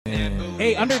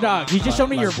Hey, Underdog, you just showed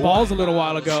me your balls a little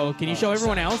while ago. Can you show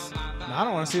everyone else? No, I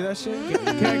don't want to see that shit.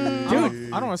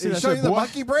 Dude. I don't want to see that show shit. you the boy.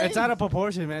 monkey brain? It's out of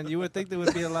proportion, man. You would think they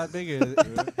would be a lot bigger.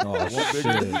 Oh, shit.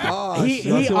 Oh, He see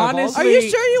my balls? honestly... Are you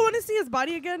sure you want to see his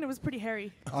body again? It was pretty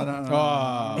hairy. Oh, no.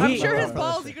 I'm He- sure his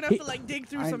balls, you're going to have to like dig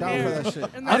through I ain't some down for hair. that shit.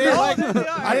 And I didn't like. there they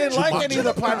are. I didn't like any of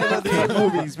the Planet of the Apes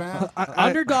movies, man.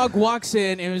 Underdog walks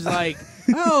in and was like,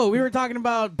 oh, we were talking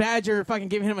about Badger fucking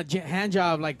giving him a hand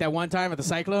job like that one time at the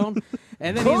Cyclone.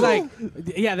 And then he's like,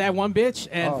 yeah, that one bitch.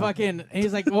 And fucking, and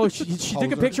he's like, well, she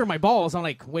took a picture of my balls. I'm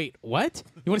like, wait, what?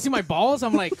 You want to see my balls?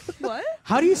 I'm like, What?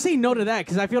 how do you say no to that?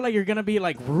 Because I feel like you're going to be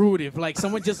like rude if like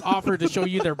someone just offered to show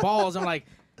you their balls. I'm like,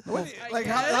 Like,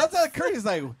 how's that courteous?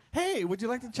 Like, hey, would you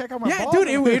like to check out my yeah, balls? dude,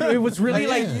 it was really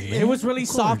like, it was really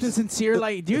soft and sincere.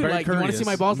 Like, dude, Very like, you want to see courteous.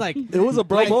 my balls? Like, It was a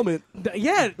bro moment.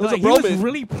 yeah, was like, a he was Roman.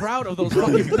 really proud of those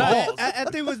fucking balls. I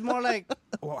think it was more like,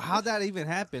 well, how that even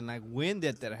happen? Like, when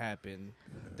did that happen?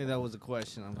 I think that was the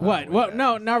question. I'm What? going Well,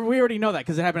 with no, we already know that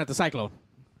because it happened at the Cyclone.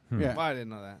 that. Yeah. Why I didn't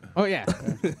know that? Oh, yeah.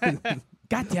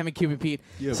 God damn it, Cupid Pete.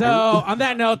 So, on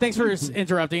that note, thanks for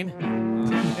interrupting.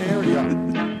 Here we go.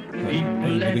 Hey,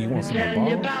 nigga, you want some of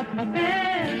my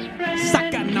balls?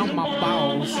 Sucking on my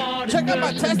balls. Check out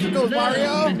my testicles,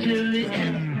 Mario.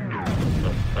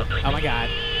 Oh, my God.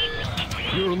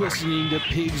 You're listening to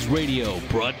Pigs Radio,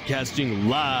 broadcasting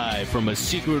live from a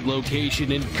secret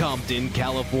location in Compton,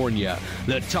 California.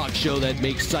 The talk show that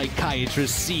makes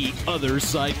psychiatrists see other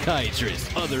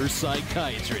psychiatrists. Other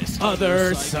psychiatrists.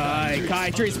 Other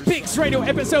psychiatrist. Pigs Radio,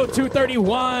 episode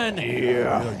 231.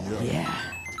 Yeah.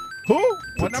 Who?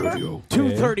 What number?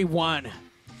 231.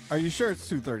 Are you sure it's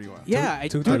 231? Yeah, I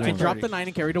 230. dropped the 9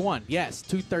 and carried a 1. Yes,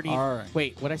 230. All right.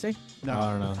 Wait, what'd I say? No.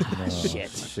 I don't know. No. Shit.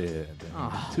 Shit.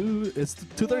 It's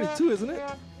 232, isn't it?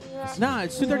 No,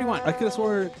 it's 231. I could have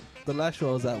swore the last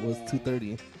show I was at was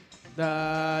 230.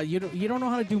 You don't know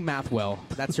how to do math well.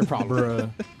 That's your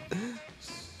problem.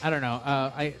 I don't know.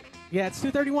 Yeah, it's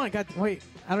 231. Wait,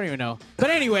 I don't even know. But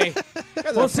anyway,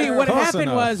 we'll see. What Close happened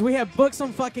enough. was we have booked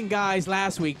some fucking guys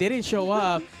last week. They didn't show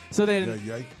up. So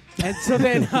then, and so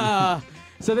then,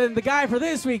 so then the guy for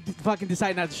this week fucking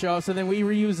decided not to show up. So then we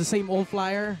reused the same old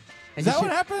flyer. And Is that just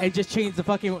what happened? And just changed the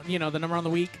fucking, the number on the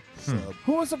week.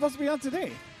 Who was supposed to be on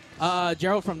today?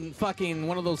 Gerald from fucking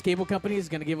one of those cable companies is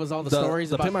gonna give us all the, The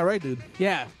stories about. Pimp My Right dude.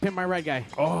 Yeah, Pimp My Right guy.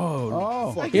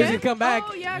 Oh. He's gonna come back.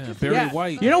 Oh, yeah. 'cause Barry Yeah.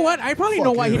 White. You know what? I probably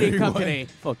know why he Fucking didn't come Barry today.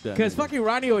 Fuck that. Because fucking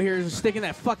Ronio here is sticking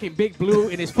that fucking big blue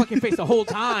in his fucking face the whole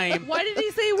time. Why did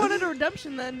he say he wanted a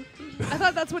redemption then? I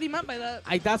thought that's what he meant by that.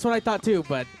 That's what I thought too,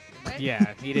 but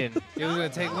yeah, he didn't. You was gonna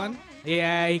take one?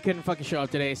 Yeah, he couldn't fucking show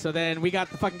up today. So then we got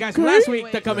the fucking guys from last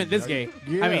week to come in this gay.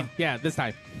 Yeah. I mean, yeah, this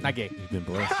time. Not gay. You've been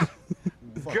blessed.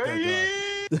 Fuck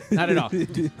that guy. Not at all.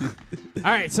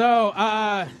 All right, so,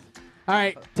 all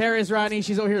right, Tara's Rodney.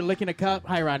 She's over here licking a cup.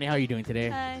 Hi, Rodney. How are you doing today?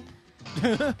 Hi.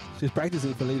 She's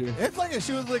practicing for later. It's like if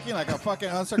she was licking like a fucking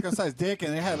uncircumcised dick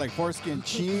and they had like foreskin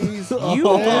cheese. You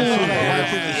Wiping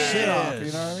the shit off,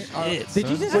 you know what I mean? Did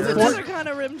you just That's say another kind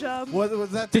of rim job. Was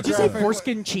that Did you say graphic?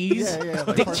 foreskin cheese? Yeah,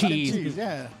 like Dick foreskin cheese.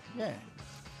 Yeah.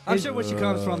 I'm sure where she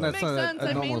comes from, that's Makes a sense.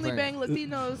 I normal mainly thing. bang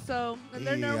Latinos, so and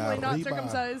they're normally not Arriba.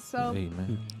 circumcised, so Hey,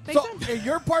 man. makes So, sense. in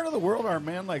your part of the world, are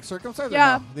men like circumcised? or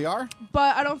Yeah. no? They are.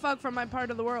 But I don't fuck from my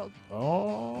part of the world.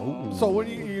 Oh. So, what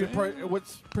do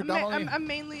what's I'm, predominantly I'm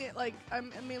mainly like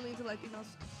I'm mainly into Latinos.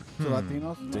 to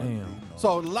Latinos? Damn.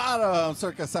 So, a lot of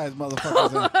uncircumcised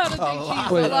motherfuckers.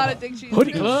 A lot of dick cheese.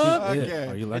 Hoodie club? Okay.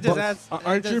 Are you It like just that? adds,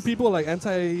 Aren't your people like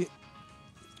anti-Jew?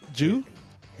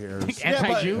 Yeah,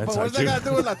 Anti-Jew? but what's that got to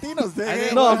do with Latinos?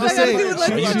 They No, I'm What's just that got to saying. do with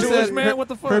Latinos? She Jewish, said man? What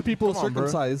the fuck? her people Come on, bro.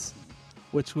 circumcised,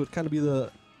 which would kind of be the.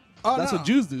 Oh, That's no. what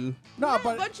Jews do. No, a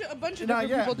but bunch of No, different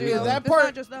yeah, people do. yeah, that It's part-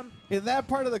 not just them. in that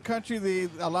part of the country,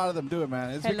 a lot of them do it, man.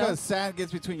 It's Hello? because sand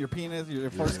gets between your penis, your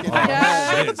foreskin.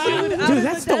 Yeah, shit. dude, out Dude, of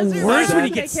that's the desert, worst when you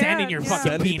they get sand in can, your yeah.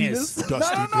 fucking Sandy penis. No,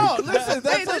 listen,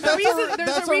 that's, Hey, there's a that's, reason. a, There's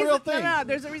that's a reason. real thing. No,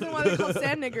 there's a reason why they're called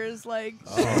sand niggers. Like,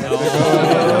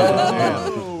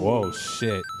 Whoa,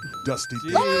 shit. Dusty.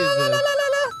 Jesus.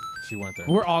 She went there.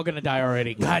 We're all gonna die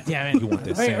already. God damn it. You want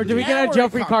that Wait, or sand do we dick. get a we're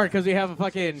jump free in card because we have a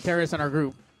fucking terrorist in our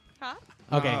group? huh?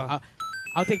 Okay,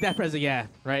 I'll take that as a yeah,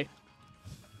 right?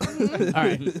 All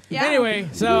right. Yeah. Anyway,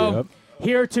 so Yep.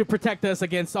 here to protect us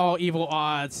against all evil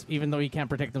odds, even though he can't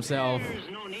protect himself.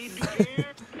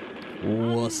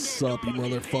 What's up, you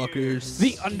motherfuckers?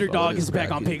 The Underdog is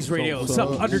back on Pigs Radio. What's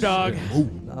up, Underdog?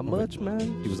 Not much,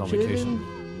 man. He was on Chilling,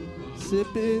 vacation.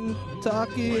 sipping,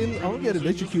 talking. I don't get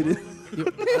electrocuted.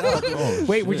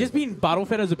 Wait, we're just being bottle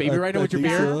fed as a baby right now with your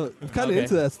beer? I'm kind of Okay.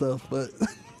 into that stuff, but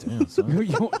Damn, son.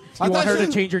 You want her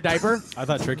to change your diaper? I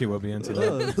thought Tricky would be into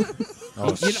that.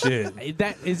 Oh shit.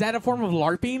 That is that a form of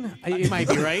LARPing? It might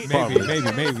be, right?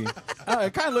 Maybe.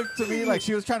 It kind of looked to me like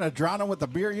she was trying to drown him with the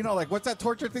beer. You know, like what's that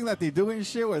torture thing that they do and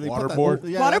shit where they Waterboard? put that?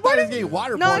 Yeah, I thought he was getting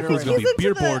waterboarded. No, I think right he's now. gonna be into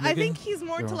beer the. board, I nigga. think he's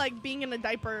more to like being in a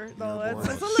diaper though.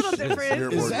 It's a little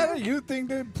different. Is that a you thing,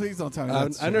 dude? Please don't tell me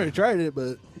that's I never tried it,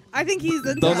 but I think he's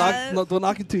into don't that. don't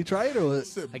knock it till you try it, or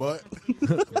what?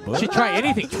 But She try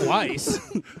anything twice.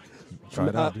 Try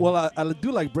it out, dude. Well, I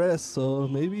do like breasts, so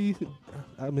maybe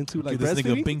I'm into like Give this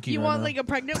nigga a breastfeeding. pinky You right want now. like a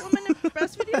pregnant woman to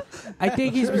breastfeed you? I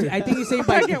think he's saying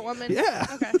by. Pregnant woman. Yeah.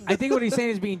 Okay. I think what he's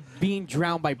saying is being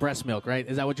drowned by breast milk, right?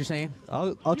 Is that what you're saying?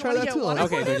 I'll try wanna that get too. water?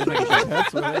 Okay, dude, just making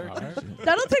sure.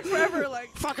 That'll take forever. Like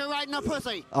Fuck her right in the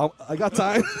pussy. I got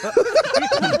time.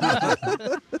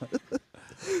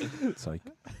 Psych.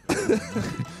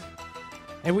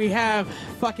 And we have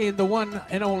fucking the one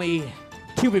and only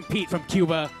Cuban Pete from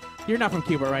Cuba. You're not from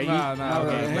Cuba, right? No, no,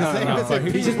 Okay. no.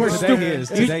 You just wear Today stupid. he is.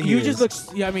 You, Today he you is. just look.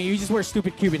 Yeah, I mean, you just wear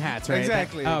stupid Cuban hats, right?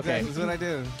 Exactly. Oh, okay. That's what I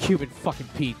do. Cuban fucking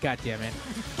Pete. God damn it.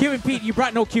 Cuban Pete, you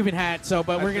brought no Cuban hat, so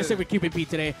but I we're gonna did. stick with Cuban Pete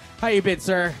today. How you been,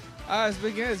 sir? It's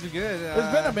been good. It's been good.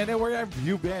 it's been a minute. Where have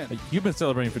you been? You've been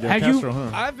celebrating Fidel Have you- Castro, huh?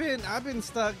 I've been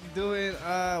stuck doing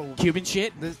Cuban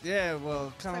shit. this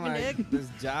well kind of Sucking like dick? this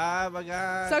job I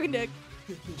got. sucking dick.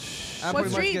 I What pretty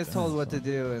much street? get told what to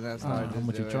do, and that's how I How just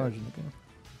much do you it. charging?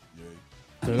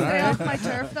 Stay off my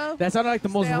turf though. That sounded like the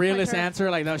most Stay off my realist turf. answer.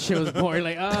 Like that shit was boring.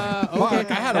 Like, okay.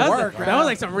 Fuck, I had to That was- work, That man. was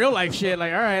like some real life shit.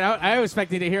 Like, all right, I was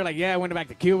expecting to hear like, yeah, I went back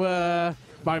to Cuba,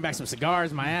 brought me back some cigars,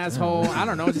 in my asshole. I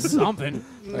don't know, just something.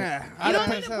 Nah, You don't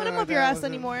need to put him up your ass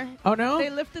anymore. Oh no, They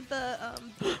lifted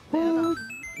the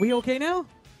we okay now?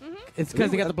 Mhm. It's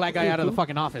because they got the black guy out of the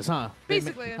fucking office, huh?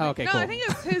 basically. Oh, okay, no, cool. I think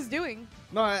it's his doing.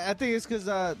 No, I think it's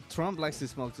because Trump likes to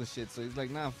smoke some shit, so he's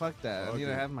like, nah, fuck that. I need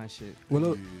to have my shit.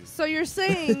 Well, So you're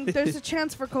saying there's a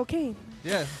chance for cocaine?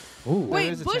 Yeah. Ooh.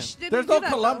 Wait, is a Bush chance. didn't There's do no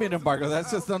that, Colombian though. embargo.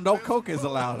 That's just no coke is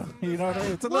allowed. You know what I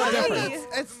mean? It's a little Why? different.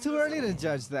 It's too early to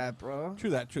judge that, bro. True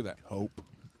that. Hope.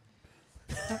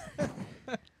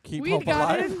 Keep Weed hope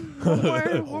got alive.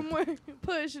 in. One more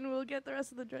push, and we'll get the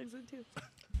rest of the drugs in too.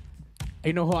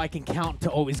 You know who I can count to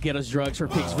always get us drugs for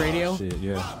Pigs Radio? Shit,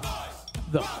 yeah.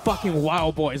 The fucking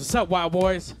Wild Boys. What's up, Wild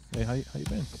Boys? Hey, how you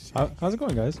been? How's it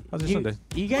going, guys? How's your Sunday?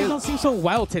 You guys don't seem so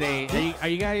wild today. Are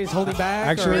you guys holding back?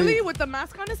 Actually- or- Really, with the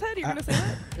mask on his head, you're gonna say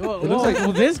that?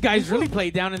 well, this guy's really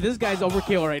played down, and this guy's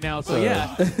overkill right now. So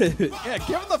yeah, Yeah,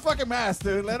 give him the fucking mask,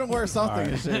 dude. Let him wear something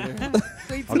and shit.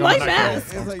 It's I'll go my with that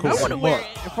mask. It's like, I want to wear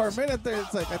it. For a minute there,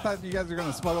 it's like I thought you guys were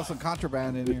gonna smuggle some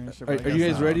contraband in here and shit. are but I you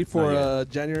guess guys not. ready for Not yet.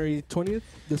 January 20th,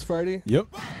 this Friday? Yep.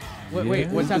 wait,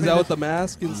 what's Is happening? that what the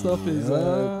mask and stuff is?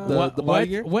 The body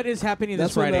gear? what is happening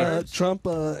this That's when Friday? Trump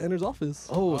enters office.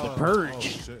 Oh, the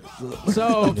purge.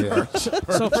 So,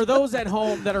 so for those at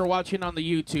home that are watching on the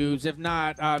YouTubes, if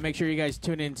not, make sure you guys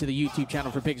tune in to the YouTube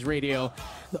channel for Pigs Radio.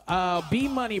 B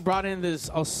Money brought in this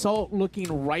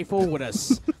assault-looking rifle with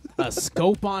a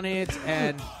scope on it,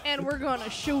 and And we're gonna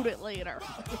shoot it later.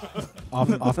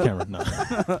 Off camera. No.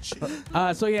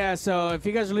 so if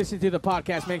you guys are listening to the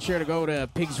podcast, make sure to go to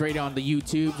Pigs Radio on the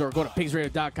YouTubes or go to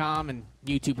pigsradio.com and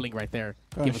YouTube link right there.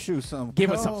 Gonna shoot some.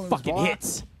 Give us some cones, fucking boy.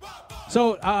 hits.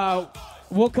 So,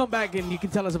 we'll come back and you can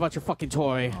tell us about your fucking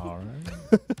toy. All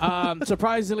right.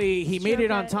 Surprisingly, he made it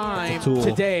on time It's a tool.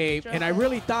 today, and I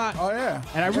really thought, Oh yeah.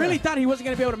 thought he wasn't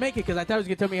gonna be able to make it because I thought he was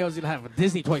gonna tell me I was gonna have a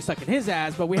Disney toy stuck in his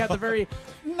ass. But we have the very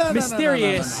No,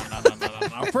 mysterious, no.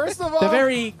 First of all, the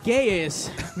very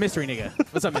gayest mystery nigga.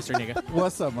 What's up, mystery nigga?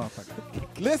 what's up,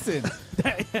 motherfucker? Listen.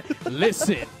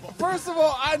 Listen, First of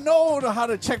all, I know how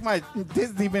to check my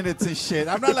Disney minutes and shit.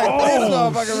 I'm not like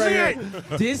Oh, this motherfucker right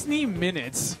here. Disney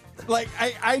minutes. Like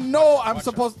I know I'm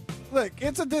supposed. Look,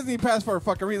 it's a Disney pass for a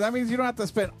fucking reason. That means you don't have to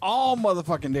spend all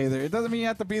motherfucking day there. It doesn't mean you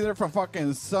have to be there from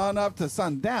fucking sun up to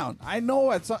sundown. I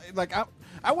know at some, like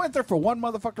I went there for one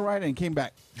motherfucking ride and came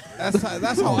back. That's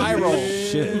how I roll.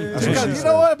 Shit. Because you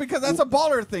know what? Because that's a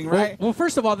baller thing, right? Well,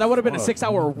 first of all, that would have been a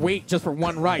 6-hour wait just for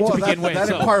one ride Well, to begin with. that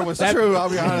so part was that- true. I'll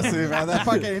be honest with you, man. That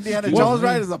fucking Indiana Jones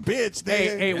ride is a bitch.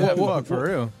 Hey, nigga. For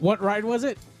real. what ride was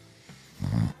it?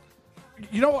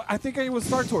 You know what? I think it was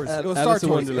Star Tours. It was Alice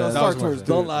Star in Tours. It was Wonderland. Star That was Tours. one.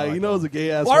 Don't lie, you know it's a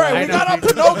gay ass. All right, I we know. got on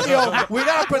Pinocchio. We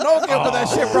got on Pinocchio, but that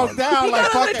shit broke down. He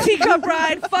Like got on the fucking teacup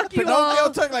ride. Fuck you Pinocchio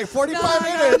all. took like 45 No,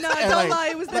 minutes. no, and, don't like, lie.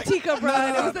 It was the like, teacup no,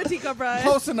 ride. no, It was the teacup ride.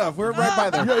 Close enough. We're right by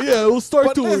there. Yeah, it was Star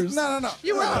But this, Tours. no.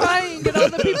 You were crying at all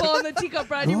the people on the teacup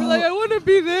ride. You were like, I want to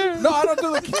be there. No, I don't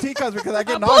do the teacups because I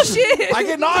get nauseous. Bullshit. I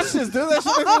get nauseous, dude. That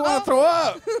shit makes me want to throw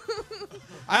up.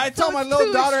 I tell my it's little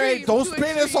too daughter, hey, extreme, don't too spin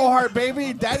it so extreme. hard,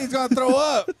 baby. Daddy's going to throw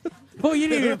up. Well, you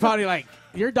didn't even probably like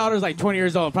your daughter's like 20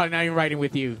 years old, probably not even riding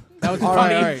with you. That was All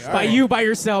funny. right, all right, all by right. you by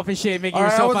yourself and shit, making All right,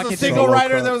 I yourself was fucking a single Solo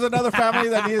rider. cup. There was another family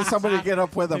that needed somebody to get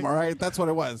up with them. All right, that's what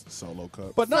it was. Solo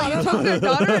cup. But no, So you took their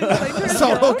daughter and played her.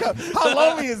 solo cup. How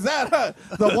lonely is that? Huh?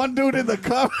 The one dude in the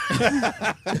cup.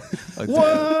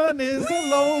 One is the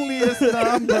loneliest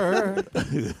number.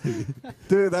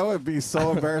 Dude, that would be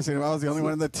so embarrassing if I was the only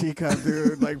one in the teacup,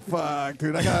 dude. Like, fuck,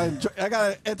 dude. I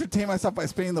gotta entertain myself by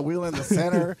spinning the wheel in the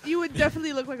center. You would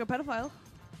definitely look like a pedophile.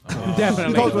 It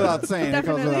Definitely. goes without saying. It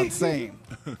goes Definitely. without saying.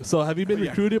 So have you been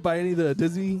recruited by any of the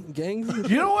Disney gangs?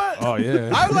 You know what? Oh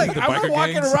yeah. I'm like, The I'm biker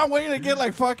walking gangs. around waiting to get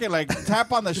like fucking like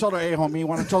tap on the shoulder. Hey, homie,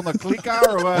 want to join the clica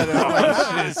or what? And I'm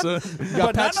like, nah. You got But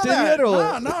none patched of in that. yet, or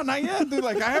what? No, not yet, dude.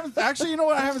 Like I haven't actually. You know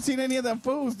what? I haven't seen any of them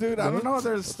fools, dude. I don't know if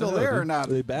they're still there or not.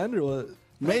 Are they banned or what?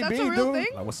 Maybe, That's a real dude. thing?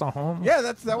 Like, what's on home?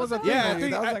 Yeah, that was a thing. Yeah, I maybe.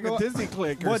 think that was I- like a well, Disney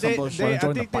click or Well, some I bullshit. think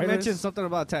Join the they fighters? mentioned something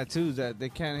about tattoos that they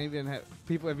can't even have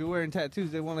people. If you're wearing tattoos,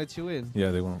 they won't let you in.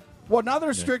 Yeah, they won't. Well, now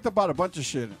they're strict about a bunch of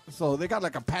shit. So they got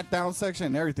like a pat down section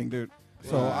and everything, dude.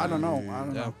 So I don't know. I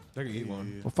don't know. They can eat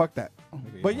one. Well, fuck that.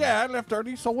 But yeah, I left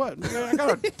early. So what? Nigga, I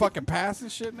got a fucking pass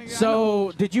and shit, nigga.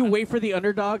 So, did you wait for the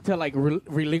underdog to like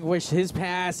relinquish his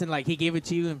pass and like he gave it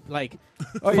to you and like?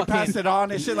 Oh, you fucking- passed it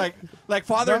on and shit, like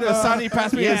father to son. He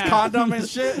passed me his Yeah. condom and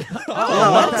shit.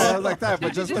 I was like that,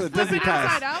 but just for the Flip Disney it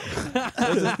inside pass.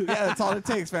 out. Yeah, that's all it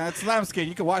takes, man. It's lambskin.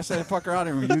 You can wash that fucker out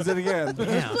and use it again.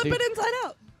 Damn, Flip dude. it inside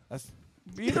out. That's,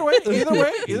 either way,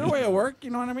 it work. You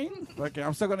know what I mean? Like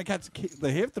I'm still gonna catch the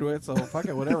hip through it, so fuck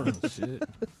it, whatever. Shit.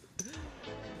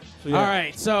 So, yeah. All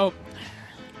right, so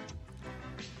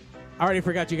I already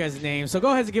forgot you guys' names. So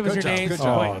go ahead and give us Good your job, names. good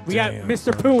job. Oh, we got damn, Mr.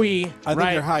 son. Pooey, I think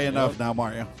right? you're high enough now,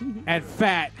 Mario. And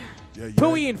Fat. Yeah, yeah.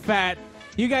 Pooey and Fat.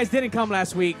 You guys didn't come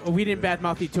last week. We didn't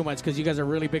badmouth you too much because you guys are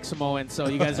really big Samoans. So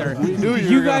you guys are knew you were you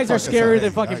gonna guys are fucking scarier say,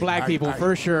 than fucking black people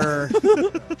for sure.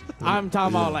 I'm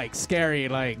talking about like scary,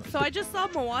 like. So I just saw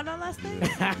Moana last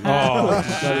night. Oh,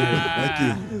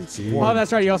 Thank you. Oh,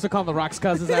 that's right. You also called them the Rocks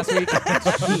cousins last week.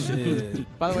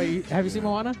 shit. By the way, have you seen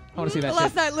Moana? I want to see that Last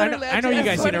shit. night, literally, I know actually, you I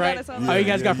guys swear seen it, to God, right? I saw Oh, that. you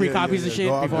guys got free copies of shit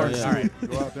Go out before? there, All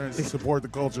right. Go out there and support the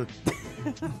culture.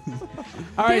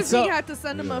 All right, Disney so had to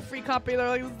send them a free copy. They're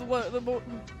like, this is what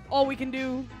all we can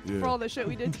do Yeah. for all the shit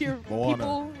we did to your Moana.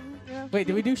 people. Yeah. wait,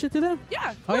 did we do shit to them?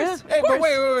 Yeah. Of Oh, yeah? course, Hey, of but course.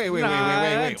 wait.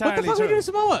 What the fuck we do to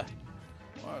Samoa?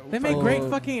 They make great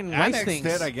fucking rice Annexed things.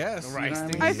 it, I guess. Rice you know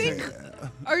what things. I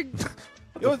think.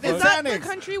 It was Is that the annexed.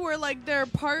 country where like they're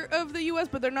part of the U.S.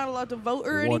 but they're not allowed to vote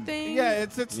or One- anything? Yeah,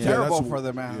 it's Yeah, terrible that's- for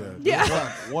them, man. Yeah.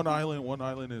 One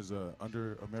island is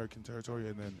under American territory,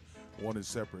 and then one is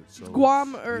separate. So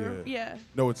Guam or Yeah. yeah.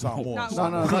 No, it's Samoa. Not No,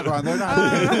 no, not wrong. They're not.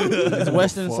 It's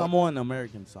Western Fuck. Samoa and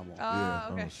American Samoa. Ah,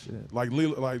 Yeah. okay. shit. Like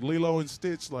Lilo and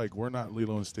Stitch. Like we're not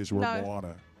Lilo and Stitch. We're No.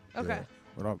 Moana. Okay. Yeah.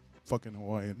 We're not fucking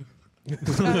Hawaiian.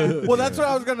 Well, that's what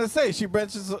I was gonna say. She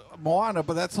mentions Moana,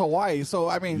 but that's Hawaii. So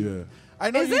I mean, Yeah. I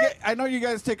know Is you. it? I know you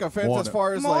guys take offense Moana. as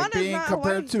far as Moana's like being not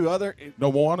compared Hawaii. to other.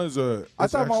 No, Moana's a. I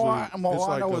it's thought actually- Moana it's Moana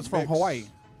like a was from mix. Hawaii.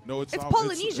 No, it's It's not-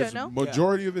 Polynesia, it's no?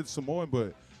 Majority of it's Samoan,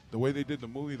 but the way they did the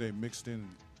movie, they mixed in.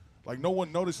 Like no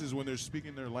one notices when they're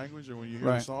speaking their language or when you hear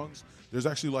Right. the songs. There's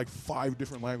actually like 5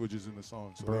 different languages in the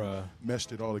song, so Bruh. they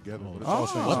meshed it all together. But it's Oh. all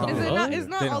same What song. the Is it fuck? not? Is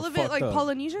not They all done of it like fucked up.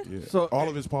 Polynesia? Yeah. So all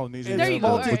of it's Polynesian. There you go.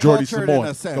 Alright. Majority Multicultural in Samoan.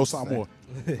 a sense, Go Samoa.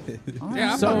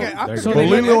 Yeah, So- So they-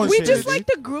 Lilo and We Stitch. just like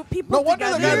to group people No wonder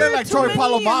the together. guy looked like too Troy many, and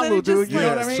then Polamalu, it just, dude. You know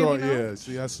like, what I mean? So, you know? yeah,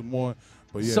 see, that's Samoan.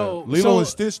 But yeah, So- Lilo so- and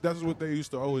Stitch, that's what they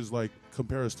used to always like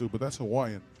compare us to, but that's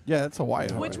Hawaiian. Yeah, that's Hawaii.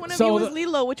 Which one of So you was the-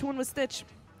 Lilo? Which one was Stitch?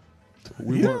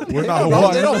 We're not No,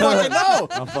 Hawaiian. they don't fucking know.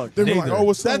 I'm fucked. They're like, oh,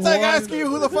 what's That's up, like Hawaiian? asking you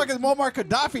who the fuck is Muammar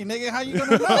Gaddafi, nigga. How you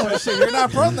gonna know that shit? You're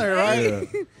not from there, right?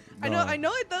 Yeah. I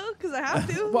know it though because I have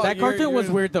to. Well, That you're- cartoon was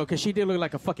you're- weird though, cause she did look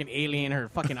like a fucking alien. Her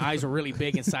fucking eyes were really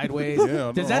big and sideways. Yeah, no,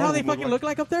 Is that all how they of them fucking look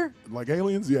like up there? Like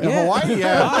aliens? Yeah. In Yeah. Hawaii,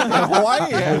 yeah. In Hawaii,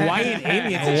 yeah. Hawaiian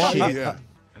aliens and Hawaii, shit. yeah.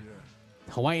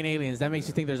 Hawaiian aliens. That makes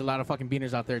you think there's a lot of fucking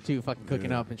beaners out there too, fucking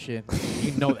cooking up and shit.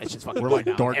 You know that shit's fucking We're going like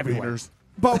down dark everywhere. beaners.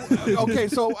 But okay,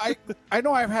 so I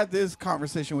know I've had this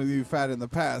conversation with you, Fat, in the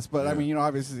past, but I mean, you know,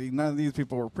 obviously none of these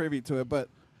people were privy to it. But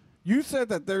you said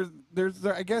that there's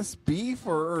I guess beef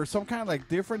or some kind of like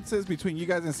differences between you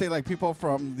guys and say like people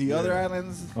from the other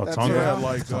islands. Oh, that's Tonga? around?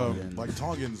 Yeah, like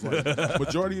Tongans. Like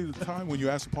majority of the time when you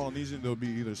ask a Polynesian, they'll be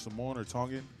either Samoan or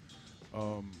Tongan.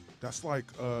 That's like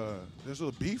there's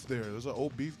a beef there. There's an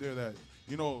old beef there that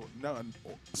you know now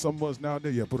some of us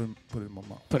nowadays. Yeah, put it in my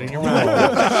mouth. Put it in your mouth.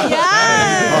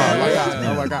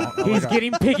 Yeah. Oh my god! Oh my He's god!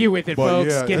 getting piggy with it, But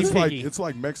folks. yeah, Getting it's like piggy. it's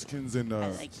like Mexicans and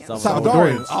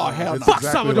Salvadorians. Oh hell It's no. Fuck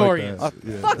exactly Salvadorians. Like that.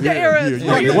 Yeah. Fuck the Yeah, Arabs.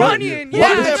 yeah, Are you yeah. Iranian? Yeah,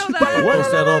 I know that.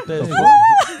 What's that out there?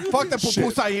 Fuck the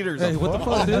pupusa eaters. Hey, what the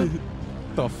fuck, dude?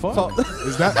 The fuck? So,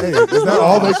 Is that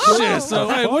all they Shit. So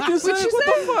hey, what you say? What you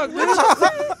What say? the fuck?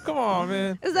 Bitch? Come on,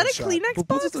 man. Is that a Shot. Kleenex Well,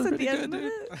 box pussies are at pretty the end good,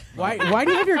 of dude. it? Why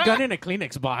do you have your gun in a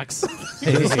Kleenex box?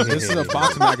 Hey, this is a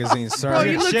box magazine, sir. Bro,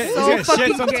 you look Shit, so he's gonna shed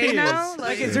fucking some gay tears. now.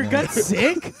 Like, is your gun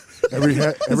sick? every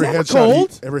headshot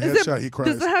cold? every Is it- headshot he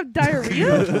cries. Does it have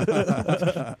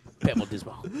diarrhea? Pebble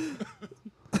Dismal.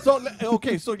 so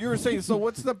okay. So you were saying. So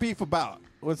what's the beef about?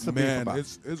 What's the beef Man, about?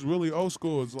 it's really old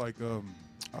school. It's like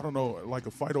I don't know, like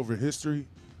a fight over history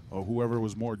or whoever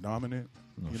was more dominant.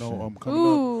 Coming up.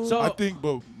 Ooh. So- I think,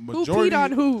 but Who majority peed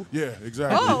on who? Yeah,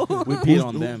 exactly. Oh. We peed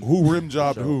on them. Who rim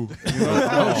jobbed who? You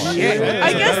know? shit.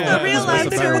 I guess the real That's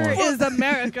a fair answer one. is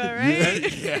America,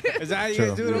 right? Is that how you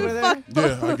guys do it over there? Fuck.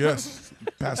 Yeah, I guess.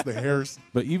 Past the hairs.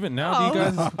 But even now,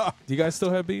 do you guys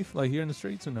still have beef like here in the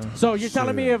streets or no? So you're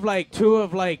telling me of like two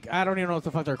of like I don't even know what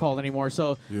the fuck they're called anymore.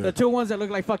 So Yeah. the two ones that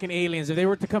look like fucking aliens, if they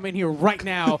were to come in here right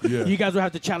now, Yeah. you guys would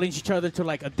have to challenge each other to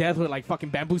like a death with like fucking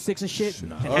bamboo sticks and shit,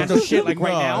 and handle shit like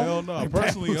right Nah, now. Hell no.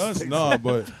 Personally, us, nah,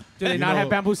 but Do they you not know, have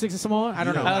bamboo sticks in Samoa? I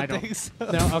don't know. I I don't don't think so.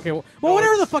 No. Okay. Well,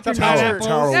 whatever the fuck your Taro- name is.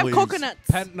 taro They have leaves. coconnuts.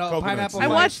 Coconuts. Pineapple. I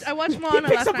Nice. watched Moana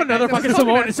Picks last up night. another guys. It fucking was Samoan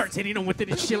and coconuts. starts hitting them with it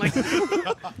and shit like.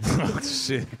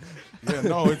 Shit. Yeah,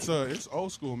 no, it's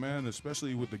old school, man.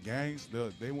 Especially with the gangs,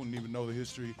 they wouldn't even know the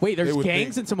history. Wait, They there's would gangs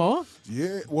in think- Samoa?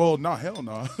 Yeah, well, no, hell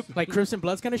no, Like Crips and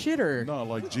Bloods kind of shit, or no,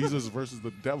 like Jesus versus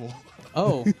the devil.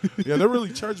 oh, Yeah, they're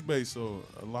really church based, so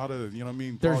a lot of you know what I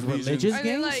mean. There's Polynesians- religious- Are they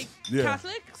gangs? like Yeah.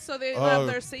 Catholic? So they Uh, have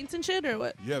their saints and shit, or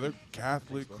what? Yeah, they're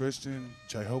Catholic, Christian,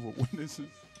 Jehovah's Witnesses.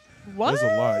 What? There's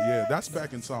a lot. Yeah, that's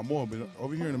back in Samoa, but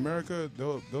over here in America,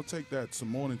 they'll take that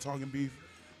Samoan and Tongan beef.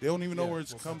 They don't even know where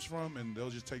it comes from, and they'll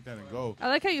just take that and go. I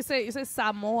like how you say it. You say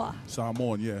Samoa.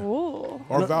 Samoan, yeah. Ooh.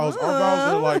 Our vowels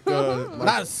are like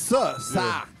Not sa.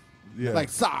 yeah. Like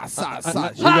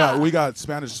sa. we got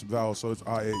Spanish vowels, so it's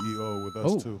I-A-E-O with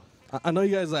us too. I know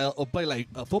you guys will play like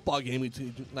a football game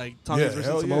between like Tongans Yeah,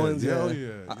 hell versus yeah, Samoans. hell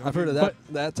yeah. I've heard of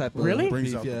that type of Really? Brings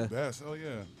beef. out Yeah. the best. Hell yeah.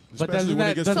 But Especially doesn't when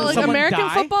that- it gets doesn't So to like someone American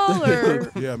die? football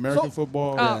or yeah, American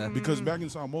football. Oh. Because back in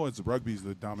Samoa, it's rugby's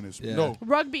the dominant sport. Yeah. No,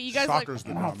 rugby? You guys like? soccer's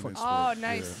the dominant sport. Oh,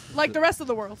 nice. Like the rest of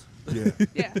the world. Yeah.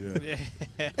 Yeah.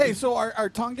 Yeah. Hey, so are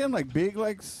Tongan like big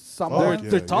like Oh, Samoan?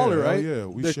 They're taller, hell right? Yeah,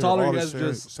 we They're share taller, all you the guys same,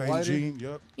 just same wider? gene.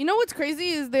 Yep. You know what's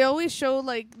crazy is they always show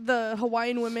like the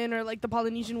Hawaiian women or like the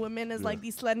Polynesian women as Yeah. like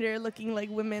these slender looking like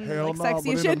women, Hell like no, sexy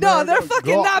but and in shit. No, they're America,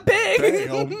 fucking God not big.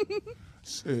 damn.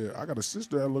 Shit, I got a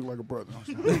sister that look like a brother.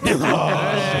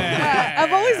 Yeah,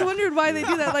 I've always wondered why they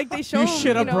do that. Like they show. You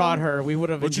should have know, brought her. We would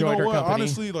have But you enjoyed know her what? company.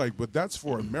 Honestly, like, but that's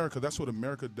for America. That's what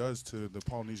America does to the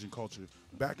Polynesian culture.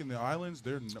 Back in the islands,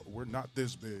 we're not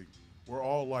this big. We're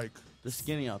all like, They're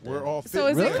skinny out there. we're all fit. So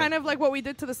is Really? it kind of like what we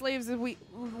did to the slaves? Is we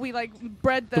like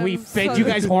bred them? we fed so you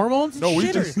that- guys hormones? No, we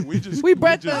Shitter. just We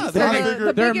bred just- them. I so they're the, like-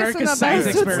 the they're biggest and America's the science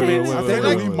best would experiments. stay. I think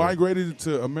like we wait. migrated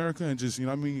to America and just, you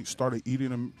know what I mean, started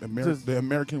eating the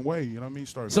American way, you know what I mean?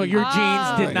 Started So your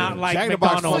Ah. genes did not like Jack in the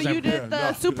Box. So McDonald's. you and- did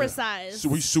Yeah, the no, supersize. So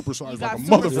we supersized You like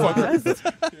got a motherfucker.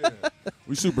 supersized. Yeah.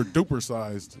 We super duper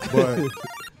sized. But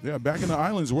yeah, back in the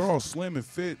islands, we're all slim and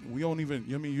fit. We don't even,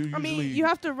 you know what I mean, you I usually mean, you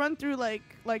have to run through like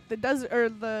the desert or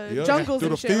the yeah, jungles through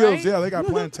and the shit, fields. right? Yeah, they got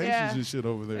plantations Yeah. and shit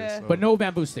over there. Yeah. So. But no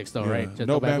bamboo sticks, though, Yeah. right? Just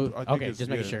no bamboo. I think Okay, it's- just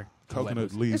making yeah, sure.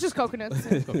 Coconut leaves. It's just coconuts.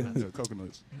 yeah,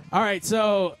 coconuts. All right,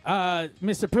 so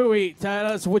Mr. Pooey, tell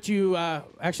us what you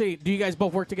actually. Do you guys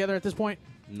both work together at this point?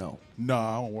 No. No,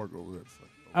 I don't work over there.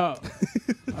 Oh,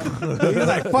 He's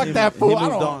like, fuck that He fool. I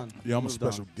moved don't. on. Yeah, I'm a Moved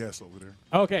special on. guest over there.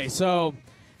 okay. So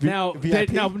now, VIP?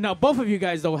 now, both of you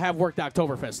guys though have worked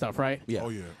Oktoberfest stuff, right? Yeah. Oh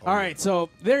yeah. All right, so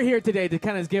they're here today to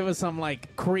kind of give us some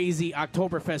like crazy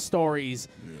Oktoberfest stories.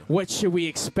 Yeah. What should we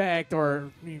expect,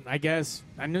 or I guess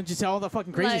I know just all the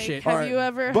fucking crazy like, shit. have Alright, you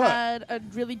ever but- had a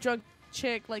really drunk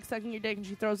chick like sucking your dick and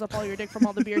she throws up all your dick from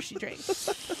all the beer she drank?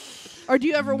 Or do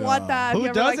you ever want that? Have Who you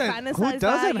ever like doesn't? fantasize Who doesn't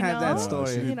that, you have that know? story?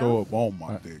 She You didn't know? throw up on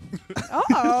my dick.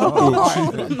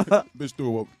 Oh, Bitch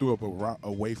threw up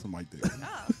away from my dick.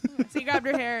 so you grabbed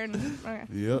her hair and okay.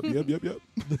 Yep.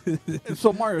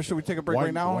 So Mario, should we take a break Why-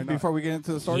 right now why not? before we get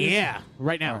into the stories? Yeah,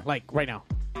 right now, like right now,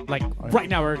 right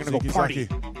now we're gonna go Sneaky party,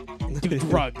 Saki. do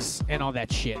drugs and all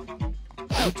that shit.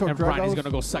 You took And Ronnie's drugs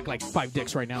gonna go suck like 5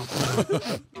 dicks right now.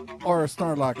 or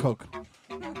snort a lot of coke.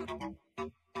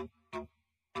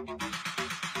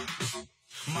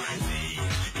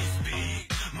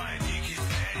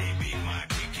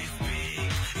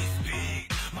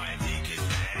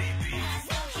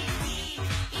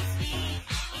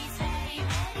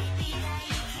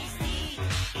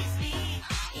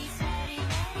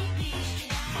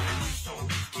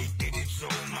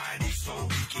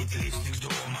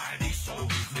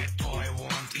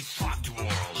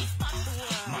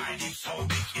 So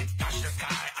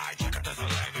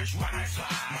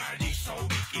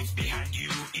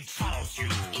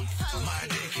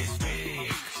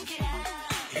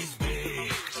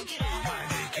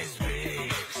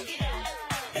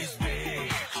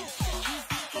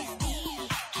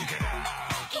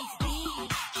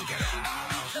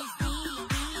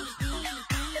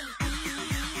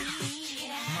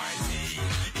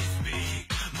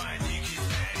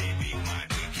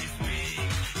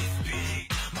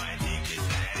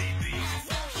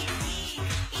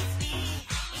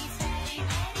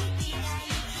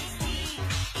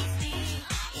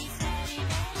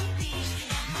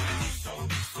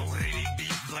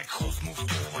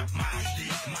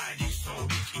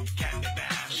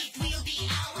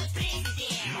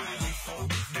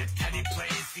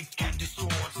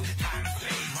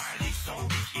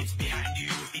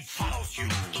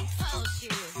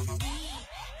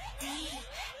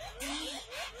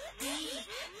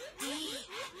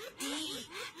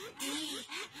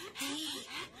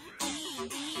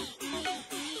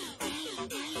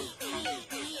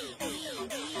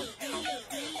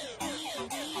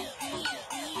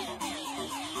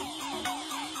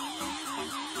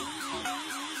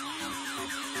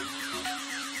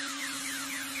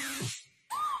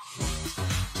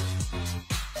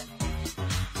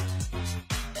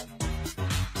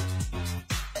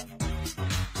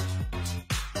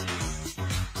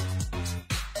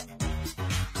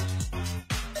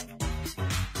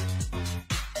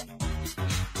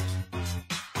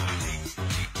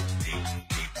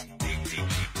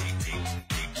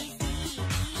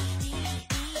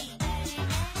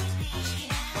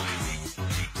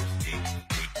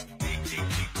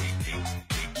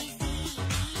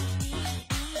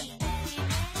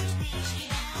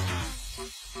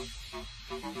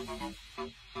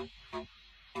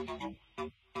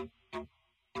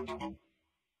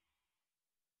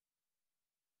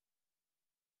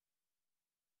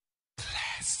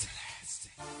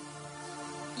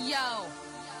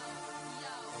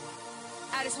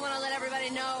I just want to let everybody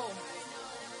know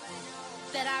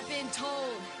that I've been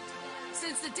told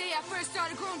since the day I first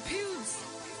started growing pubes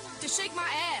to shake my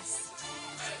ass.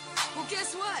 Well,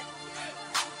 guess what?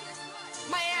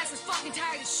 My ass is fucking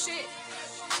tired of shit.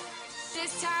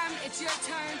 This time, it's your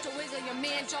turn to wiggle your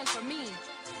man junk for me.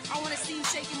 I want to see you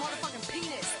shake your motherfucking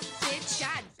penis, bitch.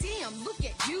 God damn, look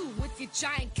at you with your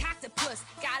giant cactus.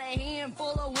 Got a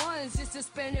handful of ones just to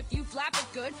spend if you flap it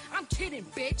good. I'm kidding,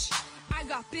 bitch. I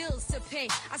got bills to pay.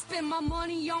 I spend my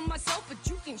money on myself, but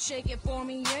you can shake it for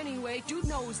me anyway. Dude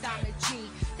knows I'm a G.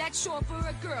 That's short for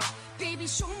a girl. Baby,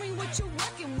 show me what you're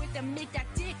working with and make that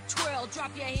dick twirl.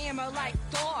 Drop your hammer like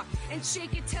Thor and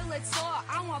shake it till it's sore.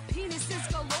 I want penises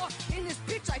galore in this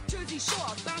bitch like Jersey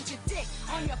Shore. Bounce your dick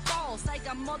on your balls like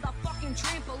a motherfucking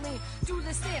trampoline. Do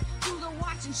the stare, do the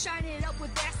watch and shine it up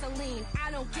with Vaseline. I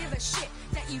don't give a shit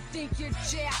that you think you're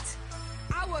jacked.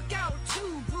 I work out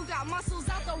too, boo got muscles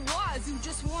out the wazoo.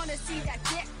 Just wanna see that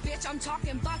dick, bitch, I'm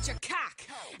talking about your cock.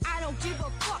 I don't give a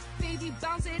fuck, baby,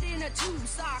 bounce it in a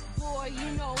two-sock. Boy,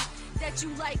 you know that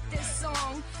you like this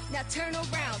song. Now turn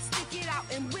around, stick it out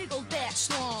and wiggle that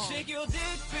schlong. Shake your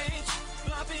dick, bitch,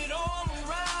 flop it all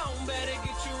around. Better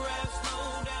get your ass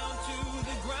low down to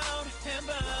the ground and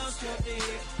bounce your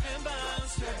dick, and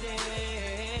bounce your dick.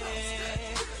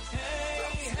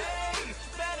 Hey, hey,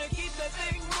 better keep that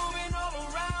thing moving all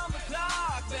around the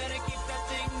clock. Better keep that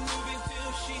thing moving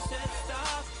till she says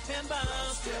stop. And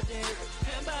bounce your dick,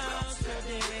 and bounce your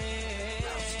dick.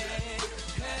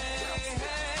 Hey, hey,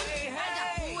 hey. I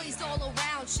got boys all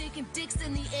around shaking dicks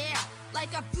in the air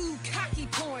like a bukkake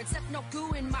porn, except no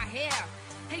goo in my hair.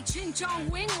 Hey, ching chong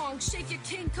wing wong, shake your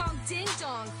King Kong ding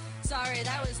dong. Sorry,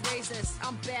 that was racist.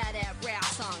 I'm bad at rap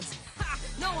songs. Ha!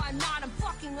 No, I'm not. I'm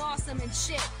fucking awesome and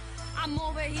shit. I'm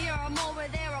over here, I'm over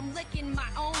there, I'm licking my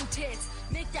own tits.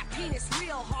 Make that penis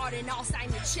real hard and I'll sign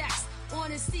your checks.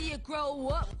 Wanna see it grow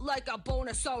up like a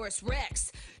Bonosaurus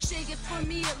Rex. Shake it for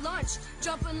me at lunch,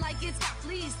 jumping like it's got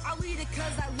fleas. I'll eat it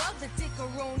cause I love the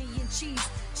dickaroni and cheese.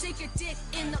 Shake your dick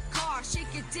in the car, shake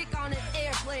your dick on an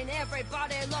airplane.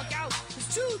 Everybody look out,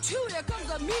 it's choo-choo, there comes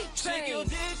the meat train. Shake your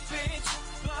dick, bitch,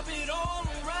 flop it all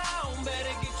around.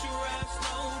 Better get your ass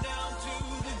slow down to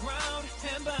the ground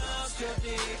and bounce your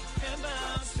dick, and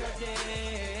bounce your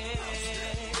dick.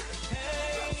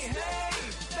 Hey, hey,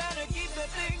 better keep that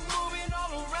thing moving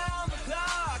all around the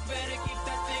clock. Better keep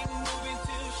that thing moving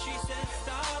till she says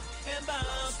stop. And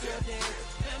bounce your dick,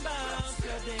 and bounce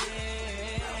your dick.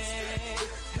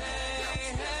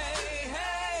 Hey, hey,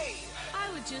 hey. I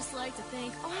would just like to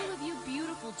thank all of you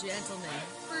beautiful gentlemen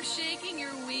for shaking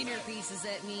your wiener pieces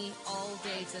at me all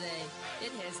day today.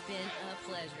 It has been a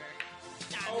pleasure.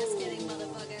 I'm just kidding,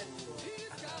 motherfucker.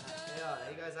 Yeah,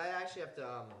 hey guys, I actually have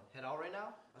to head out right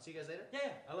now. I'll see you guys later.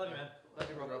 Yeah, I love you, man. Love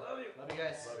you, bro. Love you. Love you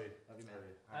guys. Love you. Love you, man.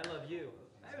 I love you.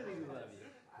 I really do love you.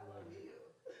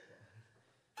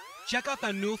 Check out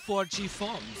the new 4G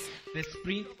phones. The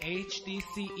Sprint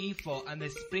HTC E4 and the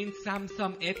Sprint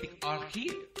Samsung Epic are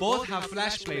here. Both have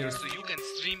flash players so you can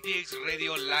stream PX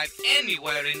Radio live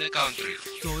anywhere in the country.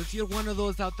 So if you're one of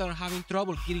those out there having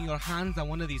trouble getting your hands on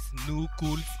one of these new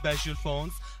cool special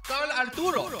phones, call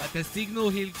Arturo at the Signal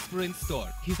Hill Sprint store.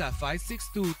 He's at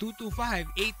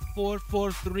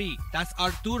 562-225-8443. That's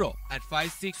Arturo at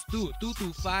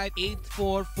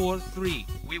 562-225-8443.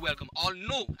 We welcome all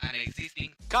new and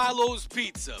existing Carlos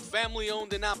Pizza, family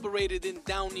owned and operated in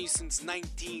Downey since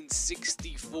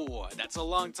 1964. That's a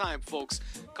long time, folks.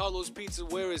 Carlos Pizza,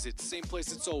 where is it? Same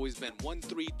place it's always been.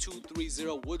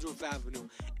 13230 Woodruff Avenue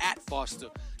at Foster.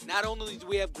 Not only do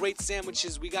we have great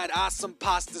sandwiches, we got awesome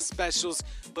pasta specials,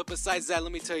 but besides that,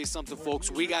 let me tell you something, folks.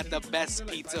 We got the best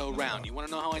pizza around. You want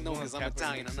to know how I know? Because I'm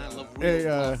Italian and I love real,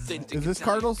 authentic is this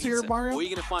Italian Carlos pizza. here, Mario? Where are you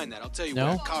going to find that? I'll tell you No.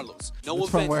 where. Carlos. No It's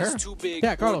from event where? is too big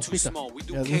Yeah, or Carlos too Pizza. small. We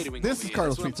do Yeah, catering this over is here.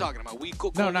 Carlos That's what I'm Pizza. talking about. We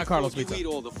cook No, all not the Carlos food. Pizza. You eat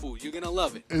all the food. You're going to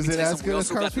love it. Is Let me it tell you as something. good We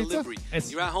as also got Carlos Pizza? delivery.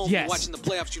 It's- You're at home, yes. you're watching the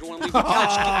playoffs. You don't want to leave the couch.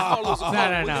 Give Carlos a call. No,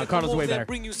 We're gonna Carlos come is way over there better. and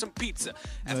bring you some pizza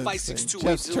at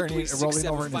Jeff's turning, rolling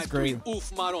over in his 562-803-6753. grave.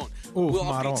 Oof Maron. Oof Our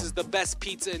Maron. pizza's the best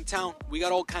pizza in town. We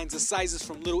got all kinds of sizes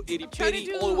from little itty trying to bitty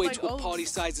do, all the way like, to a oats. party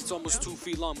size. It's almost 2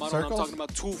 feet long. Maron, I'm Circles? talking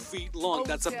about 2 feet long. Oats,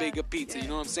 That's a yeah. bigger pizza. You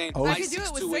know what I'm saying? Oats. I could do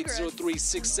it with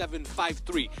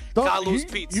 562-803-6753. Don't- Carlos you-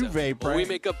 Pizza. you vape, When we right?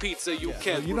 make a pizza, you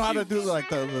can't. You know how to refuse. do like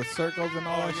the circles and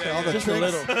all that shit, all the Just tricks. a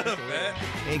little.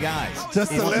 Hey guys,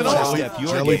 Just if a you little? want to step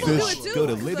your game Jellyfish. up, go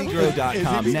to Is he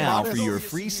LibbyGrow.com being now honest? for your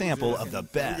free sample of the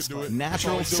best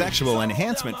natural sexual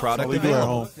enhancement product Leave it at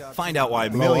available. home. Find out why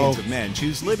millions of men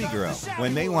choose LibbyGrow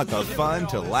when they want the fun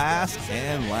to last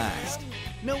and last.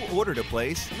 No order to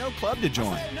place, no club to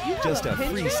join, just a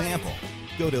free sample.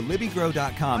 Go to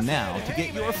LibbyGrow.com now to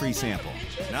get your free sample.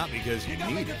 Not because you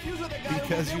need it,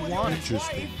 because you want it.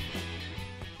 Interesting.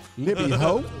 Libby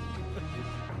Ho.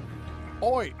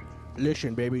 Oi.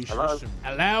 Listen, baby. Hello?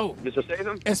 Hello. Mr.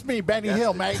 Statham? It's me, Benny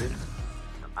Hill, mate.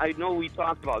 I know we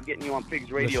talked about getting you on Pigs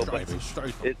Radio, but it's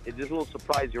a little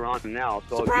surprise you're on now.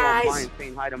 So Surprise! if you don't mind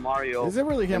saying hi to Mario. Is it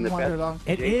really him and the wandering best along?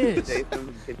 It Jason is.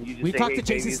 Statham, can you just We say, talked hey, to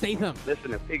Jason babies, Statham.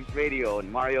 Listen to Pigs Radio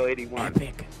and Mario 81.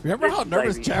 Epic. Remember how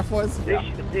nervous Like, Jeff was? This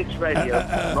is the Pigs Radio,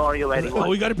 Mario 81. Oh,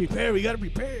 we gotta prepare. We gotta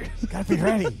prepare. Gotta be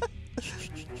ready.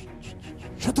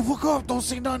 Shut the fuck up. Don't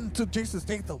say nothing to Jason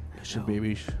Statham. Listen,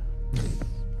 baby.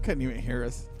 Couldn't even hear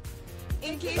us.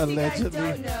 In case Allegedly. you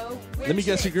guys don't know, we're Let me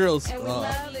guess your Chick, girls. And we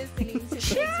love listening to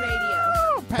Pigs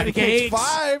Radio. Pancakes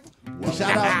 5.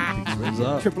 Shout out. What's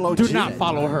up? Triple OG. Do not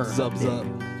follow her. Zubs up.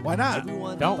 Why not?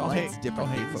 Everyone Don't likes hate- different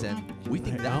don't hate things, folks. and we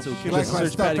think that's okay. She likes my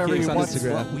Search stuff Patty every Cakes on once.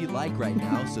 Instagram. what we like right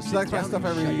now. So She sit likes my down stuff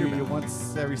and shut your every mouth.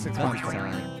 once every 6 Now months. it's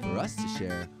time for us to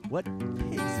share what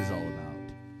Pigs is all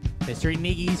about. Mystery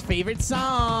Niggy's favorite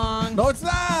song. No, it's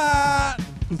not.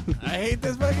 I hate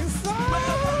this fucking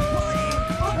song.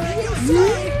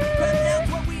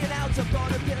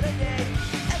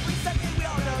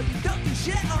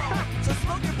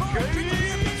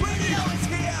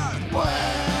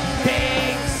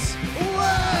 Pigs.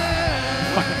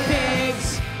 Fucking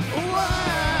pigs.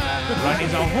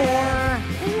 Ronnie's a whore.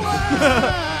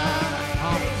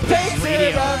 Takes Radio.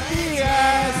 it on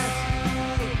BS.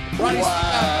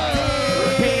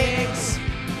 Pigs.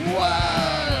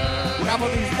 Gobble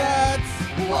these nuts.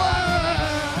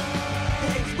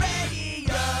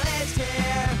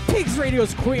 Pigs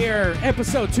Radio's Queer,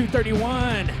 episode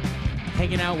 231.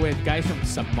 Hanging out with guys from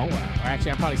Samoa. Or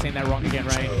actually, I'm probably saying that wrong again,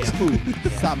 right? Yeah.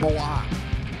 Samoa.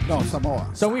 No, Samoa.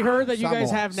 So we heard that you guys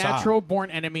Samoa. have natural-born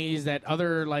enemies, that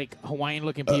other like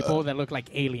Hawaiian-looking people that look like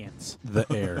aliens. The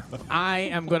air. I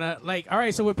am gonna all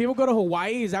right. So when people go to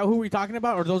Hawaii, is that who we're talking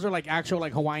about, or those are like actual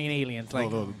like Hawaiian aliens?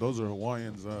 Like, No, those are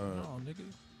Hawaiians.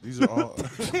 These are all.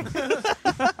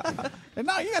 And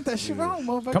now you got that shit wrong,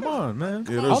 motherfucker. Come on, man.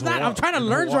 Yeah, there's Hold on, I'm trying to in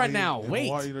learn Hawaii- right now. in Wait.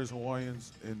 Hawaii, there's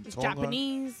Hawaiians in Tonga.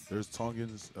 Japanese. There's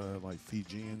Tongans, like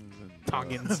Fijians and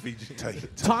Tongans.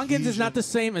 Tahitians. Tongans is not the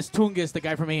same as Tungus, the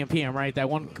guy from AMPM, right? That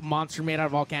one monster made out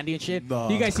of all candy and shit. No.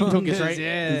 You guys seen Tungus, right?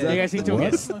 Yeah. You guys seen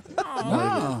Tungus?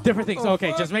 No. Different things.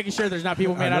 Okay, just making sure there's not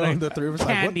people made out the of three of us like,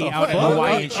 what candy the out in fuck?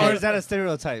 Hawaii and Or shit. is that a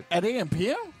stereotype? At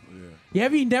AM/PM? Yeah,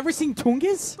 have you never seen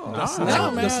Tungus? No,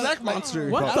 The man. snack monster.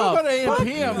 What I the don't go to fuck?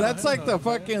 AM/PM. That's like the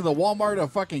Walmart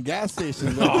of fucking gas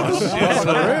stations.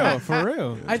 For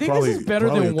real. I think Probably- this is better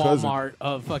probably than a cousin. Walmart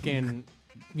of fucking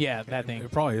that thing.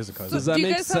 It probably is a So cousin. Does that do you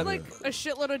make guys have sense? like a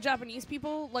shitload of Japanese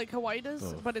people like Hawaii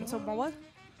does, but in Samoa?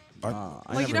 I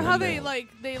Like you know never how heard they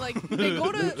that. they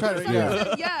go to Try to- some yeah.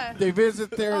 of the- yeah. They visit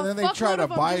there and then they try fuckload to of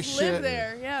them buy just live shit.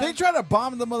 there, yeah. They try to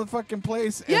bomb the motherfucking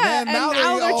place. Yeah, and then and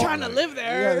now they're own- trying to live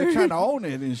there. Yeah, they're trying to own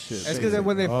it and shit. That's because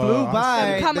when they Oh, flew I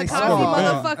by, Them they kamikaze saw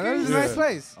motherfuckers. It's a nice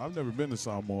place. I've never been to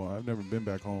Samoa. I've never been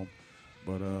back home.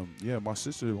 But yeah, my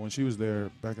sister, when she was there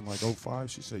back in like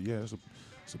 2005, she said, yeah,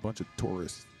 it's a bunch of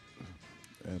tourists.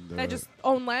 And They just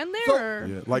own land there. Or?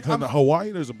 yeah, like in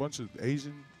Hawaii, there's a bunch of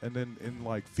Asian, and then in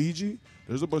like Fiji,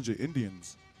 there's a bunch of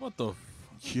Indians. What the?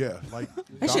 Yeah, like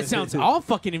That shit sounds all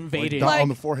fucking invaded. Like, on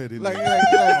the forehead. Like,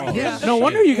 yeah. No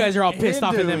wonder you guys are all pissed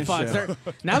off at Hindu them and fucks.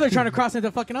 shit. Now they're trying to cross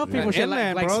into fucking up people shit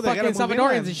Inland, like bro. They gotta fucking move Salvadorians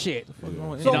inland. and shit.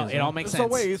 So- It all makes sense. So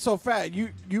wait, so Fat, you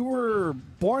were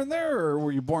born there or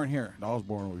were you born here? I was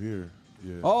born over here.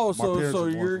 Yeah. Oh, My so parents so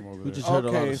were born you're from over We there. just heard a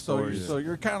lot okay. of So stories. so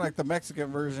you're kind of like the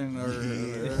Mexican version or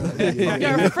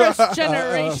You're first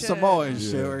generation. Samoan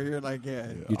shit, Yeah. where you're like,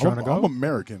 yeah. You trying to go? I'm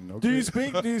American. Okay?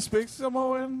 Do you speak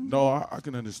Samoan? No, I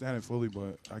can understand it fully,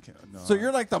 but I can't. No. So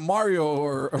you're like the Mario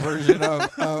or version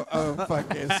of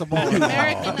fucking Samoan.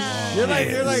 Americanized.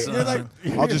 You're like.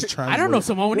 I'll just translate. I don't know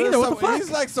Samoan You're either. What the Samo- fuck?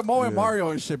 He's like Samoan Mario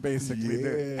and shit, basically.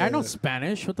 dude. I know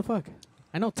Spanish. What the fuck?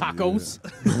 I know tacos.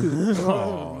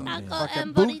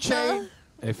 Fucking buche.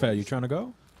 Hey, Fat, you trying to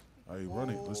go? Hey, run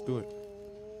it. Let's do it.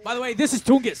 By the way, this is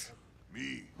Tungus.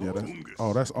 Yeah,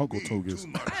 that's Uncle Tungus.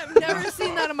 I've never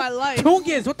seen that in my life.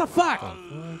 Tungus, what the fuck?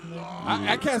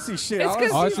 I can't see shit. It's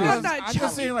 'cause Honestly, he's I'm got that I'm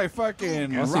just seeing like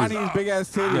fucking I see Ronnie's big ass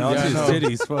titties. Yeah, Yeah, his no.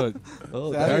 titties. Fuck.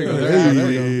 Oh, There there you you go. go.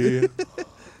 There you Hey.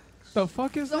 The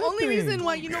fuck is The only reason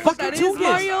why you know Fucking what that is, Tungus.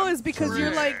 Mario, is because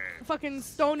you're like fucking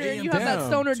stoner and Damn, you have that damn.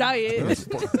 stoner diet.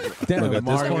 Damn, Look, at this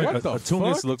Mario, point, what a the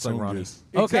Tungus fuck? looks like Ronnie.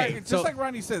 Okay, Just so like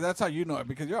Ronnie said, that's how you know it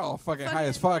because you're all fucking high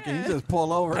as fuck and you just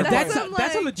pull over.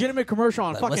 that's a legitimate commercial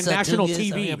on Like, fucking what's up, national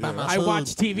Tungus? TV. I'm about my I food. watch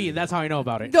TV, and that's how I know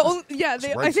about it. The only,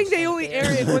 I think they only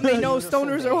air it when they know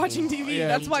stoners are watching TV.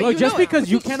 That's why Look, you just know it.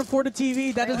 because you can't afford a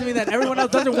TV, that doesn't mean that everyone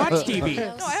else doesn't watch TV.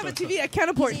 No, I have a TV. I can't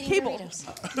afford cable. It's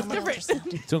different.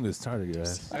 Tungus tired of your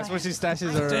ass. That's where she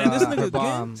stashes her, Damn, this her nigga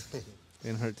bomb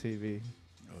in her TV.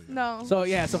 No. So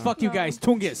yeah, so fuck you guys,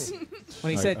 Tungus.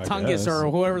 When he said I Tungus guess. or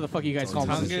whoever the fuck you guys call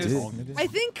him. I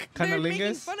think they're making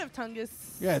Cunnilingus? fun of Tungus.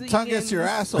 Yeah, Singing. Tungus your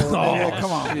asshole. nigga,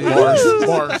 come on.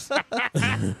 Bars.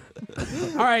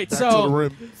 All right, so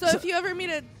So if you ever meet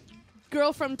a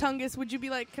girl from Tungus, would you be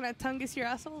like, "Can I Tungus your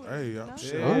asshole?" Hey, No?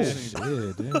 shit. Oh, I've shit,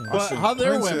 seen- damn. I've But seen how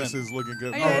they're women? princesses looking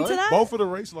good. Are you into that? Both of the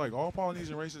races, like all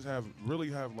Polynesian races,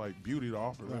 really have like beauty to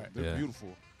offer. Right. They're Yeah. beautiful.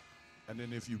 And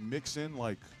then if you mix in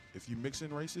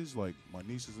races, like my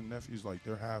nieces and nephews, like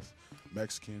they're half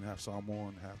Mexican, half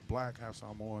Samoan, half black, half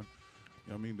Samoan. You know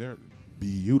what I mean? They're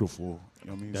beautiful. You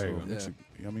know what I mean? There you So go. it's-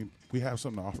 I mean, we have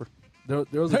something to offer. There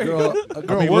was a There you girl. go. A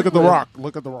girl I mean, look worked at The with- Rock.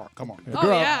 Look at The Rock. Come on. A Oh,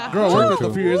 girl, yeah. girl I worked with True.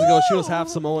 a few years ago. She was half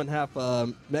Samoan, half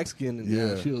Mexican, and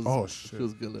Yeah. she was. Oh, shit. She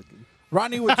was good looking.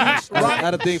 Ronnie, would you? I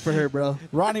had a thing for her, bro.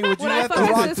 Ronnie, would you Would I let fuck the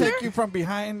his Rock sister? take you from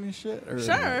behind and shit? Or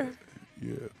Sure.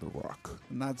 Yeah, The Rock.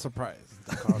 Not surprised.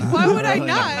 Why would I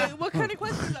not? What kind of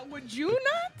question is that? Would you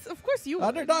not? Of course you would.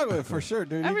 Underdog would for sure,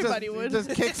 dude. Everybody he would. just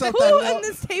kicks up Who that on little-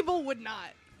 this table would not?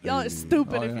 Y'all are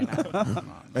stupid if you're not.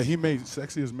 And he made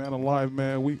Sexiest Man Alive,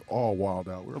 man. We all wild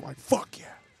out. We were like, fuck yeah.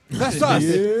 That's us.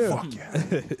 Yeah. Fuck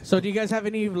yeah. So do you guys have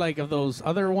any like of those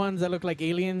other ones that look like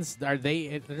aliens? Are there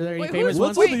any Wait, famous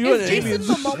what's ones? with you and aliens?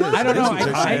 Momoa? I don't know.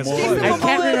 Jason I Momoa.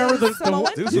 can't remember the Samoan?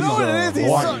 You know what it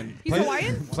is? He's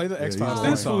Hawaiian? Play the X Yeah, Files. he's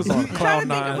This Hawaiian. was on I'm Cloud trying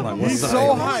to think Nine. of Like, a what's He's up?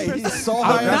 so high. He's so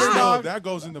high. That's, Underdog. that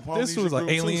goes in the Polynesian was like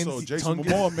group aliens, too. So Jason Tungus.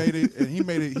 Momoa made it, and he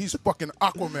made it. He's fucking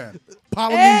Aquaman.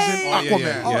 Polynesian Aquaman.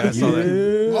 Yeah, I saw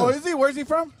that. Oh, is he? Where's he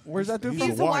from? Where's that dude He's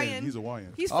from? Hawaiian. He's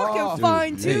Hawaiian. He's Oh, fucking dude,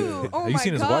 fine yeah. too. Oh Have you my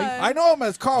seen his god. wife? I know him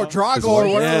as Carl Drago or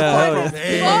wife? whatever. Yeah, the fuck.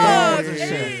 yeah. Fuck. Hey.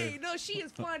 Hey, no, she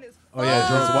is fine as fuck. Oh yeah,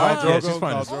 Drogo's wife. Yeah, she's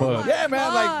fine as Oh, fuck. Yeah,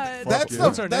 man. Like God. that's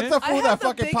Fuck the yeah. that's the I fool have that the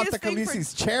fucking popped the biggest thing for-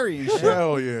 Khaleesi's cherry and shit.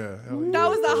 Hell yeah. Hell yeah. That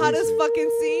was the hottest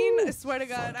fucking scene. I swear to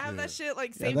God. I have that shit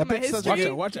like saved that in my bitch doesn't history.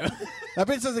 get- Watch out. That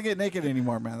bitch doesn't get naked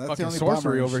anymore, man. That's Fucking the only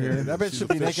sorcery bummer over and shit. here. That bitch She's should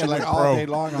be officially naked like a all pro. day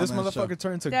long. This on that show. motherfucker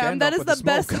turned to Damn, Gandalf that is with the smoke.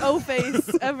 best O face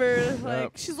ever.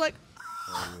 Like she's like,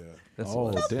 Oh, yeah.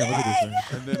 Oh damn! Look at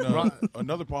this. And then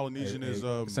another Polynesian is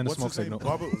send a what's smoke his name? signal.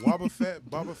 Boba Fett,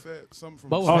 something from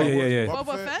Boba Star Fett. Oh, yeah, Wars. yeah, yeah.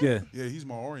 Boba Fett? Yeah. Yeah, he's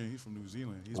Maorian. He's from New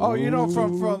Zealand. He's Oh, you know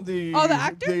from the Oh, the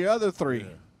actor? the other three.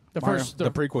 The Mario. first, The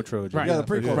prequel trilogy. Right. Yeah, the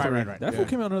prequel. Right, right, right. That fool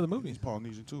came out in another movie. He's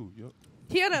Polynesian too. Yep.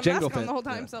 he had a Jango mask on Fett. the whole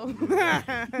time,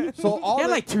 so. So all He had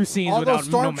the, like 2 scenes all without those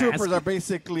no stormtroopers mask. are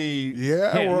basically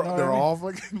Yeah, you know what they're I mean? all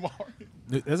fucking Maorian.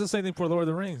 That's the same thing for Lord of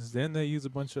the Rings. Then they use a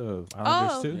bunch of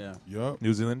Islanders Oh. too. Yeah. Yep.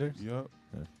 New Zealanders. Yep. You know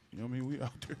what I mean? We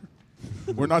out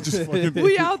there. We're not just fucking.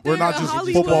 We out We're there not in just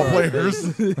Hollywood. football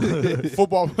players.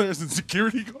 Football players and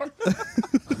security guards.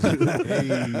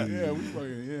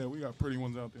 Yeah, we got pretty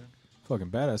ones out there. Fucking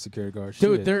badass security guard.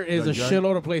 Dude, Shit. there is a Like,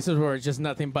 shitload of places where it's just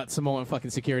nothing but Samoan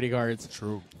fucking security guards.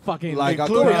 True. Fucking Like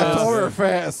Including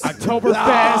Oktoberfest. Oktoberfest. Oktoberfest.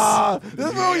 Ah,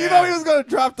 this fool, you know he was gonna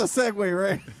drop the segue,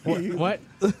 right? What?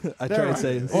 I tried to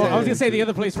say. Well, I was gonna say the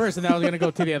other place first, and then I was gonna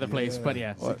go to the other place. But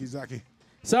yeah. Zaki.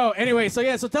 So anyway, so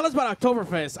tell us about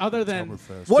Oktoberfest. Other than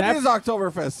Oktoberfest. What that- is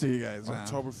Oktoberfest to you guys? Man?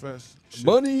 Oktoberfest. Shit,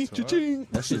 Money, to us. cha-ching.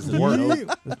 That shit's Work.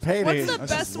 work. It's payday. What's the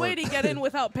That's best just way work. to get in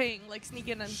without paying? Like sneak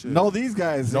in and. Shit. Know these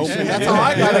guys. No and shit. man. That's how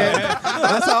I got in.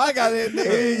 That's how I got in.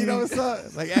 Nigga. You know what's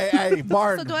up? Like, hey,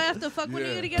 Mark. So do I have to fuck with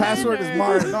you to get Password in? is or-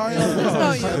 Mark. No,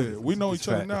 know you. shit. We know each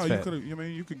other fat, now. it's You fat. could,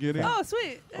 you could get in. Oh,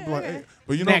 sweet. I'm like, Okay. hey.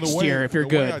 But you know Next the way, year, if you're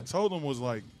the way good. I told them was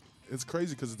like, it's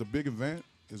crazy because it's a big event.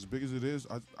 As big as it is,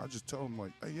 I just tell them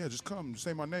like, hey, yeah, just come,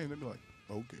 say my name. They'd be like,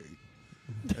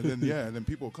 okay. And then and then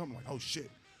people will come like, oh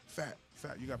shit, fat.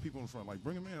 You got people in front. Like,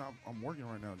 bring them in. I'm working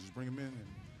right now. Just bring them in and.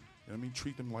 You know what I mean,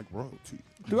 treat them like royalty.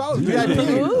 Dude, I was VIP.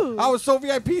 Ooh. I was so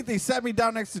VIP, they sat me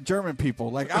down next to German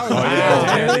people. Like, I was, yeah.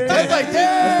 I was like,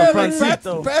 damn, like,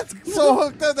 Francito. Fat's so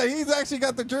hooked up that he's actually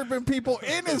got the German people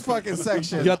in his fucking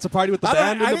section. You got to party with the I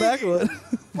band don't- in the I back. Or what?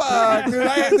 Fuck,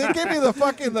 dude. They gave me the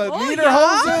fucking Oh,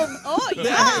 Lederhosen. Oh,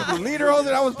 yeah. The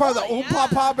Lederhosen. I was part of the Oom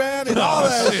Papa band and all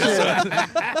that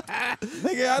shit.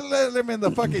 Nigga, I let them in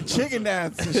the fucking chicken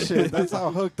dance and shit. That's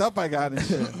how hooked up I got and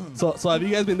shit. So have you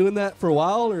guys been doing that for a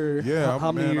while, or Yeah,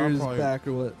 how many man, I'm years probably back,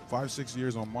 or what? 5-6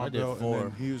 years on my I did belt, 4.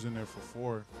 and then he was in there for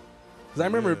 4. Because I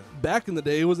remember back in the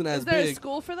day, it wasn't as Is there a big.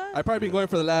 school for that? I've probably been going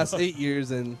for the last 8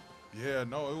 years, and Yeah,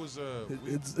 no, it was.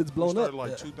 It's we blown started up.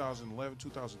 like Yeah. 2011,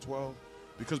 2012.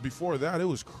 Because before that, it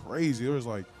was crazy. It was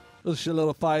like Those shitload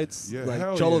of fights. Yeah, like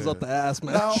hell cholos yeah. up the ass,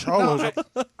 man.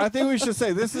 I think we should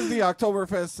say this is the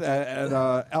Oktoberfest at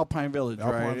Alpine Village,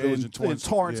 Alpine right? Village in in Torrance,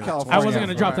 Torrance, yeah, California. I wasn't going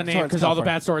to drop the Right, name Torrance, because all the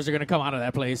California. bad stories are going to come out of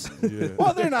that place.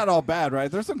 Well, they're not all bad,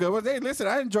 right? There's some good ones. Hey, listen,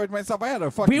 I enjoyed myself. I had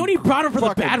a fucking. We only brought 'em for the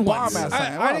fucking bad ones. bomb-ass I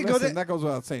time. Well, didn't go listen, there. That goes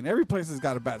without saying. Every place has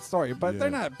got a bad story, but Yeah. they're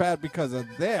not bad because of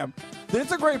them.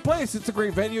 It's a great place. It's a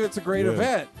great venue. It's a great Yeah.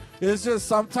 event. It's just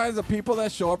sometimes the people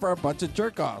that show up are a bunch of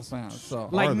jerk offs, man. So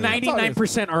Like Are they?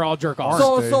 99% are all jerk offs.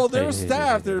 So their Hey,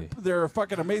 staff, hey, hey, their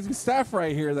fucking amazing staff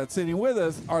right here that's sitting with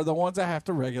us are the ones that have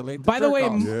to regulate. By the way,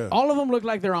 jerk-offs. Yeah. all of them look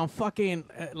like they're on fucking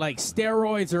like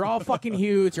steroids. They're all fucking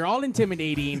huge. They're all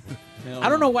intimidating. I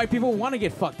don't know why people want to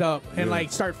get fucked up and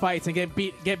like start fights and get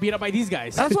beat up by these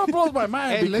guys. That's what blows my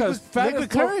mind Hey, because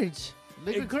liquid courage.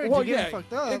 Liquid courage. Well, You're yeah, getting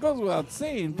fucked up. it goes without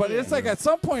saying, but it's like at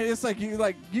some point, it's like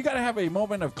you gotta have a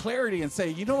moment of clarity and say,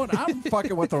 you know what, I'm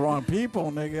fucking with the wrong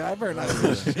people, nigga. I better not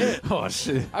say shit. Oh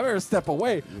shit. I better step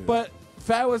away. But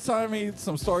Fat was telling me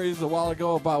some stories a while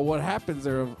ago about what happens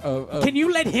there. Can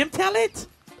you let him tell it?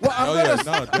 Well, I'm Oh, yeah,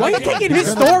 gonna- no, Why are you taking his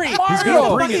story? He's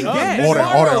Mario, bring it up. Yes.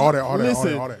 all Mario, that.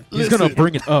 listen, He's gonna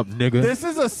bring it up, nigga. This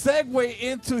is a segue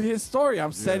into his story.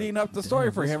 I'm setting up the story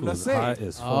for him to High say.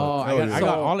 as fuck. Oh, I got So-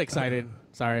 all excited.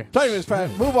 Sorry. Anyways, Fat,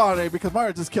 move on, because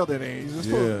Mario just killed it. He's just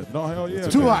Yeah, no, hell yeah.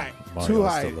 too man. high, Mario, too I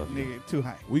high, still love you. nigga, too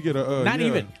high. We get a Not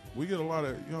even. We get a lot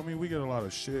of, you know what I mean? We get a lot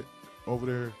of shit over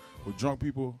there with drunk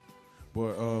people,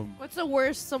 but What's the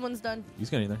worst someone's done? He's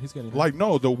getting there. He's getting there. like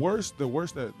no, the worst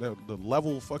that the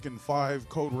level fucking 5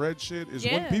 code red shit is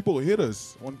when Yeah. people hit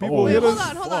us. When people Oh, Wait, hit hold us,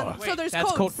 on, hold on. So there's That's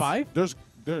codes. code 5? there's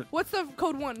What's the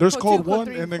code 1? there's code code 2, 1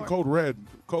 3, and then 4? code red.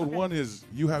 Code 1 is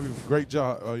you have a great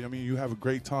job. I mean, you have a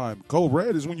great time. Code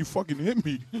red is when you fucking hit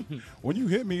me. When you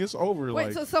hit me, it's over. Wait,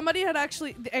 like so somebody had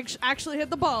actually hit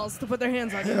the balls to put their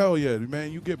hands on you. hell yeah,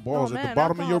 man. You get balls Oh, at man, the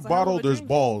bottom of your alcohol's a hell bottle. of a There's drink.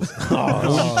 balls.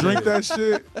 When you drink that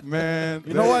shit, man.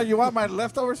 You know what? You want my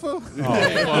leftovers, fool?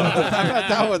 I'm not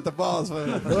down with the balls, man.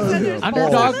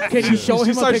 Underdog, can you show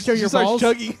him a picture of your balls?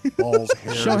 Balls,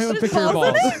 hair, Show him a picture of your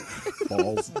balls.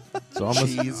 balls. So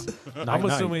I'm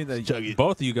assuming that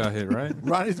both of you got hit, right?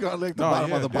 Ronnie's gonna lick the No, bottom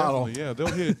yeah, of the bottle. definitely, yeah, they'll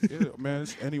hit. Yeah, man,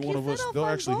 it's any one of us. They'll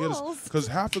actually hit us because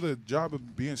half of the job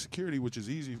of being security, which is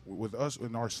easy with us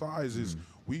and our size, is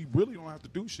we really don't have to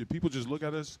do shit. People just look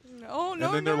at us, No, and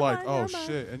no, then they're never like, mind, "Oh never mind.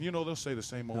 shit," and you know they'll say the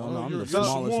same. No, "Oh, no, I'm you're the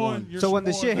smallest sworn, one. you're So when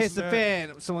the sworn, shit this hits the and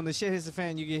that."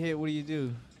 fan, you get hit. What do you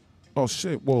do? Oh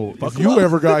shit! Well, if you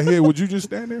ever got hit, would you just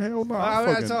stand there? Hell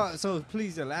no. So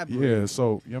please elaborate. Yeah,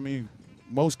 so I mean,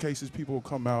 most cases people will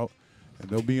come out and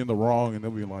they'll be in the wrong and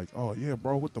they'll be like, "Oh yeah,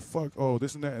 bro, what the fuck? Oh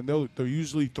this and that," and they'll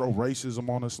usually throw racism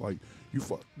on us, like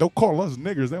they'll call us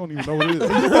niggers. They don't even know what it is.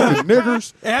 You fucking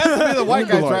niggers. It has to be the white We'll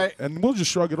be guys, like- right? And we'll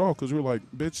just shrug it off because we're like,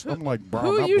 "Bitch," I'm like, "Bro,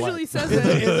 Who not usually black. says Is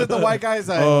it? it the white guys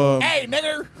that, hey,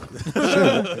 nigger?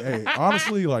 Shit. Hey,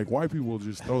 honestly, like white people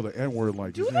just throw the N word,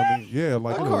 like, you know what I mean? Yeah,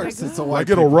 like Of course, it's a white like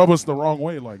it'll people. rub us the wrong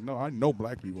way. Like, no, I know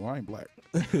black people. I ain't black.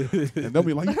 And they'll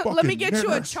be like, "You fucking Let me get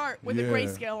you a niggers." chart with a Yeah.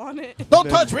 grayscale on it. Don't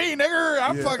touch me, nigger.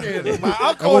 I'm Yeah. fucking. My And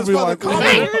uncle we'll is be for the like,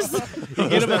 commerce.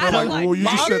 Get him I don't like, like well, you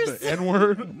just said niggers. the N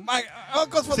word. My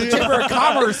uncle's for the Chamber of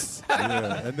Commerce.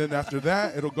 Yeah, and then after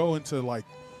that, it'll go into like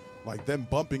them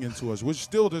bumping into us, which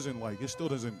still doesn't like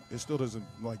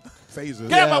phase us.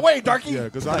 Get out of my way, darky. Yeah,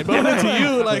 because I bump into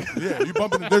you, like- yeah, you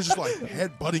bumping. They're just like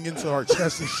head butting into our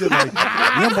chest and shit, like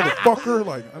yeah, motherfucker,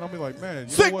 like, and I'll be like, man, you know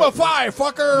Sigma what? 5,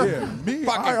 fucker. Yeah, me,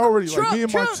 Fucking I already like Trump, me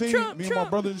and my Trump, team, Trump, me and my Trump.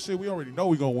 brothers and shit. We already know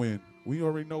we gonna win. We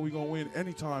already know we gonna win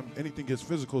anytime anything gets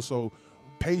physical. So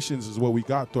patience is what we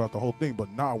got throughout the whole thing. But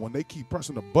nah, when they keep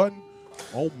pressing the button,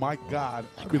 oh my god,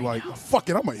 I'd be like, fuck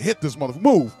it, I'm gonna hit this motherfucker.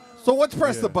 Move. So what's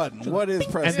press Yeah. the button? What is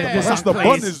press And the then button? Press the plays.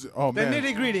 button is oh The man.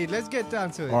 nitty gritty. Let's get down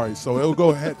to it. All right, so it'll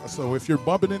go ahead. So if you're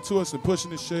bumping into us and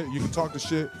pushing this shit, you can talk the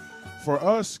shit. For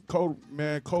us, code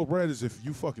red is if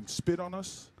you fucking spit on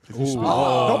us. If you spit,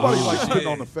 nobody likes spitting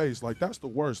on the face. Like that's the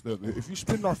worst. If you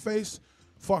spit in our face,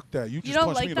 fuck that. You just You don't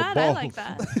punch like me in the that? balls. I like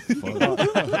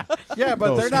that. Yeah, but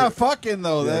No, they're shit. not fucking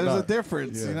though. Yeah, There's a not-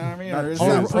 difference. yeah. You know what I mean? Not- Or it's or-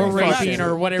 not Or pretty raping fucking-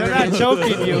 or whatever. They're it not is.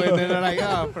 choking you, and then they're like,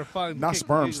 oh, for fun. Not kick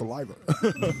sperm, you. saliva.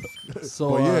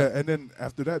 So But yeah, and then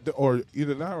after that, or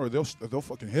either that, or they'll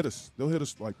fucking hit us. They'll hit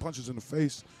us like punches in the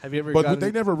face. have you ever But gotten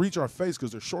they never reach our face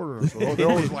because they're shorter than us. So they're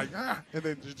always like and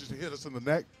then just hit us in the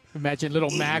neck. Imagine little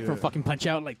Mac from Yeah. fucking Punch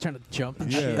Out, like trying to jump.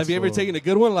 And Yeah. shit. Have you ever so- taken a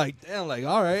good one? Like, damn, like,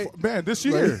 all right. Man, this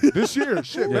year,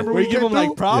 shit. Remember Where we you give came him like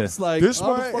through? props? Like, This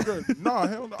all right. motherfucker, nah,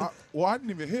 hell no. I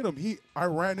didn't even hit him. I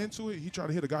ran into it. He tried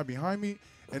to hit a guy behind me,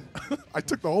 and I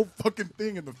took the whole fucking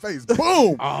thing in the face.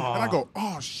 Boom! And I go,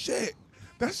 oh shit.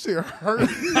 That shit hurt.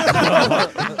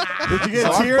 Did you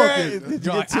get teary-eyed? Did you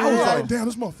get I was teary-eyed? like, damn,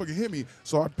 this motherfucker hit me.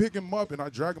 So I pick him up and I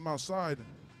drag him outside.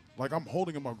 Like, I'm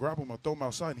holding him, I grab him, I throw him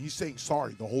outside, and he's saying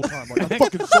sorry the whole time. Like, I'm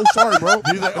fucking so sorry, bro.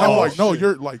 He's like, and I'm oh, like, no, shit.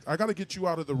 you're like, I gotta get you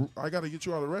out of the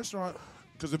restaurant.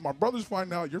 Because if my brothers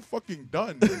find out, you're fucking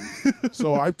done.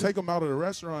 So I take him out of the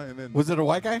restaurant, and then Was it a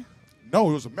white guy? no,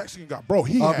 it was a Mexican guy, bro.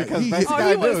 He Oh, had because he Mexican hit, Oh,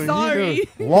 he guy was knew. sorry. He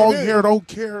knew. long hair, don't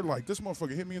care. Like, this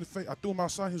motherfucker hit me in the face. I threw him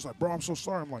outside. He was like, bro, I'm so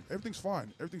sorry. I'm like, everything's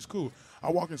fine. Everything's cool.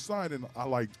 I walk inside and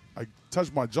I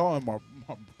touch my jaw and my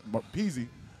Peasy.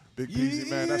 Big Peasy,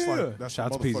 man. That's the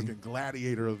Shouts motherfucking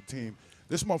gladiator of the team.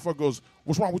 This motherfucker goes,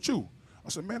 what's wrong with you? I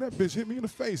said, man, that bitch hit me in the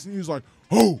face. And he was like,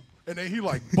 who? And then he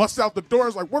like busts out the door. I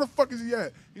was like, where the fuck is he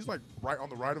at? He's like right on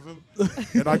the right of him.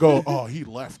 And I go, oh, he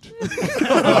left.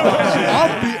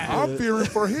 I'm fearing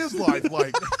for his life.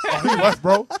 Like, oh, he left,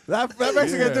 bro. That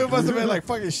Mexican dude must have been like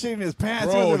fucking shitting his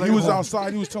pants. Bro, like, he was oh.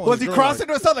 outside. He was telling Was the he girl,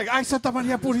 crossing or something? Like, ay, Santa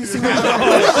Maria Purísima.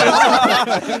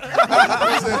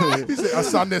 he said,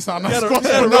 Asande sana. He had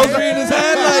a rosary in his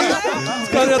hand, like he's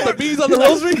cutting out the beads on the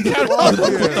rosary.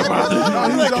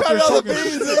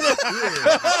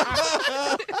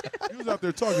 He was out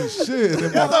there talking shit. He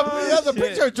has a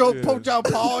picture of Joe Pope John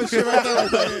Paul and shit right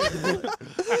there.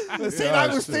 Like, St.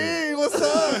 Agustin, what's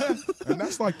up? And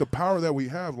that's like the power that we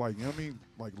have. Like, you know what I mean?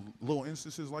 Like little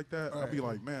instances like that. I'd be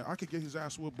like, man, I could get his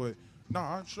ass whooped, but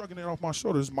nah, I'm shrugging it off my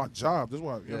shoulders. It's my job. That's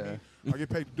why, you know what I mean? I get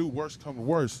paid to do worst come to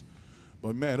worst.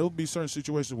 But man, there'll be certain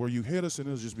situations where you hit us and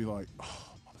it'll just be like, oh,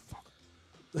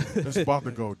 motherfucker. It's about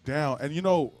to go down. And you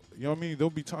know what I mean? There'll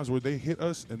be times where they hit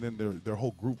us and then their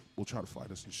whole group will try to fight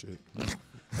us and shit.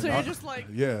 So you're just like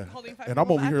holding five and I'm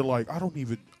people over back? here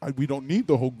like, we don't need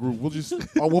the whole group. We'll just,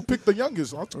 we'll pick the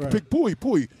youngest. I'll pick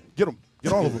Pui. Get him.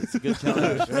 Get all of them. Good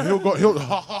challenge. And he'll get in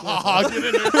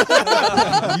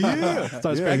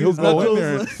there. He'll go in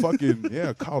there and fucking,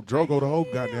 Kyle Drogo the whole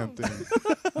goddamn thing.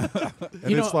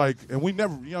 And it's like, and we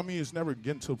never, you know what I mean? It's never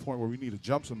getting to the point where we need to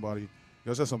jump somebody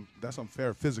because that's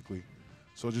unfair physically.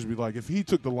 So it'd just be like, if he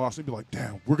took the loss, he'd be like,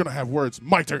 damn, we're going to have words.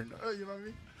 My turn. You know what I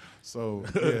mean? So,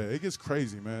 it gets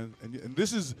crazy, man. And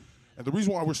this is, and the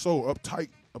reason why we're so uptight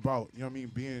about, you know what I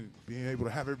mean, being able to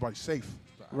have everybody safe.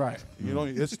 Right. You know,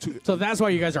 it's too. So that's why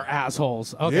you guys are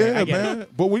assholes. Okay, I get man.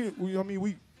 it. But we're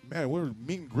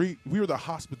meet and greet. We were the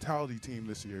hospitality team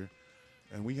this year,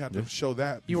 and we had to show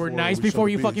that. You were before nice we before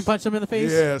showed you the fucking beast. punched them in the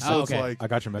face? Yeah, so Oh, it's okay. like I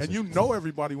got your message. And you know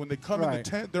everybody when they come in the Right.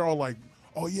 tent, they're all like,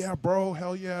 "Oh yeah, bro,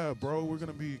 hell yeah, bro, we're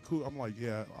gonna be cool." I'm like,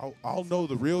 "Yeah, I'll know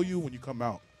the real you when you come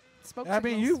out." I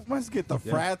mean, you must get the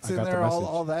frats in I got the there, message.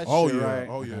 all that Oh, shit, yeah. right?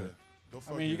 Oh, yeah.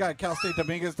 I mean, you got Cal State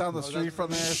Dominguez down the street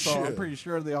from there, so I'm Shit. pretty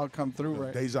sure they all come through,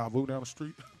 right? Deja vu down the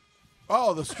street.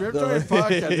 Oh, the strip joint? Fuck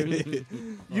that, dude.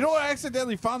 You know, I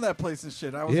accidentally found that place and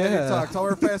shit. I was heading to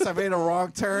Oktoberfest. I made a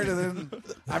wrong turn, and then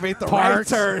I made the right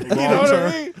turn. You know what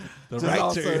I mean? The Just right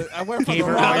also- turn. I went from Gave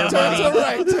the her wrong all turn to your the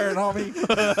right turn, homie.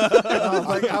 And I was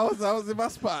like, I was in my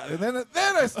spot. And then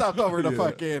I stopped over to Yeah.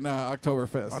 fucking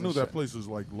Oktoberfest. I and knew that shit. place was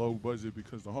like low budget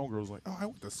because the homegirl was like, "Oh, I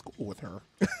went to school with her."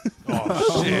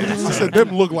 Oh shit! I said,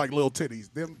 "Them look like little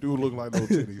titties. Them do look like little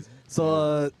titties."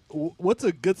 So, what's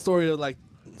a good story of like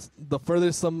the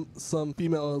furthest some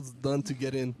females done to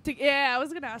get in? Yeah, I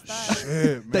was gonna ask that.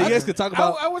 Shit, That you guys could talk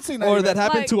about, I would say not or even- that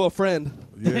happened Like- to a friend.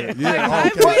 Yeah.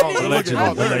 I've Okay. witnessed- Allegedly.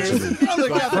 I've There it is. witnessed- The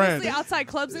friend. Honestly, outside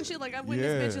clubs and shit, like I've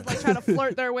witnessed Yeah. bitches like trying to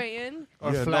flirt their way in.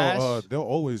 Yeah, Flash. no, they'll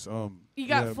always. You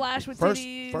got Flash with first,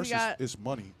 titties, First, you got- it's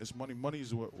money. It's money. Money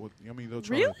is what I mean. They'll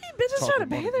try Really? To Bitches talk try to about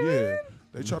pay money. their way Yeah,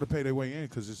 they try to pay their way in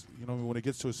because it's when it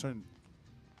gets to a certain,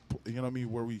 you know what I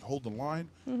mean, where we hold the line,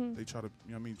 Mhm. they try to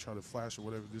try to flash or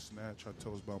whatever this and that, try to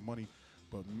tell us about money.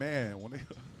 But man, when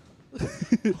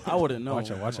they, I wouldn't know.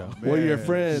 Watch out. Well, your Man.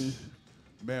 friend.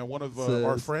 Man, one of Says-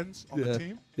 our friends on the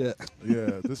team. Yeah.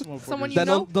 Yeah, this motherfucker. Someone you That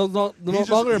know? no He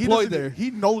longer he employed doesn't- there.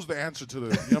 He knows the answer to the,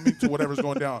 you know what I mean, to whatever's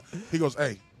going down. He goes,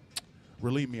 "Hey,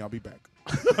 relieve me. I'll be back."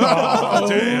 Oh,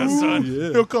 damn, son.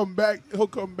 He'll come back.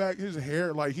 His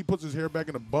hair, like he puts his hair back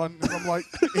in a bun. And I'm like,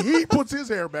 he puts his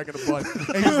hair back in a bun.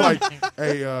 And he's like,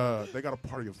 "Hey, they got a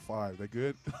party at 5. They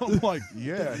good?" I'm like,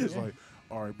 "Yeah." He's like,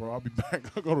 "All right, bro. I'll be back.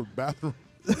 I'll go to the bathroom."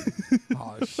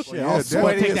 Oh, shit. Yeah, All damn.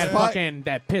 sweaty Take as that fuck. fucking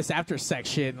piss after sex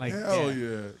shit. Like, Hell yeah.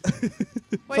 yeah.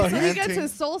 Wait, so he hand gets ting-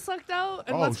 his soul sucked out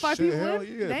and Oh, lets 5 shit, people hell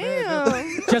in? yeah, Damn.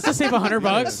 man. Just to save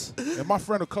 $100. And my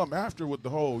friend will come after with the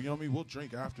whole, you know what I mean? We'll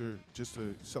drink after just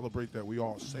to celebrate that we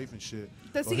all safe and shit.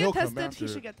 Does But he he'll get come tested? He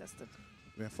after. should get tested.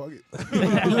 Man, fuck it.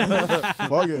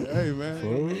 Fuck it. Hey,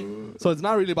 man. So it's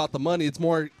not really about the money. It's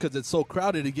more because it's so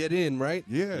crowded to get in, right?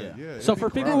 Yeah. So for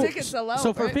people, The tickets sell out,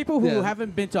 so for right? people who Yeah.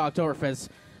 haven't been to Oktoberfest,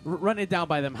 run it down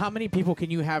by them. How many people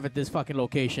can you have at this fucking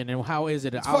location, and how is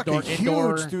it? It's Outdoor, fucking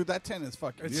indoor? huge, dude. That tent is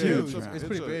fucking It's huge. huge. man. It's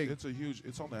pretty big. It's a huge.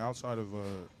 It's on the outside of.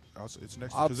 It's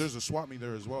next because there's a swap meet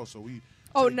there as well. So we.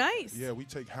 Oh, take- nice. Yeah, we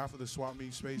take half of the swap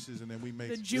meet spaces and then we make.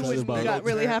 The Jew just in a me big got old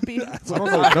really tent. happy. I don't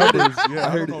know numbers. Yeah,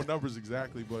 I don't know numbers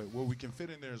exactly, but what we can fit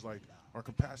in there is like our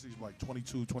capacity is like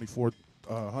 22,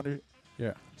 2400.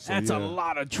 Yeah. So, That's yeah. a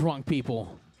lot of drunk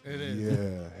people. It is.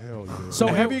 Yeah, hell yeah. So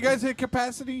have you guys hit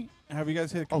capacity? Have you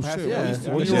guys hit Oh, capacity? shit.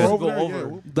 Yeah. When Yeah. you were over Go there,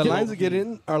 over. yeah, The lines to get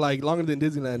in are like longer than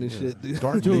Disneyland and shit. Dude.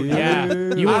 Dark Dude, yeah. You I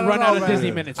would don't run know, out of man.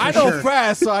 Disney minutes. For I know sure.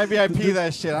 fast, so I VIP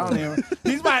that shit. I don't even.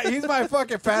 He's my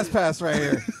fucking fast pass right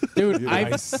here. Dude,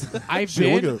 Yeah.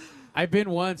 I've been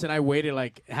once and I waited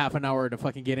like half an hour to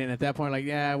fucking get in. At that point, like,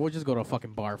 yeah, we'll just go to a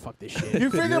fucking bar. Fuck this shit. You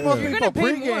figure Yeah. most You're people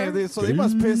gonna pay more. pregame, so they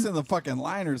must piss in the fucking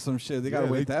line or some shit. They gotta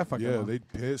wait that fucking long. they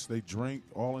piss, they drink,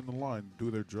 all in the line,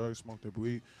 do their drugs, smoke their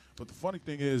weed. But the funny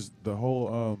thing is, the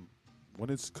whole when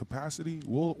it's capacity,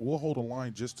 we'll hold a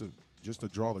line just to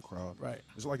draw the crowd. Right.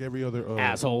 It's like every other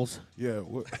Assholes. Yeah,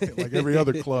 like every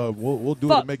other club, we'll do it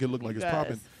Fuck to make it look like you it's guys.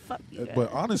 popping. Fuck you guys.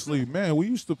 But honestly, man, we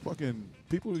used to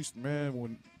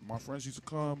when my friends used to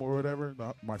come or whatever,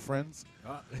 my friends,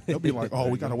 they'll be like, oh,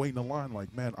 we got to wait in the line.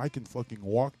 Like, man, I can fucking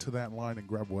walk to that line and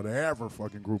grab whatever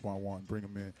fucking group I want and bring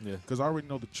them in. Yeah. Because I already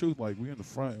know the truth. Like, we in the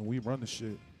front and we run the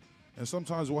shit. And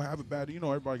sometimes we'll have a bad,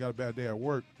 everybody got a bad day at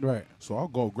work. Right. So I'll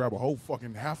go grab a whole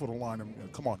fucking half of the line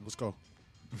and come on, let's go.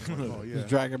 Oh, yeah. Just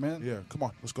drag him in? Yeah, come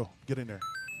on, let's go. Get in there.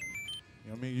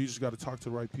 You know what I mean? You just got to talk to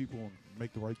the right people and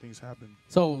make the right things happen.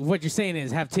 So what you're saying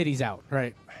is have titties out,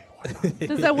 right?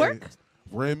 Does that work?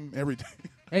 Rim, everything.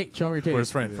 Hey, show me your titties.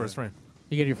 First frame. First frame.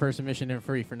 You get your first admission in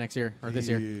free for next year or this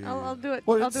year. I'll do it.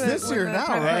 Well, I'll it's do this it year when now,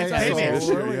 time right? comes. Payments.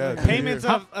 So, yeah, Payments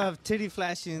yeah. of titty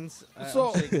flashings.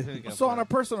 So on a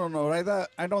personal note,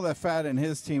 I know that Fat and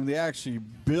his team, they actually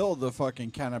build the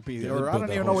fucking canopy, Yeah, or they I build don't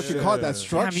that even know whole what you shit. call that Damn,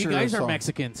 structure. Damn, you guys are so-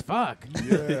 Mexicans. Fuck.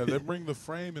 Yeah, they bring the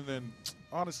frame, and then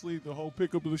honestly, the whole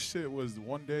pickup of the shit was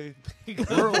one day.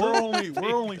 we're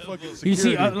only fucking security. You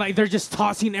see, like they're just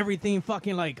tossing everything,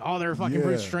 fucking like all their fucking Yeah,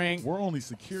 brute strength. We're only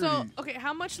security. So, okay,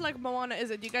 how much like Moana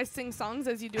is it? Do you guys sing songs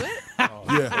as you do it?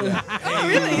 yeah. Oh,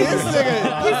 really? He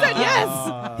said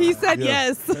yes. He said Yeah.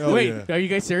 yes. Hell Wait, yeah. are you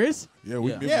guys serious? Yeah,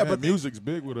 we Yeah, man, but music's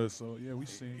big with us, so yeah, we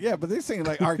sing. Yeah, but they sing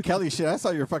like R. Kelly shit. I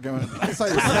saw your snap.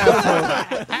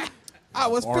 I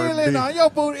was R&B. feeling on your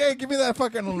booty. Hey, give me that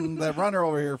fucking that runner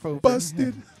over here, fool.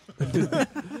 Busted.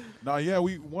 Nah, yeah,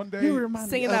 we one day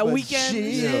Singing that weekend.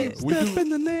 Yeah, we Step do, in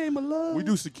the name of love. we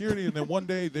do security, and then one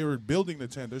day they were building the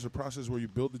tent. There's a process where you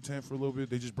build the tent for a little bit.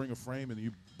 They just bring a frame and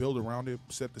you build around it,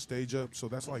 set the stage up. So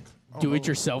that's like I don't know,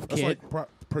 Do-it-yourself That's kit. like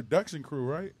production crew,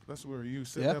 right? That's where you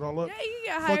set Yeah. that all up. Yeah, you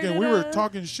get hired Fucking, at we were a-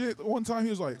 talking shit one time. He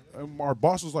was like, our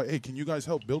boss was like, "Hey, can you guys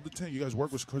help build the tent? You guys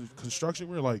work with construction?"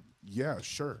 We were like, "Yeah,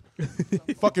 sure."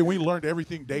 Fucking, we learned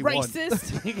everything day one.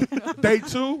 Racist. Day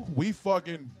two, we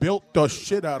fucking built the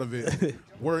shit out of it.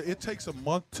 Where it takes a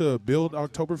month to build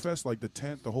Oktoberfest, like the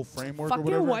tent, the whole framework or Fucking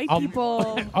whatever. white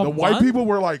people. The white people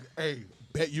were like, "Hey,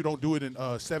 bet you don't do it in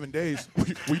 7 days.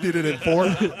 We did it in 4."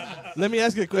 Let me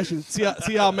ask you a question.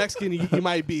 See how Mexican you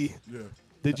might be. Yeah.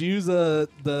 Did you use the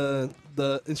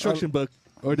instruction book,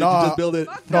 or did Nah, you just build it?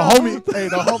 The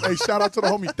homie, hey, shout out to the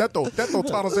homie Teto. Teto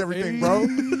taught us everything, bro.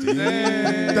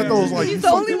 Teto was like, He's the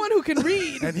only one who can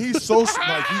read. and he's so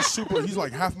like he's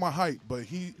like half my height, but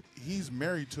he's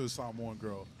married to a Samoan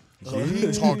girl. So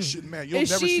he talks shit, man. You'll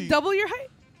Is never she see. double your height?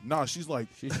 Nah, she's like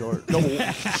She's short.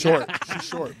 she's short. She's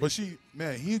short, but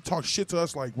he talks shit to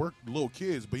us like we're little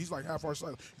kids. But he's like half our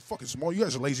size. He's fucking small. You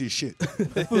guys are lazy as shit.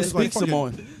 It's like Speak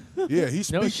Samoan. Yeah, he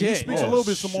speaks. No He shit. speaks a Oh, little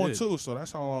bit Samoan shit. too. So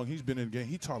that's how long he's been in the game.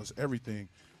 He taught us everything.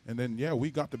 And then we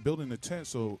got to building the tent.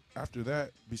 So after that,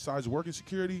 besides working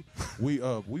security, we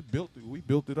built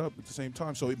it up at the same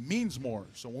time. So it means more.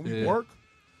 So when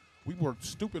we work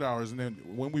stupid hours, and then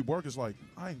when we work, it's like,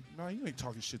 you ain't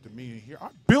talking shit to me in here. I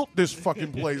built this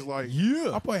fucking place. Like,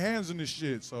 I put hands in this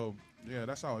shit. So yeah,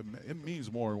 that's how it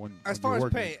means more when As when far you're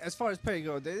as working. pay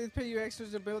go, did they pay you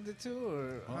extras to build it too,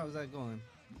 or how's that going?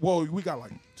 Well, we got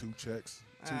like 2 checks.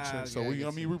 So okay, I we,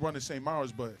 guess we run the same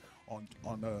hours, but on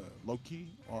low key,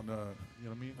 on you know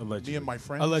what I mean? Allegedly. Me and my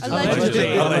friends.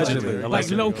 Allegedly. Like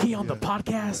low key on the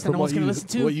podcast, and no one's gonna listen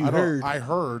to. What you heard. I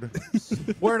heard.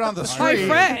 Word on the My street.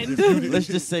 friend. Let's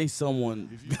just say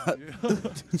someone got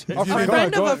A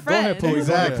friend of a friend. Pooh.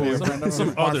 Exactly.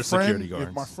 Some My other security friend, if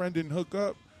my guards. friend didn't hook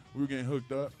up, we were getting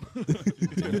hooked up.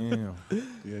 Damn. Yeah,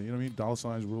 you know what I mean? Dollar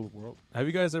signs rule the world. Have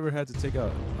you guys ever had to take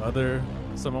out other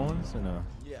Samoans or no?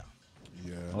 Yeah.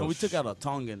 Yeah. No, we took out a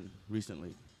Tongan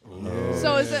recently.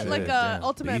 So is it like a Damn.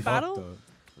 ultimate Beef battle? up,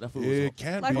 That fool It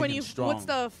can Like be. when you, strong.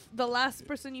 what's the last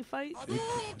person you fight? So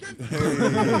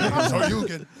you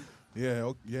can.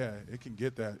 Yeah, it can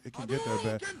get that. It can get that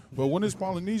bad. But when it's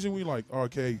Polynesian, we like,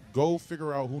 okay, go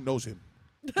figure out who knows him.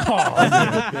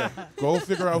 Yeah. Go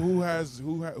figure out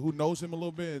who knows him a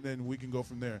little bit, and then we can go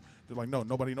from there. They're like, no,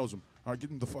 nobody knows him. All right, get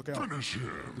him the fuck out.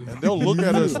 And they'll look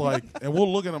at us like, and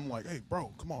we'll look at them like, hey,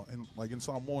 bro, come on. And like in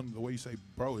Samoan, the way you say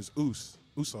bro is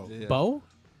uso. Yeah. Bo?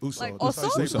 Uso. Like That's how you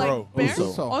oso? say Like bro. bear?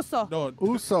 Uso. Oso. No,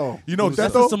 Uso. you know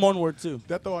That's that a though. Samoan word too.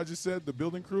 That though I just said the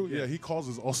building crew. Yeah, he calls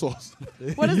us osos.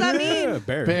 What does that mean?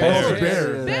 Bear. Bear. Bear.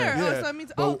 Bear. Yeah. Oh, so that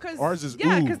means But because ours is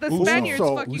because the uso. Spaniards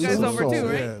fuck you guys Uso. over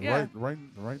too, Yeah, right?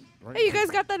 right. Hey, you guys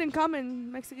got that in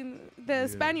common. Mexican, the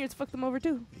Spaniards fucked them over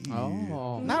too.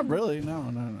 Oh. Not really. No.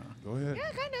 Go ahead. Yeah,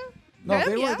 kind of. No,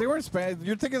 Them, yeah. they weren't Spanish.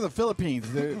 You're thinking of the Philippines.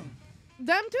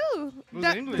 Them too. was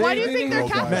That- English. why do you They think they're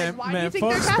didn't go Catholic? Why do you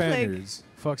think they're Catholic?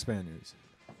 Fuck Spaniards.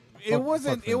 It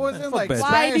wasn't Fuck like Spanish. Why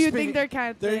Spanish do you speaking- think they're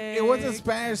Catholic? It wasn't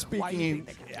Spanish Why do you speaking.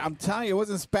 think they're I'm telling you, it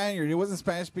wasn't Spaniard. It wasn't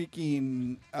Spanish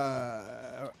speaking.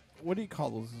 What do you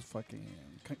call those? Fucking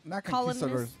not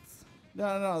conquistadors. Colonists.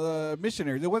 No, the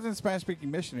missionaries. It wasn't Spanish speaking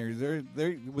missionaries. They're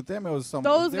with them. It was some.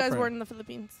 Those different. guys weren't in the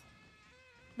Philippines.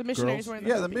 The missionaries were in the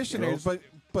Yeah, the Philippines. missionaries,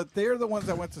 but they're the ones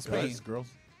that went to Spain. Girls.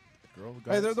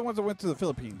 Hey, they're the ones that went to the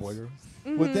Philippines. Boy, girls.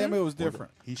 With them, it was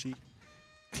different. He, she.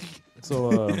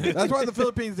 So That's why the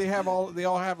Philippines they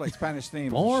all have like Spanish names. and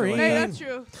shit Boring. like Hey, that. that's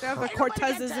true. They have the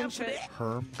Cortezes and shit.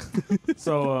 Herm.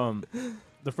 so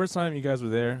the first time you guys were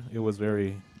there, it was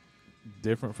very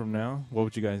different from now. What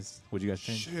would you guys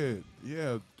change? Shit.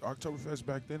 Yeah, Oktoberfest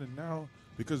back then and now,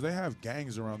 because they have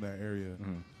gangs around that area.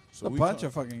 Mm-hmm. So A we bunch ta-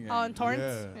 of fucking. Oh, in Torrance?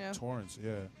 Yeah, Yeah. Torrance,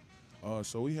 yeah.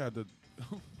 So we had to,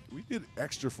 we did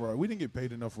extra for, we didn't get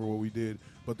paid enough for what we did,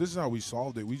 but this is how we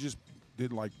solved it. We just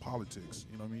did like politics,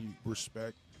 you know what I mean?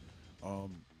 Respect,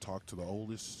 talk to the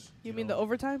oldest. You mean the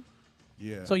overtime?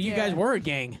 Yeah. So you guys were a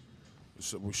gang.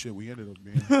 So, well, shit, we ended up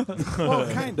being.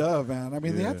 Well, kind of, man. I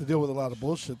mean, they have Yeah. to deal with a lot of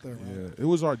bullshit there, man. Yeah, it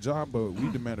was our job, but we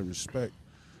demanded respect.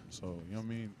 So, you know what I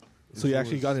mean? So you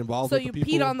actually got involved So with you the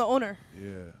people? peed on the owner. Yeah.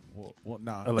 Well,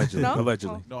 nah. Allegedly. No?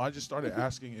 Allegedly. No, I just started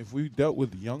asking if we dealt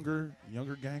with younger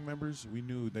gang members. We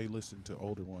knew they listened to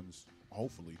older ones.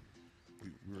 Hopefully,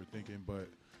 we were thinking, but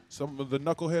some of the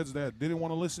knuckleheads that didn't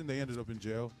want to listen, they ended up in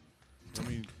jail. I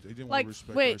mean, they didn't want Like, to respect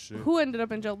our wait, shit. who ended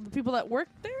up in jail? The people that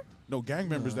worked there? No, gang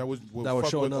members that was That were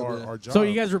fuck showing with up, our, yeah. our job. So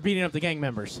you guys were beating up the gang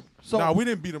members. So nah, we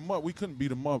didn't beat them up. We couldn't beat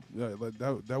them up.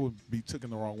 That would be taken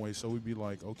the wrong way. So we'd be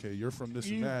like, okay, you're from this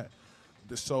and that.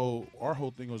 So our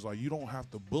whole thing was like, you don't have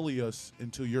to bully us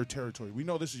into your territory. We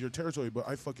know this is your territory, but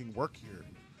I fucking work here.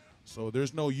 So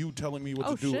there's no you telling me what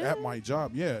Oh, to do shit. at my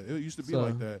job. Yeah, it used to be So,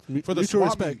 like that. mu- For the mutual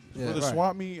swap meet, respect. Yeah, for the right.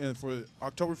 swap meet and for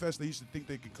Oktoberfest, they used to think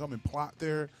they could come and plop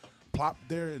there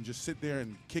and just sit there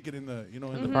and kick it in the in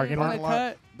the Parking lot? Like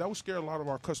cut. That would scare a lot of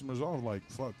our customers off. Like,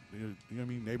 fuck, you know what I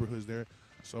mean? Neighborhoods there.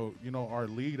 So, our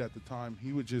lead at the time,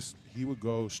 he would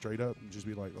go straight up and just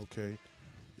be like, okay,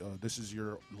 this is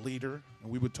your leader.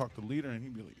 And we would talk to the leader,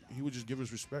 and he would just give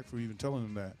us respect for even telling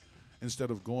them that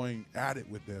instead of going at it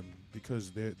with them,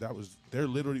 because they're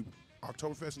literally,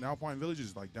 Oktoberfest in Alpine Village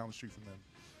is like down the street from them.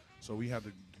 So we had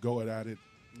to go at it.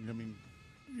 You know what I mean?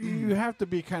 you have to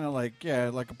be kind of like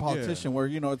like a politician, where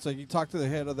it's like you talk to the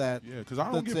head of that. Yeah, because I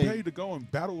don't let's get say- paid to go and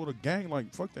battle with a gang.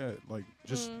 Like, fuck that. Like,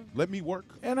 just let me work.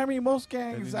 And I mean, most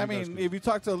gangs. then I you guys mean, can- if you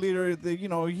talk to a leader, the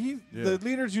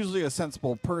leader's usually a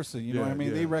sensible person. You know Yeah, what I mean?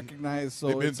 yeah. They recognize. So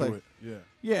They've been it's through like, it. Yeah.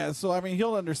 yeah. So I mean,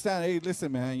 he'll understand. Hey,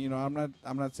 listen, man.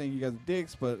 I'm not saying you guys are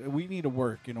dicks, but we need to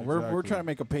work. We're Exactly. trying to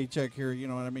make a paycheck here. You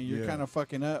know what I mean? You're Yeah. kind of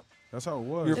fucking up. That's how it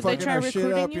was. You're Did they fucking try our shit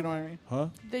recruiting up. you? You know what I mean? Huh?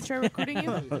 They try recruiting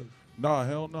you? Nah,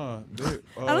 hell nah.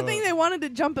 I don't think they wanted to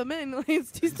jump him in. Like,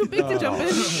 he's too big to jump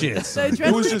in. Shit. The It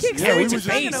was adrenaline just, kicks yeah, in, we it's was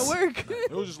just not just, gonna work.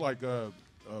 it was just like a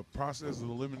process of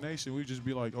elimination. We'd just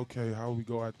be like, okay, how do we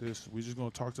go at this? We're just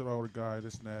gonna talk to the older guy,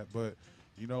 this and that. But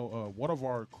one of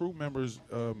our crew members,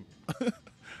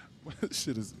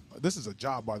 this is a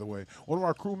job, by the way. One of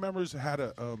our crew members had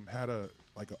a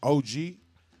like an OG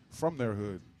from their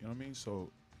hood. You know what I mean? So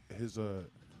his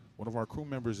one of our crew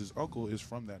members, his uncle, is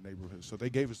from that neighborhood. So they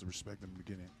gave us the respect in the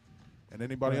beginning. And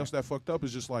anybody else that fucked up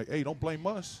is just like, hey, don't blame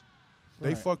us. They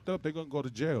Right. fucked up. They're going to go to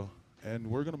jail. And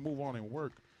we're going to move on and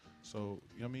work. So,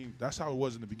 you know what I mean? That's how it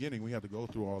was in the beginning. We had to go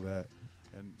through all that.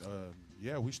 And,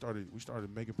 we started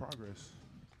making progress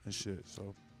and shit.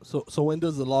 So when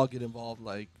does the law get involved?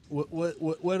 Like,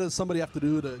 what does somebody have to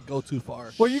do to go too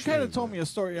far? Well, you kind of told me a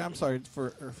story. I'm sorry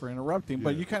for interrupting,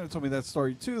 but you kind of told me that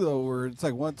story too, though, where it's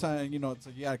like one time, it's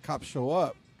like you had cops show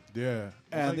up, Yeah.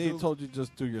 and When they do- told you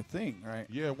just do your thing, right?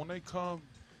 Yeah, when they come,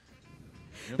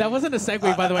 That wasn't a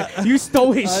segue, by the way. You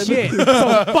stole his shit. So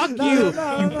fuck you.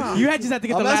 You had just had to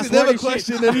get the last asking them word. a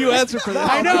question and you answer for that.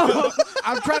 I know.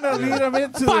 I'm trying to lead him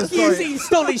into Fuck the you, story. he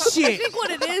stole his I shit. think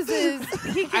what it is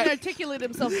he can articulate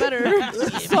himself better.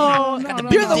 So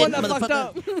you're the one that fucked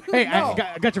up. Hey,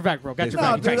 I got your back, bro. Got your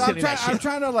No, back. dude, You I'm tried trying. I'm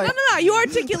trying to like. No, you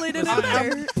articulated it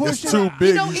better. It's too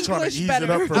big. know He's trying to English ease better. it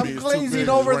up for me. I'm It's too glazing big.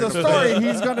 over Right the there. story.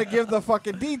 He's gonna give the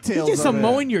fucking details. just of it.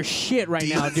 mowing your shit right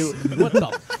now, dude. What the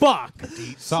fuck?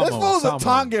 This fool's a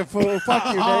Tongan fool.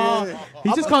 Fuck you, nigga.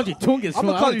 He just called you Tungus. I'm fool.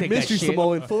 gonna I call don't you take that Mystery shit.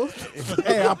 Samoan fool.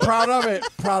 Hey, I'm proud of it.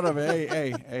 Proud of it.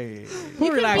 Hey.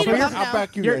 Fool, relax. beat him You're, up now. I'll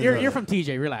back you. you're, guys you're, up. you're from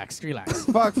TJ. Relax.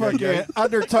 Fuck yeah.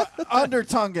 Under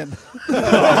Tongan.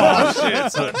 Oh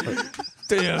shit! Son.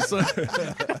 Damn, son.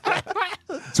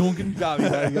 Tungan got me.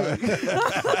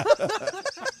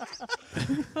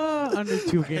 Under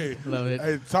Tungan. Love it.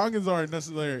 Hey, Tongans aren't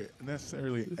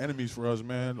necessarily enemies for us,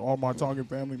 man. All my Tongan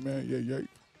family, man. Yeah.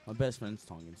 My best friend's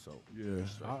Tongan, so. Yeah.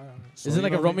 Is it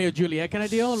like a Romeo and Juliet kind of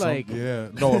deal? Like, yeah.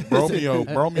 No, Romeo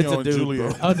and dude,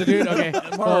 Juliet. oh, it's a dude. Okay.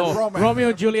 Oh, romance. Romeo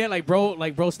and Juliet, like bro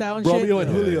style and shit. Romeo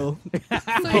and Julio. So you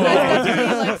guys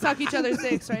definitely like suck each other's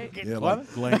dicks, right? Yeah,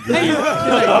 like Glenn Hey, Gillian. you're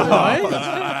like,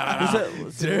 what?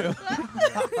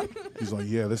 He's like,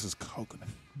 yeah, this is coconut.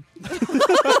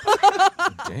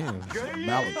 Damn.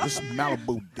 This is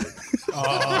Malibu dick.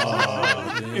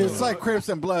 It's like Crips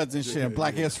and Bloods and shit.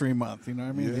 Black History Month. You know what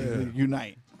I mean? Yeah. They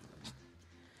unite.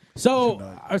 So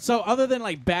other than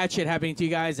like bad shit happening to you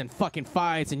guys and fucking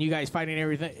fights and you guys fighting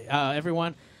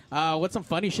everyone, what's some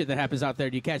funny shit that happens out there?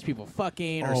 Do you catch people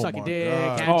fucking or Oh sucking my dick?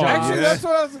 God. hand Oh, jobs? Actually, yeah. that's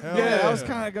what I was. Hell Yeah, yeah. I was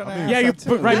kind of gonna. Yeah, ask you that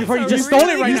too. right before you just stole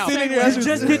it right He's now. sitting there You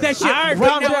just did that shit. All right, right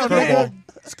calm now. down, man.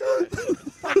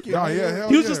 Nah, yeah, hell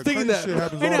He was yeah. just thinking Crazy that. shit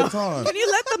happens I all know. the time. Can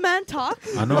you let the man talk?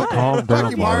 I know. Calm down,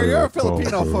 Fuck you, Mario. You're a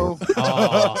Filipino fool. fool.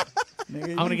 Oh. Nigga, I'm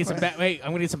you gonna get some. fuck- Wait,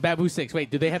 I'm gonna get some bamboo sticks. Wait,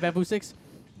 do they have bamboo sticks?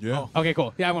 Yeah. Okay,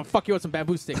 cool. Yeah, I'm gonna fuck you with some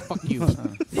bamboo sticks. Fuck you.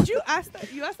 Did you ask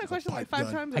that? You asked that question like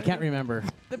 5 times. I can't remember.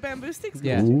 The bamboo sticks?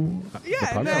 Yeah.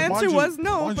 Yeah, and the answer was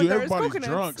no, Mind but you, there is everybody's coconuts.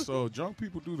 drunk, so drunk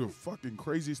people do the fucking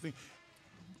craziest thing.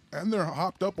 And they're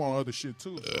hopped up on other shit,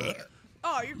 too. So.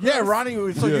 Oh, you're Yeah, gross.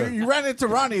 Ronnie. So Yeah. you ran into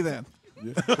Ronnie then.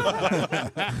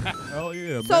 Hell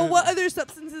yeah, So man. what other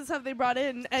substances have they brought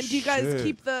in? And do you guys Shit.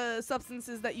 keep the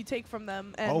substances that you take from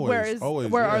them? And Always,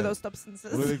 where yeah. are those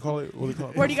substances? What do they call it? What do they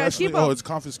call it? Where do you guys keep Professionally? Oh, them? it's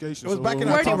confiscation. It was So back in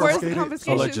we're October. Where's the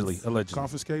confiscated. confiscations? Allegedly.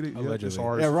 Confiscated? Yeah, Allegedly. it's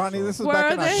ours. Yeah, Ronnie. This is Where back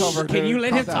are in they? October. Can you dude.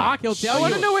 let him Calm down. talk? He'll tell I you.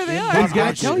 want to know where they are. He's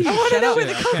gonna tell you. I want to Shut know up. where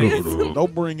the coke is. They'll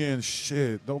bring in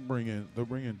shit. They'll bring in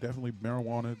definitely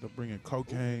marijuana. They'll bring in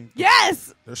cocaine.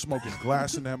 Yes! They're smoking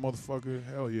glass in that motherfucker.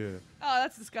 Hell yeah. Oh,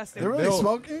 that's disgusting. They're really They'll-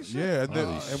 smoking shit? Yeah, and,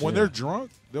 Holy and shit. when they're drunk,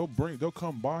 they'll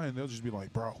come by and they'll just be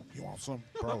like, "Bro, you want some?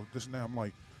 Bro, this and that." I'm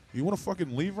like, "You want to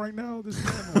fucking leave right now?" This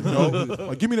and that? I'm like, no,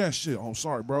 like, give me that shit. Oh, I'm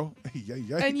sorry, bro.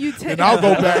 Yeah. And you take. And I'll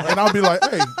go back and I'll be like,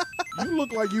 "Hey, you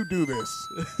look like you do this."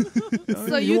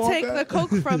 So you want take that? the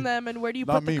coke from them, and where do you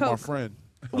Not put me, the my coke? friend.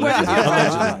 Where does your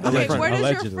friend? Okay, Allegedly. where does your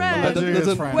Allegedly. friend?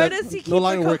 Allegedly. Where does he keep No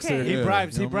longer the works there. cocaine? He Yeah,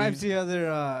 bribes. you He know what I bribes the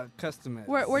other customers.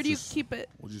 Where do you Just- keep it?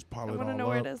 We'll just pile I it want to all know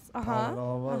where up, it is. pile it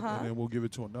all up, and then we'll give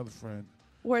it to another friend.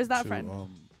 Where's that to, friend?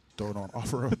 throw it on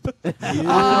offer up.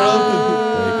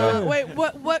 Wait,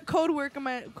 what code word am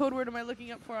I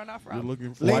looking up for on OfferUp? You're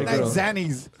looking for Late night girl.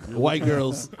 Zannies. White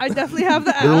girls. I definitely have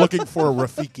the app. You're looking for a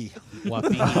Rafiki.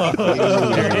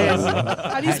 There it is.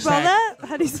 How do you spell Hashtag. that?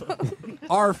 How do you spell?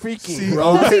 Arfiki.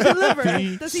 Does he deliver?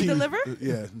 Does he deliver?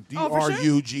 Yeah, Oh, for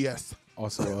sure? DRUGS.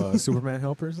 Also, Superman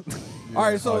helpers. All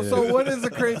right, so Oh, yeah. so what is the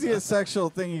craziest sexual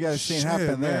thing you guys seen Shit,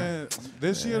 happen there? man.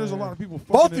 This year, there's a lot of people.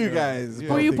 Both fucking you in there. guys. Yeah.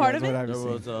 both Were you you part guys, of it? what have you There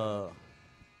seen? was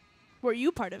Were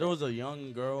you part of there it? was a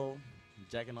young girl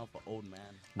jacking off an old man.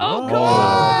 Oh Oh,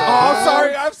 God! I'm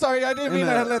sorry. I'm sorry. I didn't mean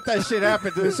to let that shit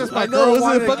happen. Dude. It's just my I know, girl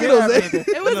wasn't it wanted to fucking get at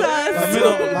me. It was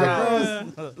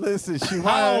us. My girl's, listen, she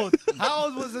How wanted. old? How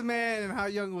old was the man and how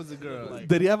young was the girl?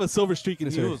 Did he have a silver streak in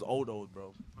his He hair? was old,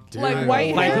 bro. Like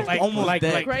white hair? Almost like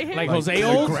Gray hair? Jose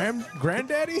old.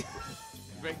 Granddaddy.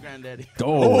 Great granddaddy.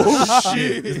 Oh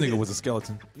shit! This nigga was a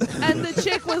skeleton. And the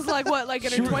chick was like what? Like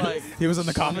in her 20s? He was in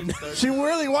the coffin. She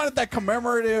really wanted that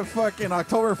commemorative fucking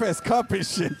Oktoberfest cup and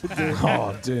shit.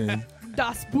 Oh damn.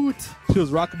 Das Boot. She was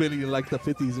rockabilly in like the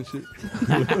 50s and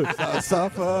shit.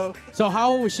 Suffolk. So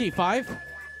how old was she? 5?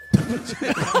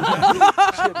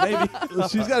 Maybe.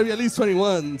 She's got to be at least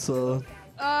 21, so to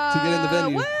get in the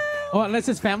venue. What? Oh, unless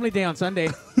it's family day on Sunday.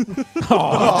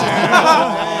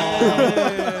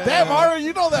 Damn, Mario,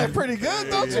 you know that pretty good,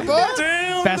 don't you, bud?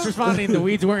 Fast responding. The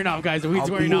weeds wearing off, guys. The weeds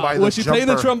wearing off. Was she playing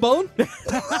the trombone?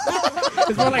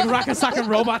 It's more like rock and sock and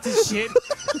robots and shit.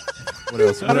 What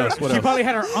else? What else? What She else? probably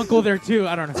had her uncle there too.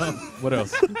 I don't know. What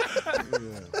else?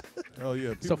 Hell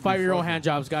yeah. So 5-year-old hand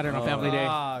jobs got it on family day.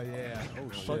 Oh yeah.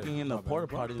 Fucking in the porta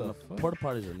potties. Porta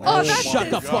potties are Oh, nice. that's Shut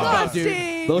the fuck up, dude.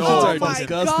 disgusting. Those oh shits are my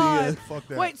disgusting, God. yeah. Fuck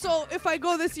that. Wait, so if I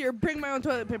go this year, bring my own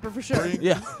toilet paper for sure.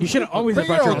 Yeah. You should have always Bring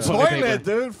brought your your own own toilet paper. toilet,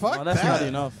 dude. Fuck No, that's that. not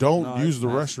enough. Don't No, use the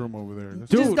it's restroom over there.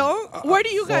 That's Dude. Just don't. Where do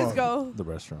you guys Fuck. go? The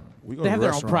restaurant. We go They to have the their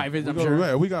own restaurant. private, We I'm go to- sure.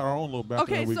 Yeah, we got our own little bathroom.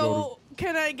 Okay, that we go so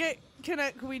can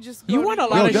we just go You to want a the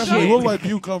lot to. of No, shit. definitely. We'll let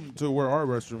you come to where our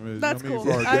restroom is. That's I mean, cool.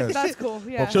 for our guests. That's cool.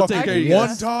 Yeah. she'll take care of you One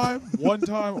guys.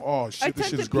 time. Oh shit, I this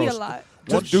tend shit is to pee a gross. lot.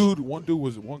 One dude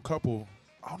was one couple.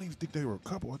 I don't even think they were a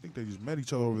couple. I think they just met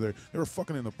each other over there. They were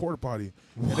fucking in the porta potty,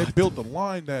 and they built the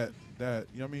line that you know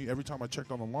what I mean. Every time I checked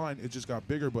on the line, it just got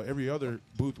bigger, but every other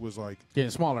booth was like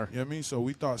Getting smaller. You know what I mean? So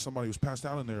we thought somebody was passed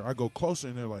out in there. I go closer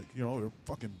and they're like, you know, they're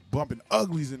fucking bumping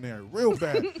uglies in there real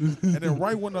bad. And then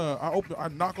right when I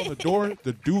knock on the door,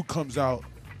 the dude comes out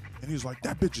and he's like,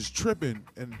 that bitch is tripping.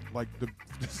 And like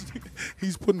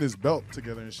he's putting his belt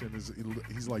together and shit.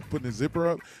 He's like putting his zipper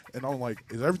up. And I'm like,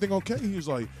 is everything okay? He was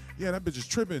like, yeah, that bitch is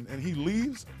tripping. And he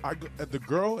leaves. I go, at the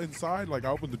girl inside, like I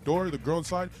open the door, the girl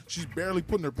inside, she's barely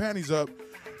putting her panties up.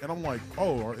 And I'm like,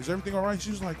 oh, is everything all right? She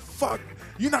was like, fuck,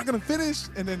 you're not going to finish?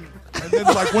 And then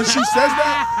like when she says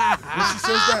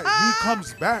that, he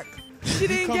comes back. She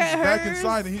didn't he comes get back hers.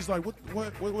 inside and he's like,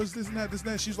 what was this and that, this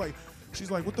and that? She's like,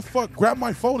 what the fuck? Grab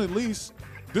my phone at least.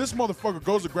 This motherfucker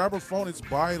goes to grab her phone. It's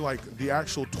by like the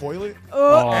actual toilet,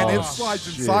 and it slides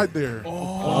inside there.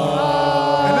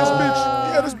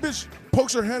 And this bitch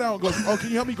pokes her head out and goes, "Oh, can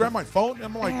you help me grab my phone?" And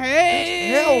I'm like,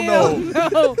 "Hell no!"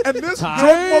 And this drunk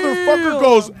motherfucker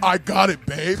goes, "I got it,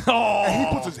 babe." And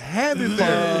he puts his hand in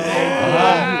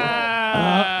there.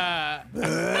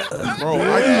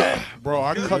 Bro,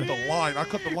 I cut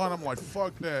the line. I'm like,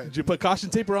 fuck that. Did you put caution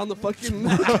tape around the fucking?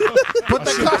 Put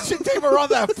the caution tape around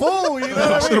that fool. You know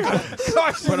what I mean?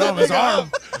 Caution Put it on his arm.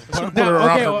 Put it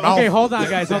around her mouth. Okay, hold on,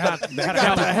 guys. Hold on. They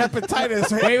got the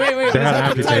hepatitis. Wait.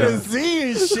 Hepatitis Z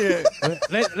and shit.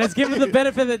 Let's give him the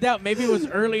benefit of the doubt. Maybe it was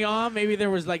early on. Maybe there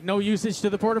was like no usage to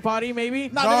the porta potty. Maybe.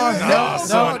 No.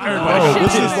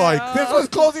 This is like This was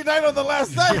closing night on the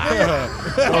last night.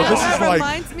 That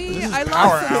reminds me, I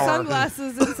lost some hour.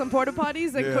 sunglasses in some porta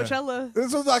potties at Coachella.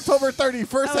 This was October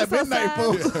 31st at midnight,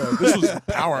 fool. Yeah, this was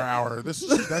power hour.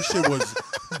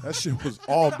 That shit was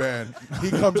all bad. He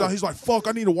comes out, he's like, fuck,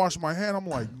 I need to wash my hand. I'm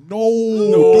like, no,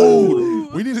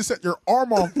 dude. We need to set your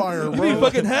arm on fire, bro. We need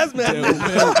fucking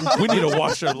hazmat. We need to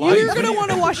wash your life. You're gonna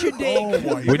want to wash your dick. Oh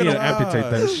my We need to God.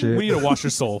 amputate that shit. We need to wash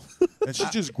your soul. And she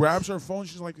just grabs her phone.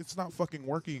 She's like, it's not fucking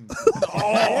working.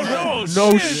 Oh,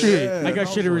 No shit. Yeah, I got was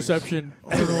shitty like, reception.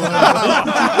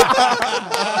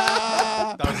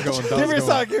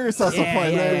 Give yourself some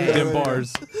point. Them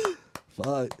bars.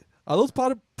 Fuck. Are those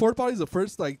porta potties the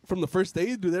first, like, from the first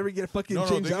day? Do they ever get fucking No,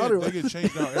 changed they out? Or get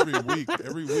changed out every week.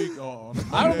 Every week on Monday.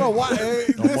 I don't know why. Hey,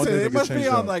 On Monday listen, they it get must be changed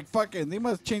on out. like fucking. They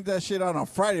must change that shit out on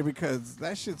Friday because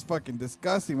that shit's fucking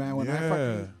disgusting, man. When I Yeah.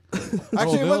 fucking actually, it must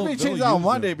they'll- be they'll changed out on use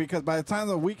Monday it. because by the time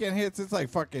the weekend hits, it's like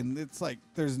fucking. It's like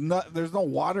there's no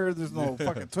water, there's no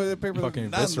fucking toilet paper,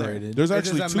 Fucking there's nothing there. eviscerated. There's It's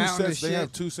actually just a two mountain of sets. They have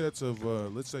shit. two sets of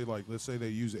let's say they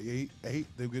use eight.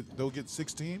 They'll get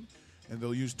 16, and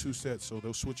they'll use two sets. So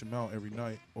they'll switch them out every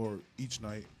night or each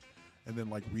night, and then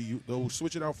like they'll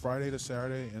switch it out Friday to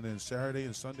Saturday, and then Saturday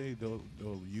and Sunday they'll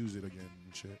use it again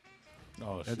and shit.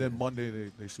 Oh, And shit. then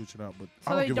Monday they switch it out. But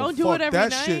So I they don't give don't a do fuck. it every that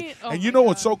night? shit. Oh And you my know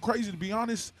what's God. so crazy, to be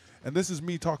honest? And this is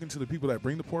me talking to the people that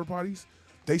bring the porta potties.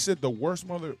 They said the worst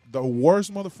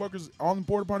motherfuckers on the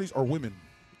porta potties are women.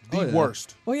 The Oh, yeah.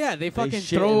 worst. Oh yeah, they fucking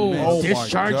shit throw in Oh my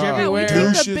discharge God. everywhere. Yeah,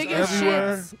 we take the Douches biggest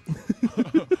everywhere.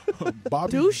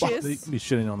 Bobby, Douches. They be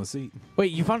shitting on the seat.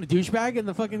 Wait, you found a douchebag in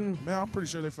the fucking Man, I'm pretty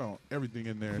sure they found everything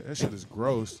in there. That shit is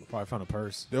gross. Probably found a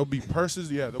purse. There'll be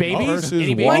purses, yeah. There'll Babies? be purses,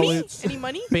 Any babies? wallets, Any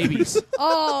money? babies?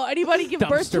 Oh, anybody give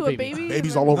birth to Dumpster a baby. baby?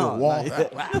 babies all over No, the wall. not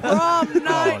yet. Prom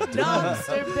night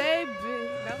dumpster baby.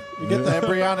 No. You get the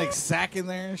embryonic sack in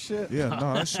there and shit. Yeah,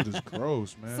 no, that shit is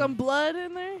gross, man. Some blood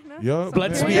in there? No? Yup,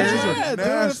 blood man. smears? Yeah, dude,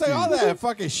 it's like all that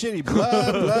fucking shitty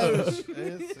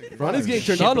blood. Ronnie's getting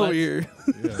turned on over here.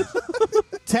 Yeah.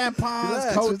 Tampons,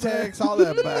 Relax, Kotex, all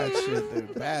that bad shit,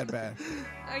 dude. Bad.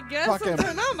 I guess Fucking I'm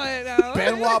turned on by it now.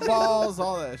 Benoit balls,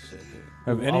 all that shit, dude.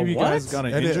 Have any of you guys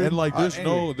gotten And, injured? and like, there's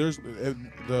anyway.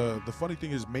 the funny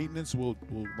thing is, maintenance will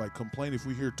like complain if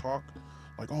we hear talk,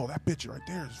 like, oh, that bitch right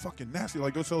there is fucking nasty.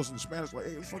 Like they'll tell us in Spanish, like,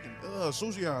 hey, it's fucking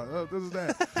sucia, this is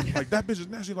that. Like that bitch is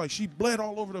nasty. Like she bled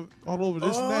all over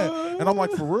this and that. And I'm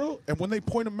like, for real? And when they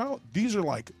point them out, these are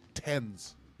like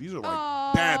 10s. These are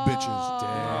like bad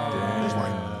bitches. There's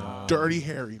like Dirty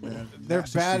Harry, man. They're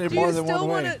Nasty bad in secret. more than one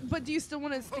way. But do you still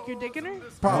want to stick your dick in her?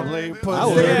 Probably put I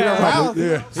it would. in her mouth.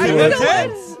 Yeah. I Is know it what?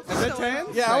 10? Is it 10?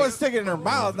 Yeah, I would stick it in her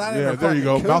mouth, not in Yeah, her there you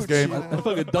go. fucking Mouth cooch. game. I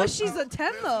fucking But dunk. she's a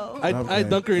 10 though. I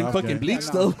dunk her in Mouth fucking game. bleach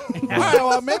though. All right,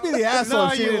 well, maybe the asshole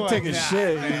No, if she you didn't take a wouldn't.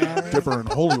 shit. You know? Dip her in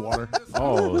holy water.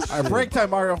 Oh, All right, break time,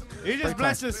 Mario. You just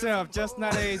bless yourself. Just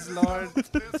not AIDS, Lord.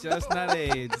 Just not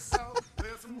AIDS.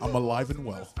 I'm alive and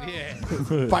well. Yeah.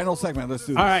 Final segment. Let's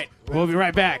do this. All right, we'll be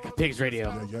right back. Pigs Radio.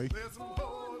 Yeah, yeah.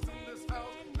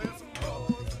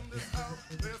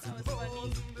 Oh.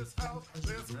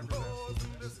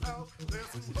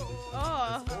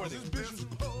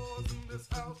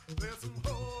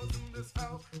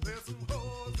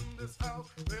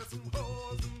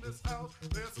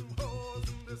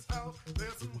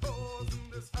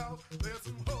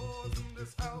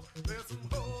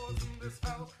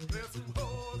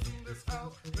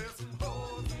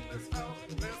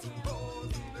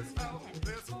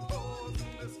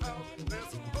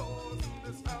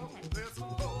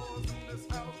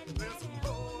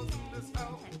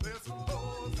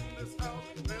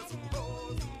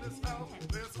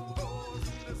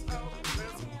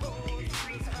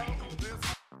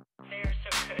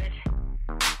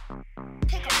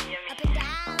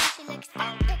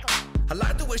 I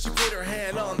like the way she put her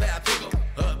hand on that pickle.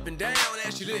 Up and down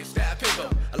as she licks that pickle.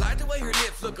 I like the way her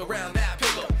lips look around that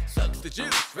pickle. Sucks the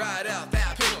juice right out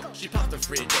that pickle. She popped the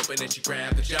fridge open and she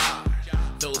grabbed the jar.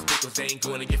 Those pickles ain't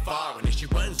gonna get far. And if she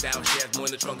runs out, she has more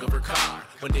in the trunk of her car.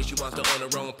 One day she wants to own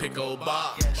her own pickle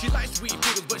bar. She likes sweet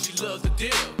pickles, but she loves the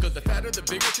deal. Cause the fatter the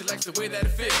bigger, she likes the way that it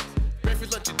feels.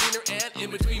 Breakfast, lunch, and dinner, and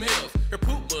in between meals. Her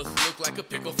poop must look like a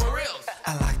pickle for reals.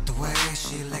 I like the way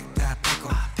she licked that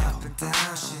pickle. Up and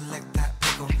down, she licked that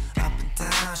pickle. Up and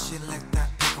down, she licked that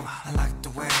pickle. I like the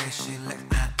way she licked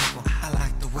that pickle. I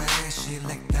like the way she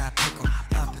licked that pickle.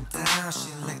 Up and down,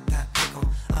 she licked that pickle.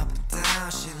 Up and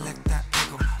down, she licked that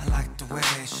pickle. I like the way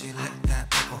she licked that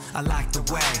pickle. I like the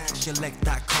way she licked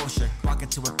that kosher. Walk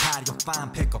into a patio,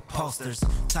 find pickle posters.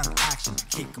 Tongue action,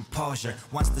 keep composure.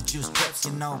 Once the juice drips,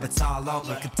 you know it's all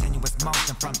over. Continuous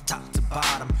motion from top to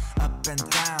bottom. Up and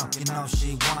down, you know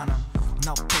she want 'em.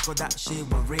 No pickle that she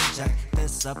will reject.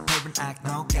 This a pagan act,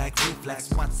 no gag reflex.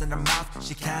 Once in her mouth,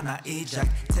 she cannot eject.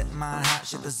 Tip my hat,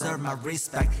 she deserve my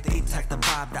respect. Detect the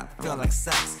vibe that feel like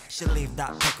sex. She leave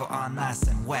that pickle all nice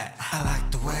and wet. I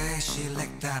like the way she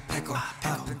licked that pickle.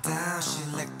 Up and down, she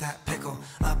licked that pickle.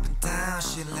 Up and down,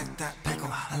 she licked that pickle.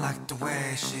 I like the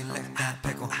way she licked that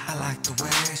pickle. I like the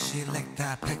way she licked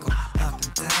that pickle. Up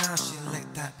and down, she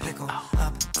licked that pickle.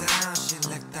 Up and down, she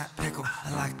licked that pickle. I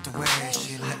like the way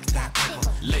she licked that pickle.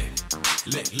 Lick,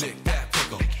 lick, lick that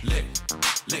pickle. Lick,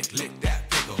 lick, lick that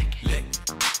pickle. Lick,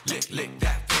 lick, lick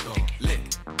that pickle. Lick,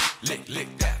 lick,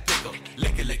 lick that pickle.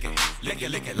 Lick it, lick it, lick it,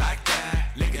 lick it like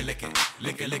that. Lick it, lick it,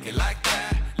 lick it, lick it like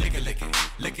that. Lick it, lick it,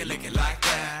 lick it, lick it like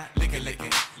that. Lick it, lick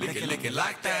it, lick it, lick it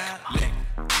like that. Lick,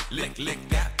 lick, lick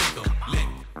that pickle. Lick,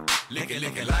 lick it,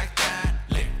 lick it like that.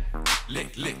 Lick,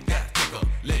 lick, lick that pickle.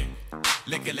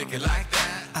 Lick, lick it like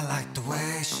that. I like the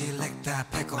way she licked that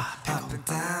pickle. Up and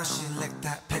down, she licked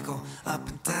that pickle. Up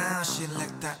and down, she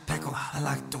licked that pickle. I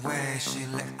like the way she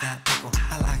licked that pickle.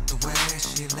 I like the way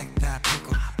she licked that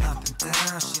pickle. Up and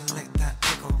down, she licked that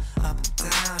pickle. Up and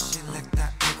down, she licked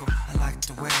that pickle. I like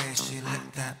the way she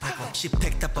licked that pickle. She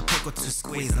picked up a pickle to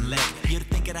squeeze and lick. You'd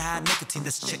think it had nicotine,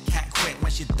 this chick can't quit.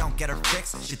 When she don't get her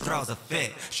fix, she throws a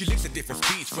fit. She licks at different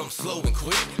speeds from slow and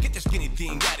quick. Get that skinny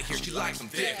thing out of here, she likes them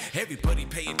thick. Everybody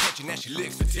pay attention as she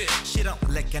licks the tip. She don't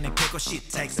lick any pickle, she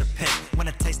takes her pick. When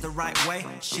it tastes the right way,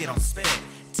 she don't spit.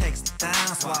 Takes it down,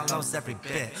 swallows every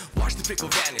bit. Watch the pickle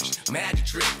vanish, magic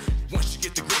trick. Once you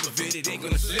get the grip of it, it ain't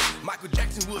gonna slip. Michael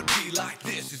Jackson would be like,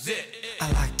 this is it.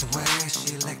 I like the way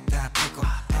she licked that pickle.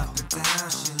 Up and down,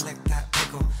 she licked that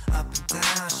pickle. Up and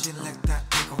down, she licked that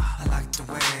pickle. I like the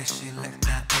way she licked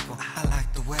that pickle. I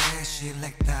like the way she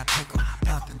licked that pickle.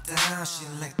 Up and down, she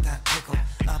licked that pickle.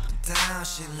 Up and down,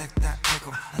 she licked that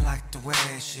pickle. I like the way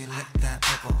she licked that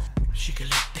pickle. She can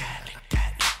lick that, lick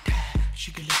that, lick that.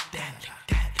 She can lick that, lick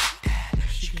that, lick that.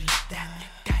 She can lick that,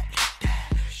 lick that, lick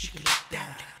that. She can lick that,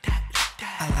 lick that, lick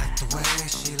that. I like the way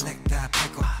she licked that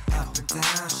pickle. Up and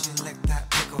down, she licked that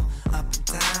pickle. Up and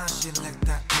down, she licked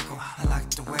that pickle. I like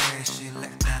the way she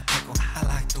licked that pickle. I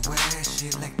like the way she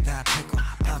licked that pickle.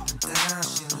 Up and down,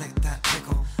 she licked that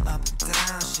pickle. Up and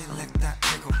down, she licked that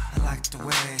pickle. I like the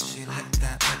way she licked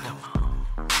that pickle.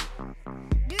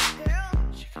 Good girl.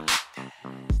 She can lick that.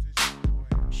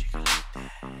 She can lick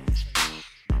that.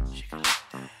 She can lick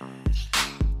that.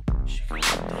 She can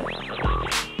lick that.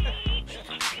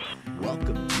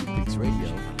 Welcome to Pigs Radio.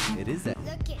 It is that.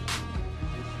 Look it.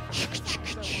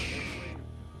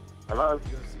 Hello?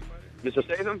 Mr.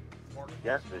 Statham?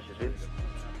 Yes, Mr. Statham.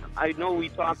 I know we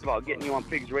talked about getting you on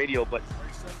Pigs Radio, but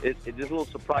it's a little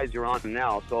surprise you're on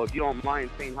now. So if you don't mind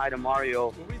saying hi to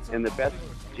Mario and the best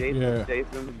Jason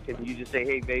Statham, can you just say,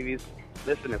 hey, babies,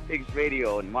 listen to Pigs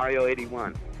Radio and Mario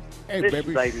 81. Hey,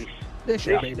 Listen, babies.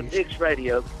 Listen to Pigs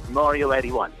Radio, Mario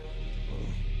 81.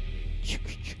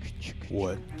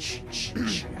 What?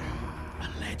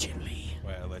 Allegedly.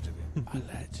 Well, allegedly.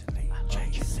 Allegedly.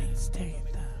 Jason Statham.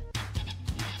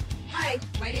 Hi,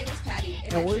 my name is Patty,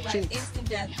 and And I we're survive instant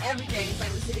death every day by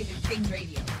listening to Pigs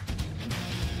Radio.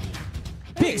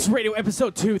 Pigs Radio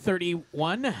episode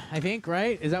 231, I think,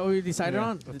 right? Is that what we decided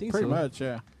on? I think pretty much,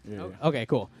 yeah. Okay,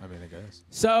 cool. I mean, I guess.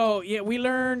 So, yeah, we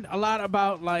learned a lot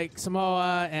about, like,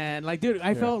 Samoa, and, like, dude,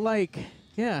 I felt like,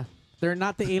 yeah, they're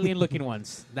not the alien-looking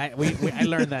ones. That I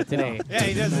learned that today. Yeah,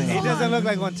 he doesn't look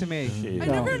like one to me. I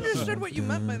never understood what you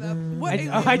meant by that. What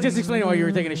I just explained why you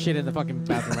were taking a shit in the fucking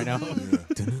bathroom right now.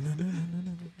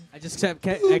 I just kept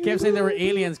saying they were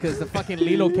aliens because the fucking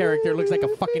Lilo character looks like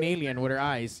a fucking alien with her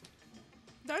eyes.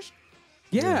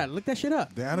 Yeah, look that shit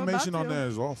up. The animation on there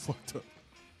is all fucked up.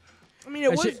 I mean, it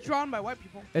That was shit- drawn by white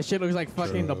people. That shit looks like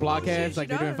fucking the blockheads, like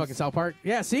they're doing fucking South Park.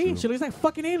 Yeah, see, she looks like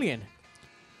fucking alien,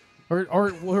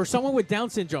 or someone with Down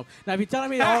syndrome. Now, if you're telling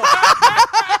me that,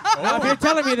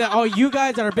 all you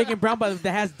guys that are big and brown but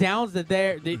that has Downs, is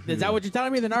that what you're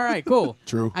telling me? Then all right, cool.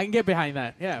 True. I can get behind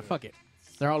that. Yeah, fuck it.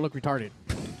 They all look retarded.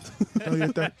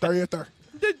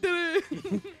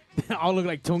 All look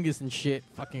like Tungus and shit.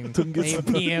 Fucking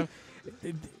Tungus. PM.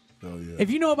 If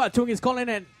you know about Tungus, call in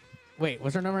at. Wait,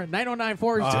 what's her number?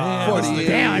 909-4.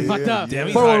 Damn, I fucked up. Damn,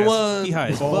 411. He high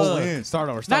as fuck. Start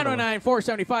over.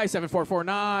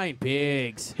 909-475-7449.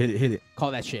 Pigs. Hit it.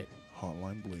 Call that shit.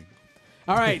 Hotline bling.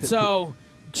 All right, so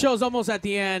show's almost at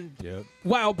the end. Yep.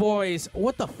 Wow, boys,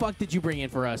 what the fuck did you bring in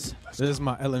for us? This is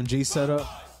my LMG setup.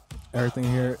 Everything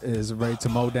here is ready to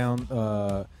mow down.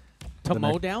 To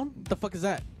mow down? What the fuck is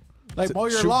that? Like mow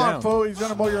your shoot lawn, down. fool. He's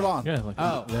gonna mow your lawn. Yeah, like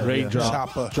Oh.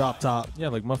 drop top. Yeah,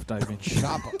 like muff diving.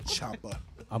 Chopper.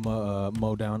 I'm a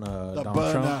mow down Donald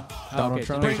burner. Trump. Donald Okay,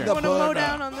 Trump. pretty You sure. want to mow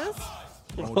down on this?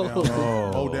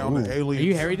 Mow down the Are aliens.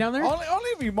 you hairy down there? Only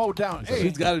if you mow down. Hey,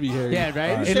 He's got to be hairy. Yeah,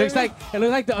 right. Alright. It looks like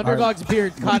the underdog's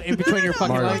beard caught in between your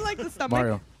fucking Mario. legs. Like the stomach.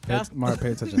 Mario, Mario,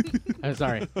 pay attention. I'm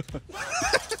sorry.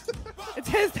 It's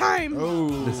his time.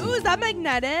 Ooh, is that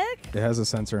magnetic? It has a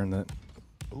sensor in it.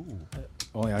 Ooh.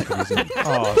 Only I can use it.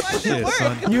 Oh shit,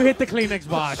 son. You hit the Kleenex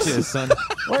box. Shit, son.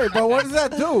 wait, but what does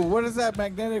that do? What does that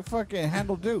magnetic fucking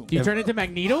handle do? You turn into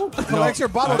Magneto? Collects your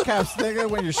bottle caps, nigga,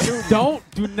 when you're shooting.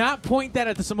 Do not point that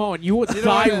at the Samoan. You will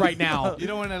die right now. You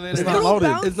don't want to let It's it not It'll loaded.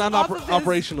 bounce It's not off of his,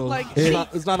 operational. like,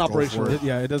 It's not operational.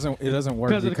 It doesn't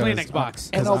work Because of the Kleenex box.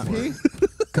 NLP?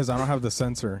 Because I don't have the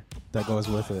sensor that goes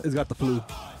with it. It's got the flu.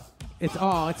 It's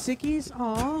sickies.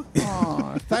 Aw.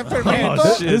 Oh, time for Oh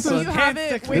Vapor. shit, So son. you have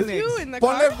it with you in the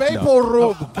Ponle car? Vapor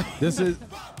Rub.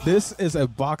 This is a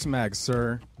box mag,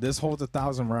 sir. This holds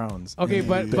 1,000 rounds. Okay,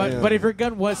 but Damn. if your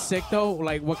gun was sick though,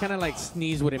 like what kind of like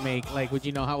sneeze would it make? Like, would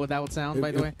you know how that would sound?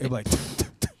 By the way, It like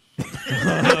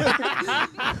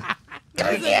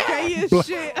That's the gayest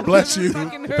shit. I've bless ever you.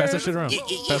 fucking Pass heard. that shit around.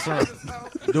 Pass it around.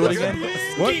 Do it again.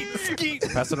 What?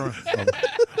 Pass it around.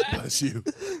 Bless you.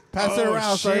 Pass it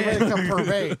around so everybody can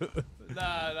pervade. Nah,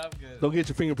 I'm good. Don't get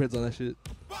your fingerprints on that shit.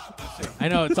 I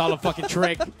know it's all a fucking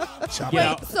trick. Chop Get it.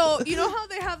 out. So you know how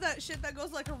they have that shit that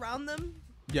goes like around them?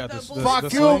 yeah, The this, bullshit. Fuck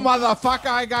this you, sling. motherfucker.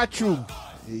 I got you.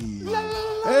 Hey,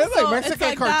 it's like So Mexican it's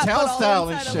like cartel that, but all style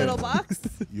and inside a shit. little box.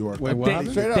 You are Wait, what They-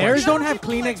 happened? Straight up. Theirs You know don't how have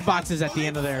people, Kleenex like, boxes at the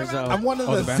end of theirs though. I'm one of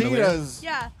Oh, the the bandolier? Zetas.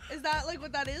 Yeah, is that like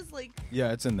what that is? Like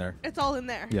Yeah, it's in there. it's all in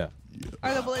there. Yeah.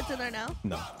 Are the bullets in there now?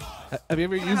 No. Have you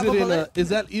ever used have it a in a... bullet? Is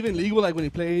that even legal, like when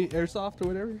you play airsoft or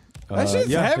whatever? That shit's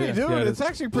yeah, heavy, yeah, dude. yeah, it It's is.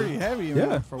 actually pretty heavy, Yeah.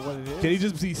 man, for what it is. Can you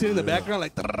just be sitting in the background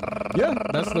like... Yeah,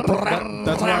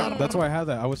 that's why I have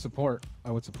that. I would support the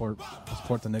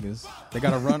niggas. They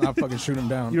gotta run. I fucking shoot them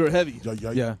down. You're heavy.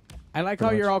 Yeah. I like how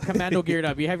Pretty you're much. all commando geared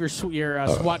up. You have your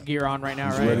SWAT gear on right now,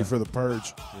 He's right? ready for the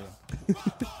purge.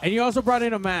 And you also brought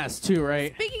in a mask too,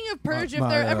 right? Speaking of purge, if my,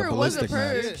 there ever was a ballistic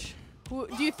mask.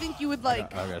 purge, do you think you would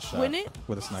like I got shot win it?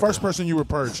 with a sniper. First person you were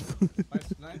purged.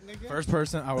 First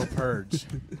person I will purge.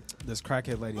 This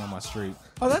crackhead lady on my street.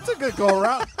 Oh, that's a good go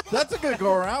around. That's a good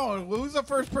go around. Who's the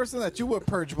first person that you would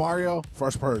purge, Mario?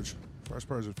 First purge. First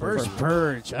purge. is First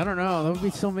purge. I don't know. There would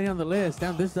be so many on the list.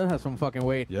 Damn, this does have some fucking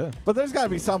weight. Yeah. But there's got to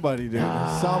be somebody, dude.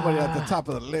 Somebody at the top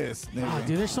of the list. Oh, Nigga.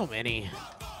 dude, there's so many.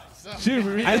 Shoot,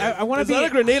 I want to There's be. not a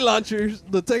grenade launcher.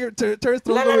 The turret throws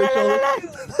over his shoulder.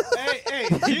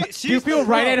 Hey, Do you feel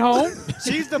right at home?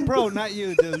 She's the pro, not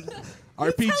you, dude.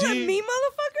 Telling RPG. me,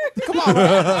 motherfucker. Come on,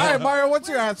 man. All right, Mario, what's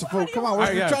your answer, fool? Come on, we're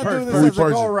All right, trying to do perfect. this as a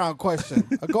Purge it. go-around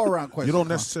question. A go-around question. You don't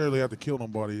Come on. necessarily have to kill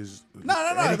nobody. It's No.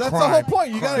 any That's crime. the whole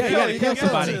point. You gotta Yeah, kill. you gotta kill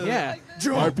somebody. Yeah.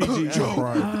 RPG.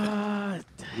 Crime.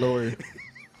 Lower.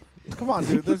 Come on,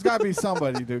 dude. There's gotta be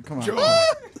somebody, dude. Come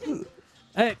on.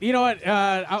 Hey, you know what?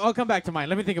 I'll come back to mine.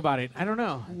 Let me think about it. I don't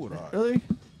know. Really?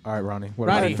 All right, Ronnie. What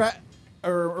Ronnie. about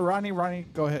Ronnie,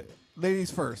 go ahead.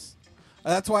 Ladies first.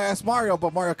 That's why I asked Mario,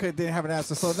 but Mario didn't have an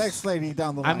answer. So next lady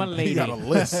down the line. I'm a lady. He got a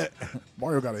list.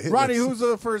 Mario got a hit Ronnie, list. who's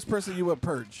the first person you would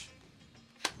purge?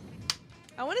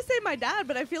 I want to say my dad,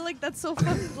 but I feel like that's so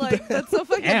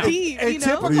fucking Damn. deep. Hey, You know?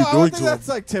 typical. What are you I doing don't to think that's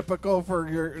like typical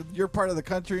for your part of the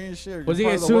country and shit. Was he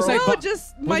your a part of the world. suicide? No,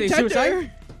 just Was my he gender.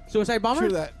 suicide? Suicide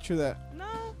bomber? True that. No.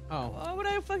 Oh. Why would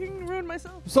I fucking ruin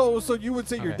myself? So you would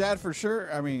say your Okay. dad for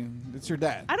sure? I mean, it's your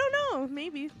dad. I don't know.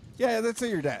 Maybe. Yeah, let's say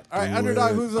your dad. All right, Do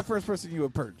Underdog, it. who's the first person you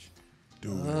would purge?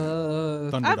 Dude. I have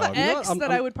an Thunderdog? ex I'm-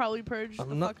 that I'm- I would probably purge the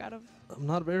not- fuck out of. I'm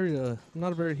not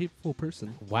a very hateful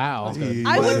person. Wow. He-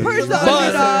 I would purge the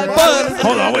But- underdog. but-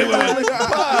 Hold on,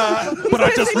 wait. But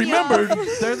I just remembered.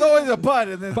 There's always a but,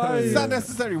 and then But- it's not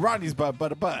necessarily Ronnie's but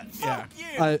a but. Yeah.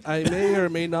 I may or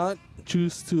may not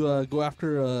choose to go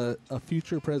after a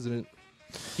future president.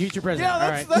 Future president. Yeah, All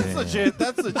right. that's legit.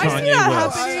 That's legit. I see Kanye that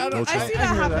West. happening. I see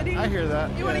that happening. I hear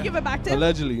that. You want to give it back to him?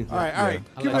 Allegedly. All right.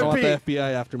 I Cupid don't want the Pete.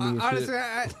 FBI after me and Honestly,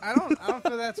 shit. I don't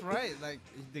feel that's right. Like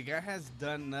the guy has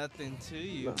done nothing to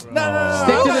you, bro.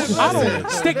 No.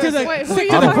 Stick to the Wait, who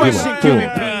stick are to you the question, talking Cuban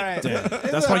about?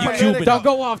 Pete. That's why you It's Cuban. Don't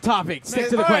go off topic. Stick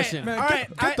to the All right, question. man, All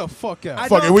right, Get the fuck out. I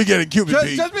Fuck it, know- we getting Cupid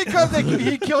Pete. Just because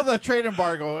he killed the trade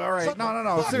embargo. All right.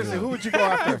 No. Seriously, who would you go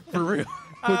after? For real.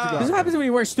 Who would you go This is what after? happens when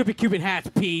you wear stupid Cuban hats,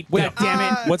 Pete. God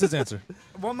damn it. What's his answer?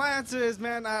 Well, my answer is,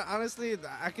 man. Honestly,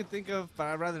 I could think of, but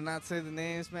I'd rather not say the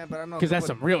names, man. But I know Because that's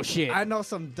people- some real shit. I know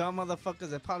some dumb motherfuckers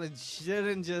that probably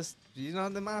shouldn't just, they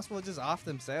might as well just off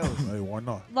themselves. Hey, why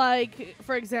not? Like,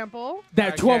 for example.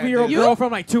 That I 12-year-old can't do girl it.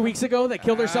 from like 2 weeks ago that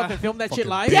killed herself and filmed that shit fucking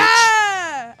live? bitch.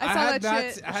 Yeah! I saw have that not-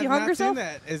 shit. I She have hung not herself? seen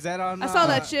that. Is that on? I saw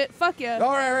that shit. Fuck yeah.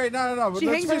 All right. No. But She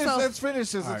let's hangs finish. herself. Let's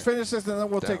finish this. Let's finish this, and then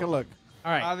we'll take a look.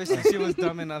 All right. Obviously, she was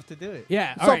dumb enough to do it.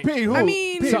 Yeah. All So right. Pete, who? I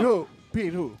mean-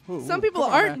 Pete, who? Some people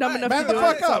Come on, aren't man. dumb enough Man to the do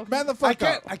fuck it. up. Man the fuck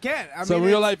up. I can't. I So mean,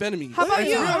 real it's- life enemies. How about It's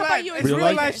you? real How about life- you? It's Real real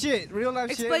life? life shit. Real life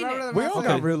shit. Explain I'd it. rather We not all say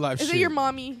got it. real life Is shit. it your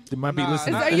mommy? They might be Nah,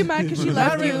 listening. Is that you mad because she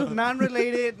left you?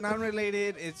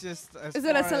 Non-related. It's just. As Is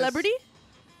it a far as- celebrity?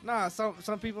 Nah, some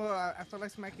people I feel like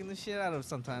smacking the shit out of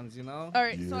sometimes, you know. All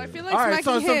right, so I feel like All right,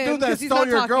 smacking so some him dude that 'cause he's stole not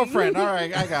your talking. girlfriend. All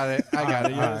right, I got it.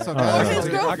 Yeah, some guy Or that his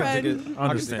stole your- girlfriend. I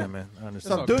understand, man. I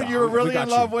understand. Some dude you were We really got in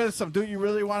you. love with, some dude you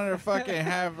really wanted to fucking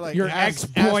have like Your ass-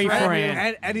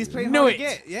 ex-boyfriend. And he's playing Knew hard it. to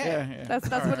get. Yeah. Yeah. That's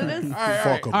what it is. All right.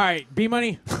 Fuck 'em. All right. B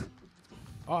Money.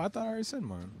 Oh, I thought I already said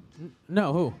mine.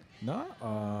 No, who? No.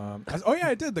 Oh yeah,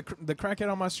 I did. The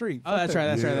crackhead on my street. Oh, that's Fuck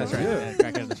right. that. That's right. Yeah,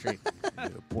 crackhead on the street.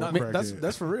 Poor I mean, crackhead.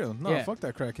 that's for real. No, Yeah. fuck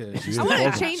that crackhead. I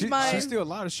wanna change mine. She steal a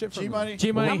lot of shit from me. G-Money.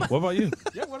 G Money. What about you?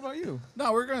 Yeah. What about you?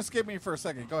 No, we're gonna skip me for a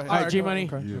second. Go ahead. All right, G Money.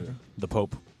 Yeah. The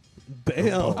Pope. Bam.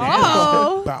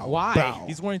 Oh. Bow, Why? bow.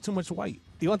 He's wearing too much white.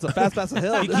 He wants a fast pass to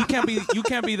hell. He can't be. You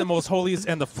can't be the most holiest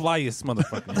and the flyest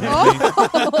motherfucker. You know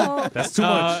what I mean? That's too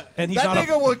much. And he's That not.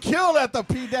 nigga will kill at the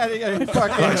P Daddy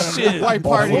fucking Shit. white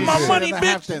party. With my and money, in the bitch.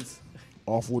 Hamptons.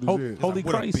 Off with his Ho- head. Holy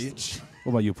What a Christ. bitch.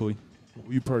 What about you, Pooey?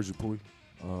 You purge it, Pooey.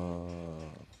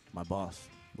 My boss.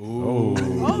 Oh.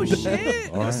 Oh shit.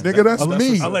 All right. Nigga, that's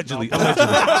me. Allegedly.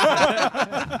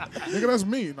 Nigga, that's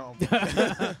me. No.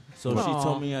 So she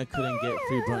told me I couldn't get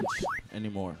free brunch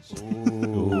anymore. So she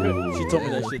told me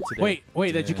that shit today.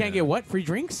 Wait. That you can't get what? Free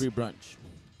drinks? Free brunch.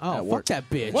 Oh, at fuck work. that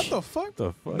bitch. What the fuck?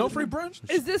 The fuck? No free brunch?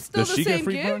 Is this still Does the she get same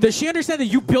free gig? brunch? Does she understand that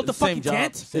you built the Same fucking job,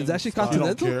 tent? same Is that she spot. She don't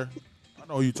continental? care. I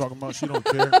know who you talking about. She don't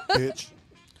care, bitch.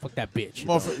 Fuck that bitch.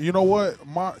 Motherfucker, you know what?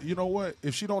 You know what?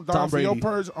 If she don't die Tom for your Brady.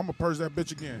 purge, I'm gonna purge that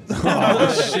bitch again.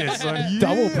 Oh, shit, son.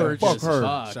 Double Yeah, purge. Fuck her.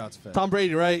 Fuck. Shots fed. Tom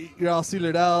Brady, right? You're all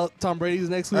sealed out. Tom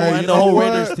Brady's next week. Hey, And you the know whole what?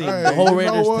 Raiders team. Hey, The whole you know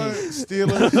Raiders what? team.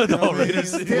 Steelers. You know what I mean?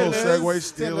 Raiders. Little segue,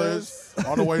 Steelers. Steelers.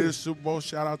 On the way to the Super Bowl.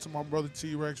 Shout out to my brother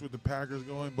T-Rex with the Packers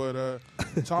going. But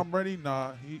Tom Brady,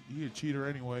 nah, he a cheater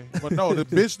anyway. But no, the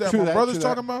bitch that True my that, brother's true that.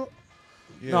 talking about.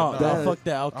 Yeah, No, nah. fuck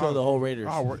that. I'll kill the whole Raiders.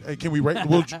 Hey, can we rape?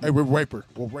 We'll rape her.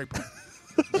 We'll rape her.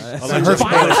 Allegedly. hurts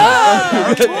Fire.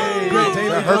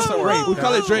 That hurts the rape. We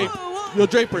call it drape. Yo,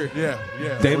 Draper. Yeah.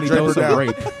 Daily We'll dose drape her of down.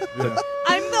 rape. Yeah.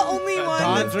 I'm the only one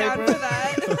that's down for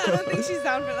that. I think she's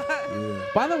down for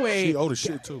that. By the way, She old as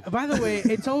shit too. By the way,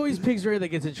 it's always Pigs Radio that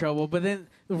gets in trouble, but then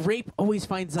rape always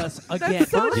finds us again.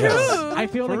 That's so true. I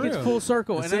feel For like it's real. full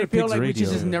circle, Instead and I of feel Pigs like we should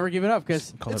Radio. just never give it up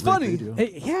because Call It's it rape funny. radio.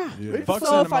 yeah. Yeah. Fuck so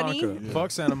Santa funny. Monica.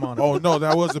 Fuck Santa Monica. Oh no,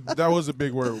 that was a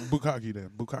big word. Bukkake then.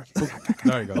 Bukkake.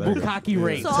 There you go. There you go. Bukkake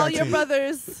rape. So all your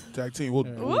brothers. Tag team.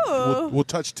 Ooh. We'll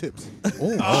touch tips.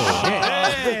 Oh,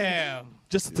 shit. Damn.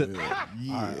 Just a tip.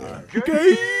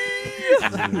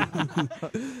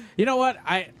 You know what?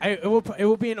 It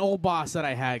will be an old boss that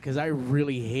I had because I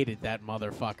really hated that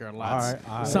motherfucker lots.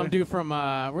 All right. Some dude from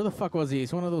where the fuck was he?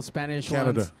 He's one of those Spanish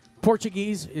Canada. ones.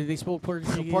 Portuguese. They spoke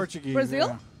Portuguese. Portuguese. Brazil?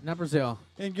 yeah. Not Brazil.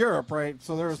 In Europe, right?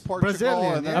 So there was Portugal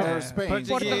Brazilian, and then yeah. there was Spain. Portuguese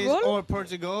Portugal? or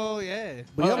Portugal, yeah.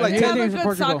 But you have Oh, like yeah, 10. they a was in good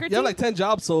Portugal. soccer You have like 10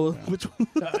 jobs, so which one?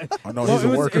 I know Well, he's a it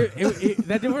was- worker.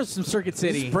 that dude was from Circuit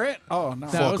City. Sprint? Oh, no. No,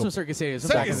 it Fuck was from him. Circuit City. It was from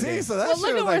back Second in the day. season, that Well, shit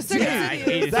look was at where like, Circuit damn. City I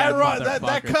hated That that that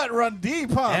motherfucker. cut run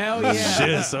deep, huh? Hell yeah.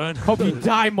 Shit, son. Hope you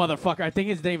die, motherfucker. I think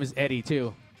his name is Eddie,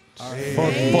 too. Fuck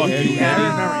Eddie. you. Yeah,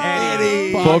 I remember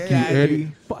Eddie. Fuck you, that Eddie.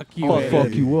 dude. Fuck you, Eddie.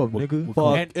 Fuck you up, nigga.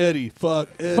 Fuck And- Eddie. Fuck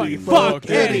Eddie. Fuck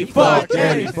Eddie. Fuck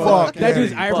Eddie. Fuck That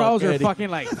dude's Eddie. eyebrows Fuck are Eddie. fucking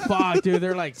like, fuck, dude.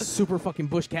 They're like super fucking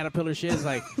bush caterpillar shit. It's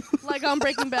like, Like on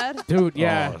Breaking Bad. dude,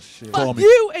 yeah. Oh shit. Fuck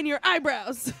you and your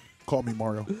eyebrows. Call me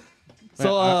Mario.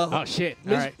 So, Oh, shit.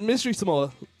 All right. Mystery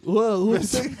Samoa. Who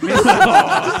was it?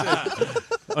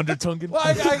 Undertongued. Well,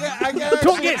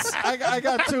 I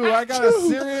got two. I got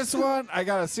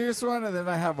a serious one. And then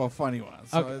I have a funny one.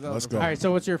 So Okay. that was Let's go. All right,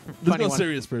 so what's your Let's funny go one?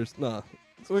 serious first. Nah.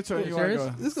 Which one you want to Serious?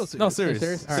 go? Let's go serious. No, serious.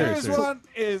 Serious? All right. Serious Serious. one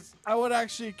is I would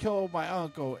actually kill my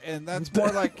uncle, and that's more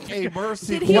like a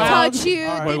mercy. Did he plan. touch you?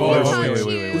 Wait, Did wait, he wait, touch wait, you?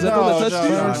 wait, wait. Was that the one that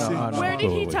touched you? No, Where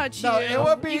did he wait. touch you? No, it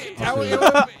would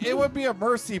be it would be a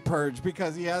mercy purge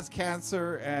because he has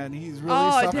cancer and he's really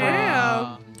suffering.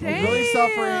 Damn. He's really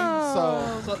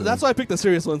suffering. So that's why I picked the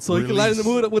serious one, so you can lighten the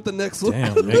mood up with the next one.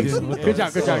 Damn, nigga. Good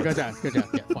job.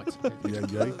 Yeah,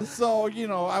 points. So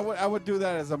I would do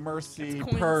that as a mercy That's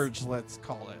coins. purge, let's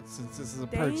call it, since this is a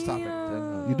purge topic.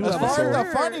 You do As have a far soul. as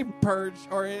a funny purge,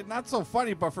 or not so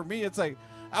funny, but for me, it's like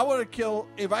I would have killed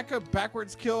if I could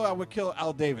backwards kill. I would kill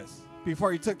Al Davis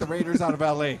before he took the Raiders out of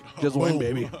LA. Just win,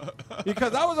 baby.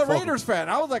 Because I was a Raiders fan.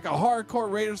 I was like a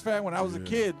hardcore Raiders fan when I was a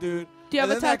kid, dude. Do you have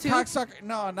And a then that tattoo? cocksucker.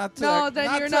 No, not to No, that. then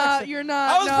not you're to not. that- You're not.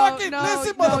 I was no, fucking no,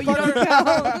 listen, no, you don't motherfucker.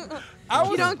 count. I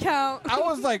was, You don't count. I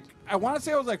was like, I want to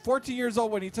say I was like 14 years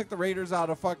old when he took the Raiders out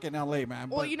of fucking LA, man.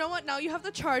 Well, But- you know what? Now you have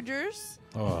the Chargers.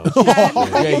 Oh,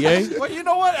 Well, you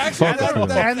know what? Actually, Fuck you.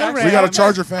 actually, We got a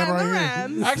Charger fan And the right here.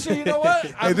 Rams. Actually, you know what?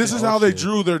 Hey, this is how they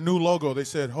drew their new logo. They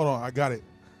said, "Hold on, I got it.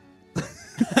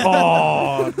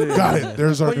 oh dude. Got it.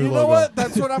 There's our But new you know logo." what?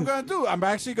 That's what I'm going to do. I'm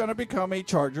actually going to become a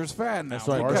Chargers fan now. That's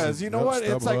right. Because you know Yep, what?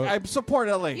 It's step like up. I support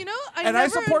LA. You know, I And I never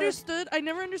supported- understood. I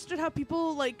never understood how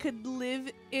people like could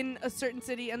live in a certain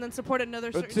city and then support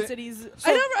another But certain ti- cities.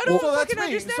 So- I don't so that's fucking me.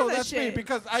 understand So that that's me shit.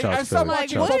 because I Shots stopped Philly.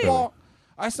 watching Like, what? football.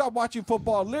 I stopped watching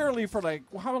football literally for like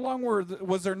how long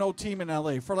was there no team in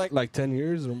LA for like 10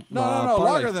 years? Or, no, probably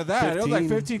longer like than that. It was like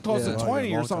 15, close Yeah. to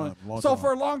 20 or long something. time, long So time.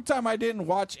 for a long time, I didn't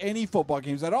watch any football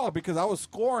games at all because I was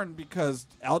scorned because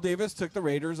Al Davis took the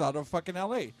Raiders out of fucking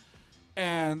LA.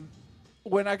 And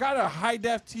when I got a high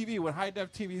def TV, when high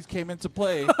def TVs came into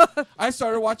play, I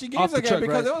started watching games Off the again truck,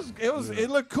 because right? it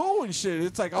looked cool and shit.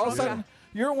 It's like all of a sudden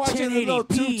you're watching a little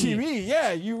 1080p. tube TV.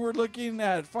 Yeah, you were looking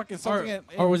at fucking something.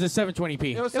 Or was it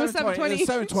 720p? It was It was 720. It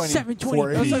was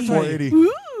 720. 480.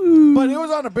 480. But it was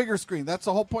on a bigger screen. That's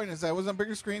the whole point. Is that it was on a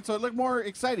bigger screen, so it looked more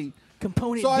exciting.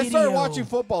 Component So I started video. watching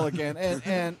football again,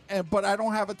 and but I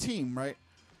don't have a team, right?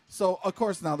 So of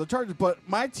course now the Chargers, but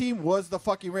my team was the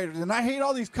fucking Raiders, and I hate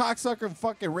all these cocksucker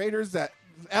fucking Raiders that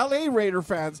LA Raider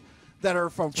fans that are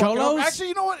from fucking Cholos? Actually,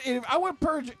 you know what? If I would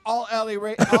purge all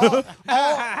all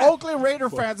Oakland Raider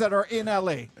fans that are in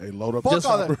LA. Hey, load up. Fuck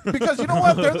all that. Because you know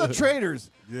what? They're the traders.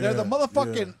 They're the Yeah,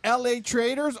 motherfucking LA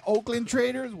traders, Oakland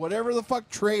traders, whatever the fuck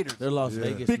traders. They're Las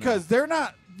Vegas. Because they're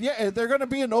not. Yeah, they're going to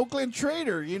be an Oakland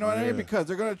trader. You know what I mean? Yeah. Because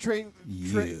they're going to trade.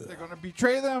 They're going to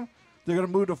betray them. They're going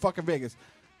to move to fucking Vegas.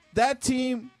 That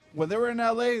team, when they were in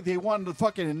LA, they won the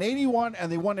fucking in '81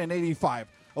 and they won in '85.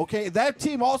 Okay, that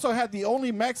team also had the only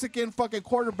Mexican fucking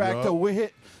quarterback Yup. to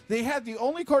hit. They had the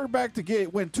only quarterback to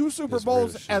win 2 Super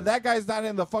Bowls, British, and that guy's not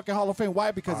in the fucking Hall of Fame.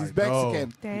 Why? Because he's I know.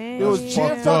 Mexican. Dang. It was That's Jim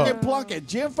fucked fucking up. Plunkett.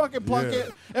 Jim fucking Plunkett.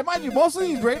 Yeah. And mind you, most of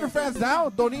these Raider fans now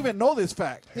don't even know this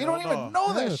fact. They don't Hell even no.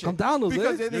 know that Yeah, shit. come down, Jose.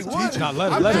 Because they Just won. teach 'em. I'm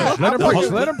Let mad. him preach.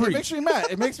 I'm Let him fucking- preach. It makes me mad.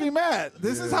 It makes me mad.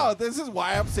 This is Yeah. how. This is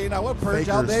why I'm saying I would purge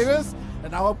Al Fakers. Davis,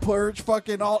 and I would purge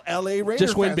fucking all LA Raiders.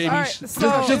 Just win, fans. baby. All right, Just so-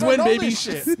 win, They don't know baby. this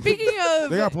shit. Speaking of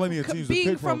They got plenty of teams to being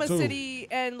pick from from, a too. city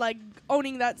and like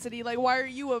owning that city? Like, why are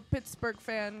you a Pittsburgh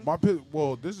fan?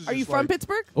 Well, this is. Are you just from like,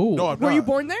 Pittsburgh? No, I'm Were not. you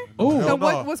born there? No, So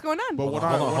no. what's going on? But when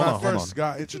Hold on, I hold on. first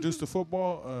got introduced to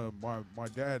football, my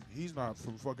dad, he's not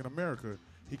from fucking America.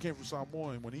 He came from Samoa,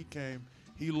 and when he came,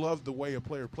 he loved the way a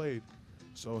player played.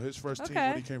 So his first team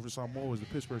when he came from Samoa was the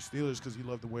Pittsburgh Steelers because he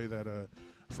loved the way that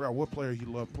I forgot what player he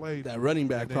loved played. That running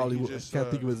back And then probably he can't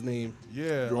think of his name.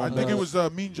 Yeah, Drawn I think it up. was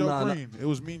Mean Joe Nah, Green. It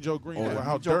was Mean Joe Green. Oh,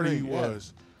 how Mean Joe dirty Green, he yeah.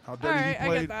 was. How dirty Alright, he I get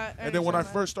played. that. I And then when I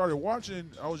understand first started watching,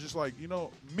 I was just like,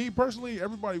 me personally,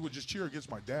 everybody would just cheer against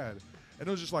my dad. And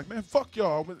it was just like, man, fuck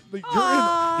y'all. Like,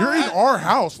 you're in our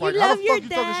house. Like, how the fuck you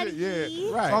talking shit?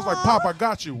 Yeah. Right. So I was like, Pop, I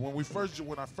got you.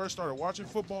 When I first started watching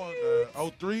football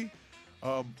in 03,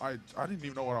 I didn't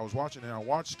even know what I was watching, and I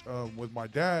watched with my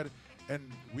dad. And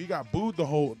we got booed the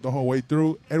whole way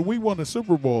through, and we won the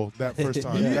Super Bowl that first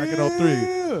time back in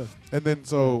 03. And then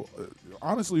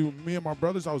honestly, me and my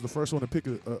brothers, I was the first one to pick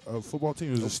a football team.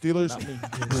 It was the Steelers.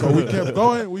 So we kept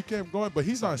going. But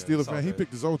he's not a Steelers fan. He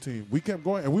picked his own team. We kept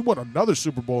going, and we won another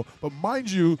Super Bowl. But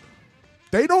mind you,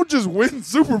 they don't just win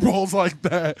Super Bowls like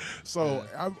that. So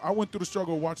I went through the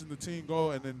struggle of watching the team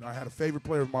go, and then I had a favorite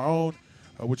player of my own,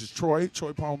 which is Troy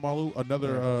Polamalu,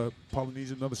 another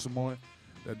Polynesian, another Samoan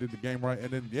that did the game right. And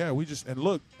then we just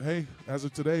look, hey, as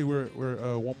of today, we're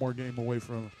one more game away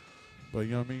from. But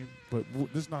you know what I mean. But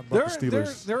this is not about the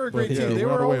Steelers. They're a great team. They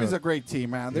were always a great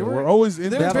team, man. We're always in.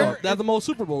 They have the most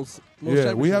Super Bowls. We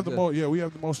have the most. Yeah, we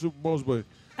have the most Super Bowls, but.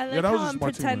 I like that how was I'm just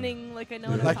my team, pretending like I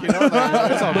know. Like, you know,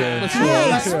 it's all good.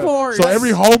 Hey, sports. So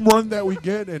every home run that we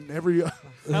get and every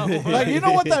like, you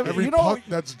know what that every puck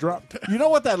that's dropped. You know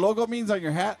what that logo means on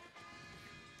your hat?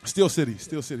 Steel City.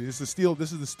 This is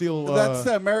the steel. That's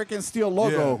the American Steel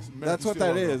logo. American that's what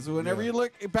Steel that logo. is. Whenever you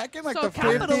look back in like So the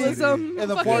 50s capitalism. and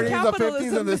the Fucking 40s, the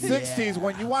 50s, and the capitalism. 60s,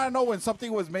 when you want to know when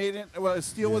something was made in,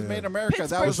 steel was made in America,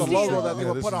 that Pittsburgh was the Steel. logo that they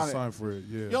would this put is on a it. sign for it.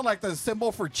 Yeah. You know, like the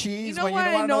symbol for cheese, You know when why you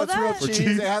I want to know know it's real that? For cheese,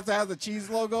 cheese. it has to have the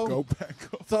cheese logo. Go back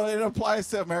up. So it applies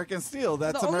to American Steel.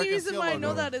 That's The only American reason Steel why I logo.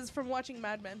 know that is from watching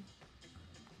Mad Men.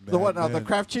 The what now? The Man.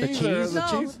 Kraft cheese? cheese? Or the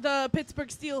No, cheese? the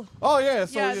Pittsburgh Steel. Oh, yeah.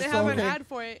 So Yeah, it's they so have okay. an ad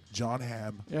for it. John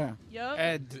Hamm. Yeah. Yup.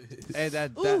 And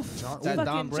that Oof, John- that fucking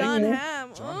Don Brady. John Hamm.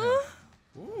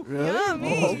 Really?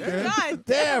 Yummy. Oh, okay. God.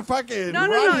 Damn, fucking. No,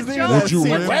 Ronnie's leaving John- that Would you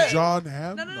seat rim wet. John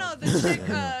Hamm? No. The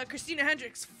chick, Christina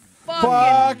Hendricks. Fucking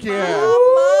Fuck yeah.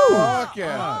 mama. Fuck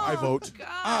yeah. I vote.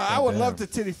 I would love to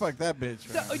titty fuck that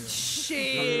bitch. man.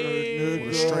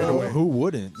 Shit. Straight away. Who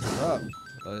wouldn't? Oh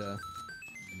yeah.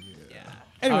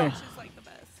 Anyway, She's like the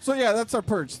best. so yeah, that's our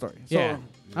purge story. So, Yeah.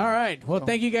 All right. Well,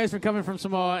 thank you guys for coming from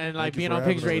Samoa and like Thank you being for on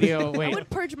Pigs having us. Radio. I Wait. would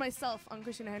purge myself on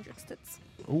Christina Hendricks' tits.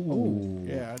 Ooh.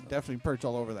 Yeah, I'd definitely perch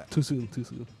all over that. Too soon.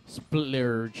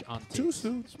 Splurge on Too tits.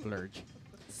 soon. Splurge.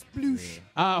 Sploosh.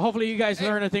 Hopefully you guys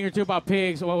learn a thing or two about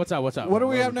pigs. Well, what's up? What do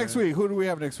we have next week? Who do we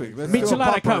have next week? Let's do a Michelada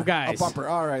bumper. Cup, guys. A bumper.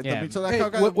 All right. Yeah. The Michelada Hey,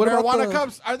 Cup guys. what about marijuana the-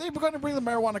 cups. Are they going to bring the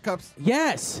marijuana cups?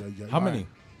 Yes. How many?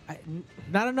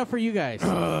 Not enough for you guys. What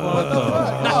the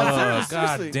fuck? No, God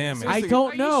seriously. damn it. I Seriously.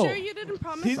 don't Are know. you sure you didn't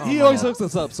promise? He always hooks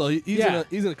us up, so he's Yeah.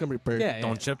 gonna come prepared. Yeah.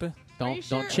 Don't chip it. Are you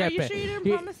sure? Don't chip Are you it. sure you didn't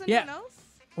He- promise anyone yeah. else?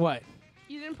 What?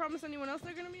 You didn't promise anyone else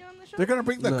they're going to be on the show? They're going to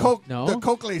bring the No. Coke, No. the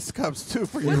Coke lace cups too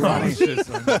for you, What's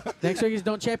Ronnie. Next week is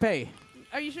don't chepe.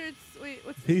 Are you sure it's... Wait,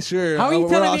 what's... He's sure. How are you we're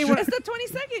telling all me sure. It's the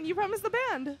 22nd. You promised the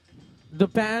band. The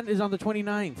band is on the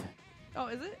 29th. Oh,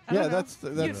 is it? I Yeah, don't know. that's the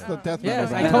death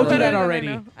Yes, metal I band. told you I that don't already.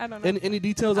 know. I don't know. Any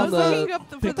details I on was looking up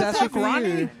for the fuck, Ronnie.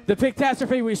 Pictastrophe? The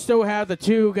Pictastrophe, we still have the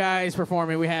two guys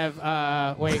performing. We have,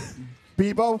 wait,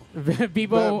 Bebo,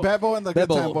 Bebo. Bebo, and the Good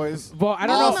Bebo. Time Boys. Well, I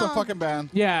don't know. Awesome fucking band.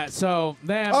 Yeah, so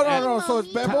them. Oh and- no, so it's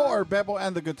Bebo or Bebo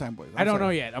and the Good Time Boys. I don't know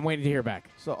sorry. yet. I'm waiting to hear back.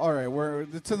 So all right,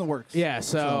 it's in the works. Yeah,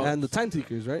 so And the Time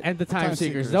Seekers, right? and the Time, Time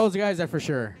Seekers. Seekers. Those guys are for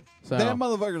sure. So That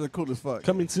motherfuckers are cool as fuck.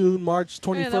 Coming soon, March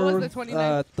Yeah, that was 24th the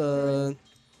 29th. at the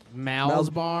Mal's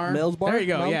Bar. Mal's Bar? There you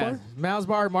go. Mal's yeah, Bar? Mal's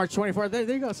Bar, March 24th. There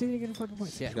you go. See, you get fucking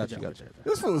points. Yeah, Gotcha.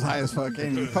 This fool's high as fuck.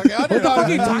 Ain't he? Fucking, what the fuck are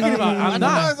you talking about? I'm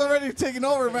not. He's already taking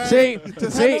over, man. See,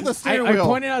 Just see, handle the steering I wheel.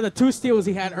 pointed out the two steals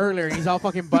he had earlier, and he's all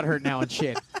fucking butthurt now and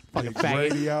shit. Fucking faggot.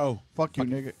 Radio. Fuck you,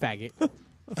 nigga. Faggot.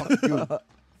 Fuck you.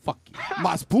 Fuck you.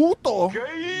 Mas puto.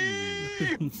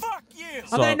 Fuck you!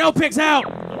 On that, no pigs out.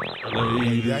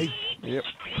 Yep.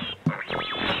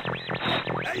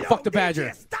 Fuck the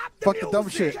badger. Fuck the dumb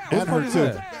shit. And her too.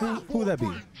 Who would that be?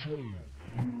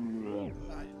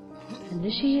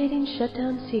 Initiating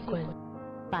shutdown sequence.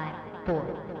 5,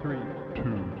 4, 3, 2,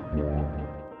 1.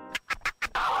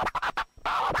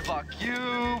 Fuck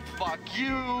you, fuck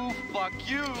you, fuck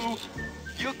you.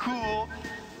 You're cool.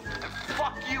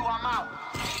 Fuck you, I'm out.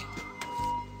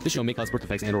 This show may cause birth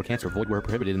defects and or cancer. Void where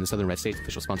prohibited in the Southern Red States.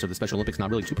 Official sponsor of the Special Olympics. Not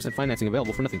really. 2% financing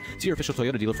available for nothing. See your official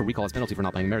Toyota dealer for recall as penalty for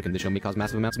not buying American. This show may cause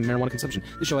massive amounts of marijuana consumption.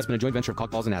 This show has been a joint venture of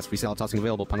cockballs and ass. Free salad tossing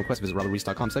available upon request. Visit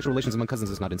robertreese.com. Sexual relations among cousins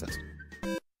is not incest.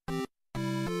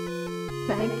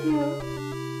 Thank you.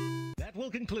 That will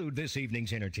conclude this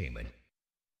evening's entertainment.